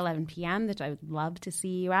at 11 p.m. that I would love to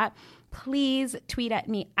see you at. Please tweet at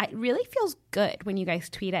me. It really feels good when you guys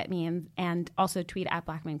tweet at me and also tweet at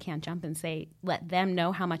Black Men Can't Jump and let them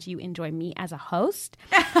know how much you enjoy me as a host.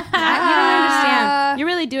 You don't understand. You're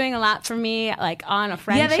really doing a lot for me, like on a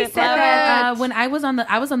friendship level. Yeah, they said that when I was on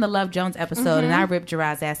the Love Jones episode, and I ripped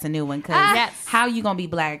Gerard's ass a new one because how you gonna be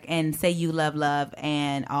Black and say you love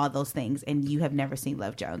and all those things and you have never seen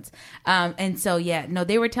Love Jones? And so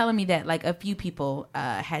they were telling me that like a few people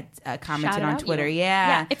had commented on Twitter.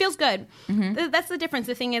 Yeah, it feels good. That's the difference.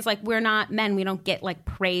 The thing is, like, we're not men. We don't get like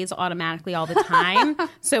praise automatically all the time.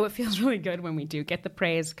 So it feels really good when we do get the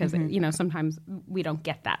praise because sometimes we don't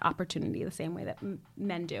get that opportunity the same way that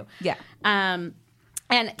men do. Yeah.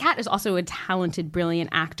 And Kat is also a talented, brilliant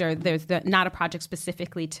actor. There's not a project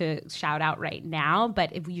specifically to shout out right now,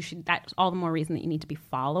 but that's all the more reason that you need to be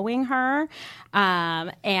following her.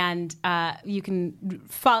 And you can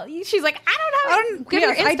follow. She's like, I don't know. Give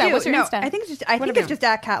her Insta. I do. What's your Insta? I think it's just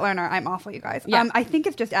at Kat Lerner. I'm awful, you guys. Yeah. I think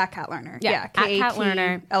it's just at Kat Lerner. Yeah, at Kat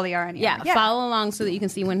Lerner. Lerner. Yeah, follow along so that you can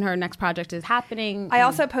see when her next project is happening. I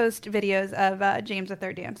also post videos of James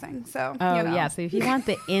III dancing. So so if you want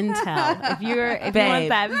the intel, if you want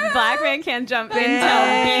that Black Man Can't Jump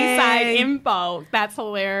intel B-side info, that's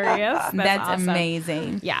hilarious. That's awesome.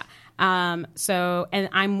 Amazing. Yeah. And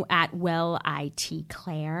I'm at IT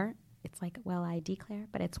Claire. It's like I declare,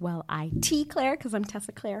 but it's IT Claire because I'm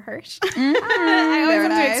Tessa Claire Hersh. I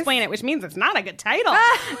always have to explain it, which means it's not a good title.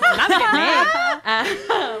 It's not a good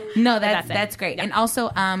name. No, that's great. Yeah. And also,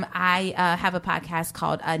 I have a podcast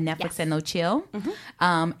called Netflix and No Chill.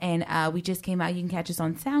 And we just came out. You can catch us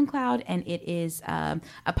on SoundCloud. And it is a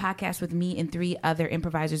podcast with me and 3 other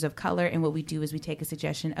improvisers of color. And what we do is we take a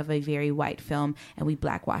suggestion of a very white film and we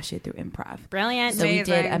blackwash it through improv. Brilliant. So we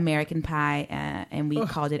did American Pie and we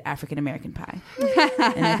called it African American Pie.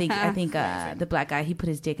 And I think the black guy, he put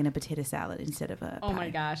his dick in a potato salad instead of a pie. Oh my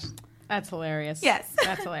gosh. That's hilarious. Yes.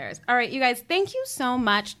 That's hilarious. All right, you guys, thank you so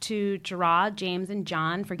much to Gerard, James, and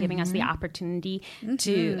John for giving us the opportunity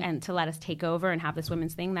to let us take over and have this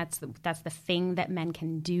women's thing. That's the thing that men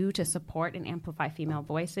can do to support and amplify female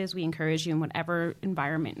voices. We encourage you in whatever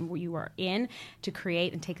environment you are in to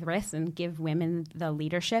create and take the risks and give women the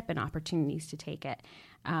leadership and opportunities to take it.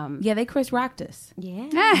 Yeah, they Chris rocked us. Yeah.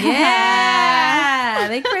 Yeah.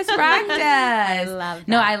 They Chris rocked us. I love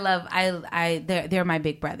that. No, they're my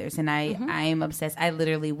big brothers, and I am obsessed. I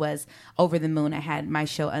literally was over the moon. I had my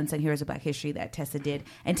show Unsung Heroes of Black History that Tessa did,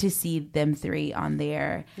 and to see them three on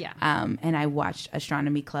there. Yeah. And I watched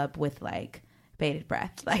Astronomy Club with like bated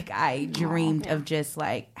breath. Like I dreamed of just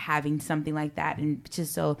like having something like that, and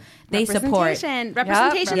just so they support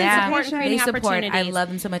representation and support and creating opportunities. I love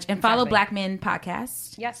them so much. And follow Black Men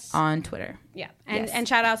Podcast. Yes. On Twitter. Yeah. And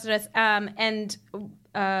shout outs to this. And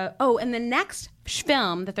the next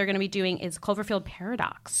film that they're going to be doing is Cloverfield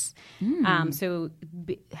Paradox. So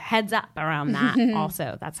heads up around that.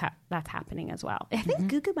 Also, that's happening as well. I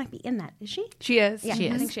think Gugu might be in that. Is she? She is. Yeah, she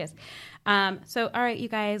is. I think she is. So, all right, you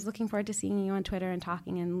guys, looking forward to seeing you on Twitter and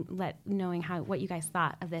talking and knowing what you guys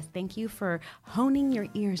thought of this. Thank you for honing your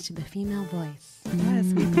ears to the female voice. Yes,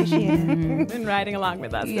 we appreciate it. And riding along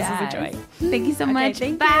with us. Yes. This is a joy. Thank you so much. Bye.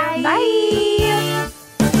 You. Bye.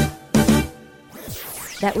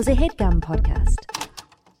 That was a HeadGum podcast.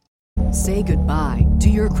 Say goodbye to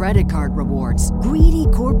your credit card rewards. Greedy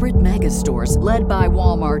corporate mega stores, led by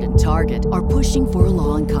Walmart and Target, are pushing for a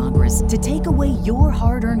law in Congress to take away your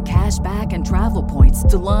hard-earned cash back and travel points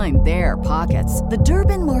to line their pockets. The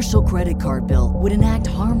Durbin-Marshall credit card bill would enact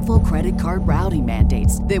harmful credit card routing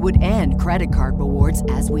mandates that would end credit card rewards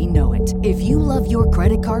as we know it. If you love your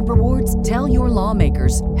credit card rewards, tell your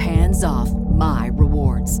lawmakers, hands off my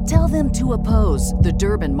rewards. Tell them to oppose the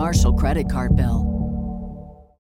Durbin-Marshall credit card bill.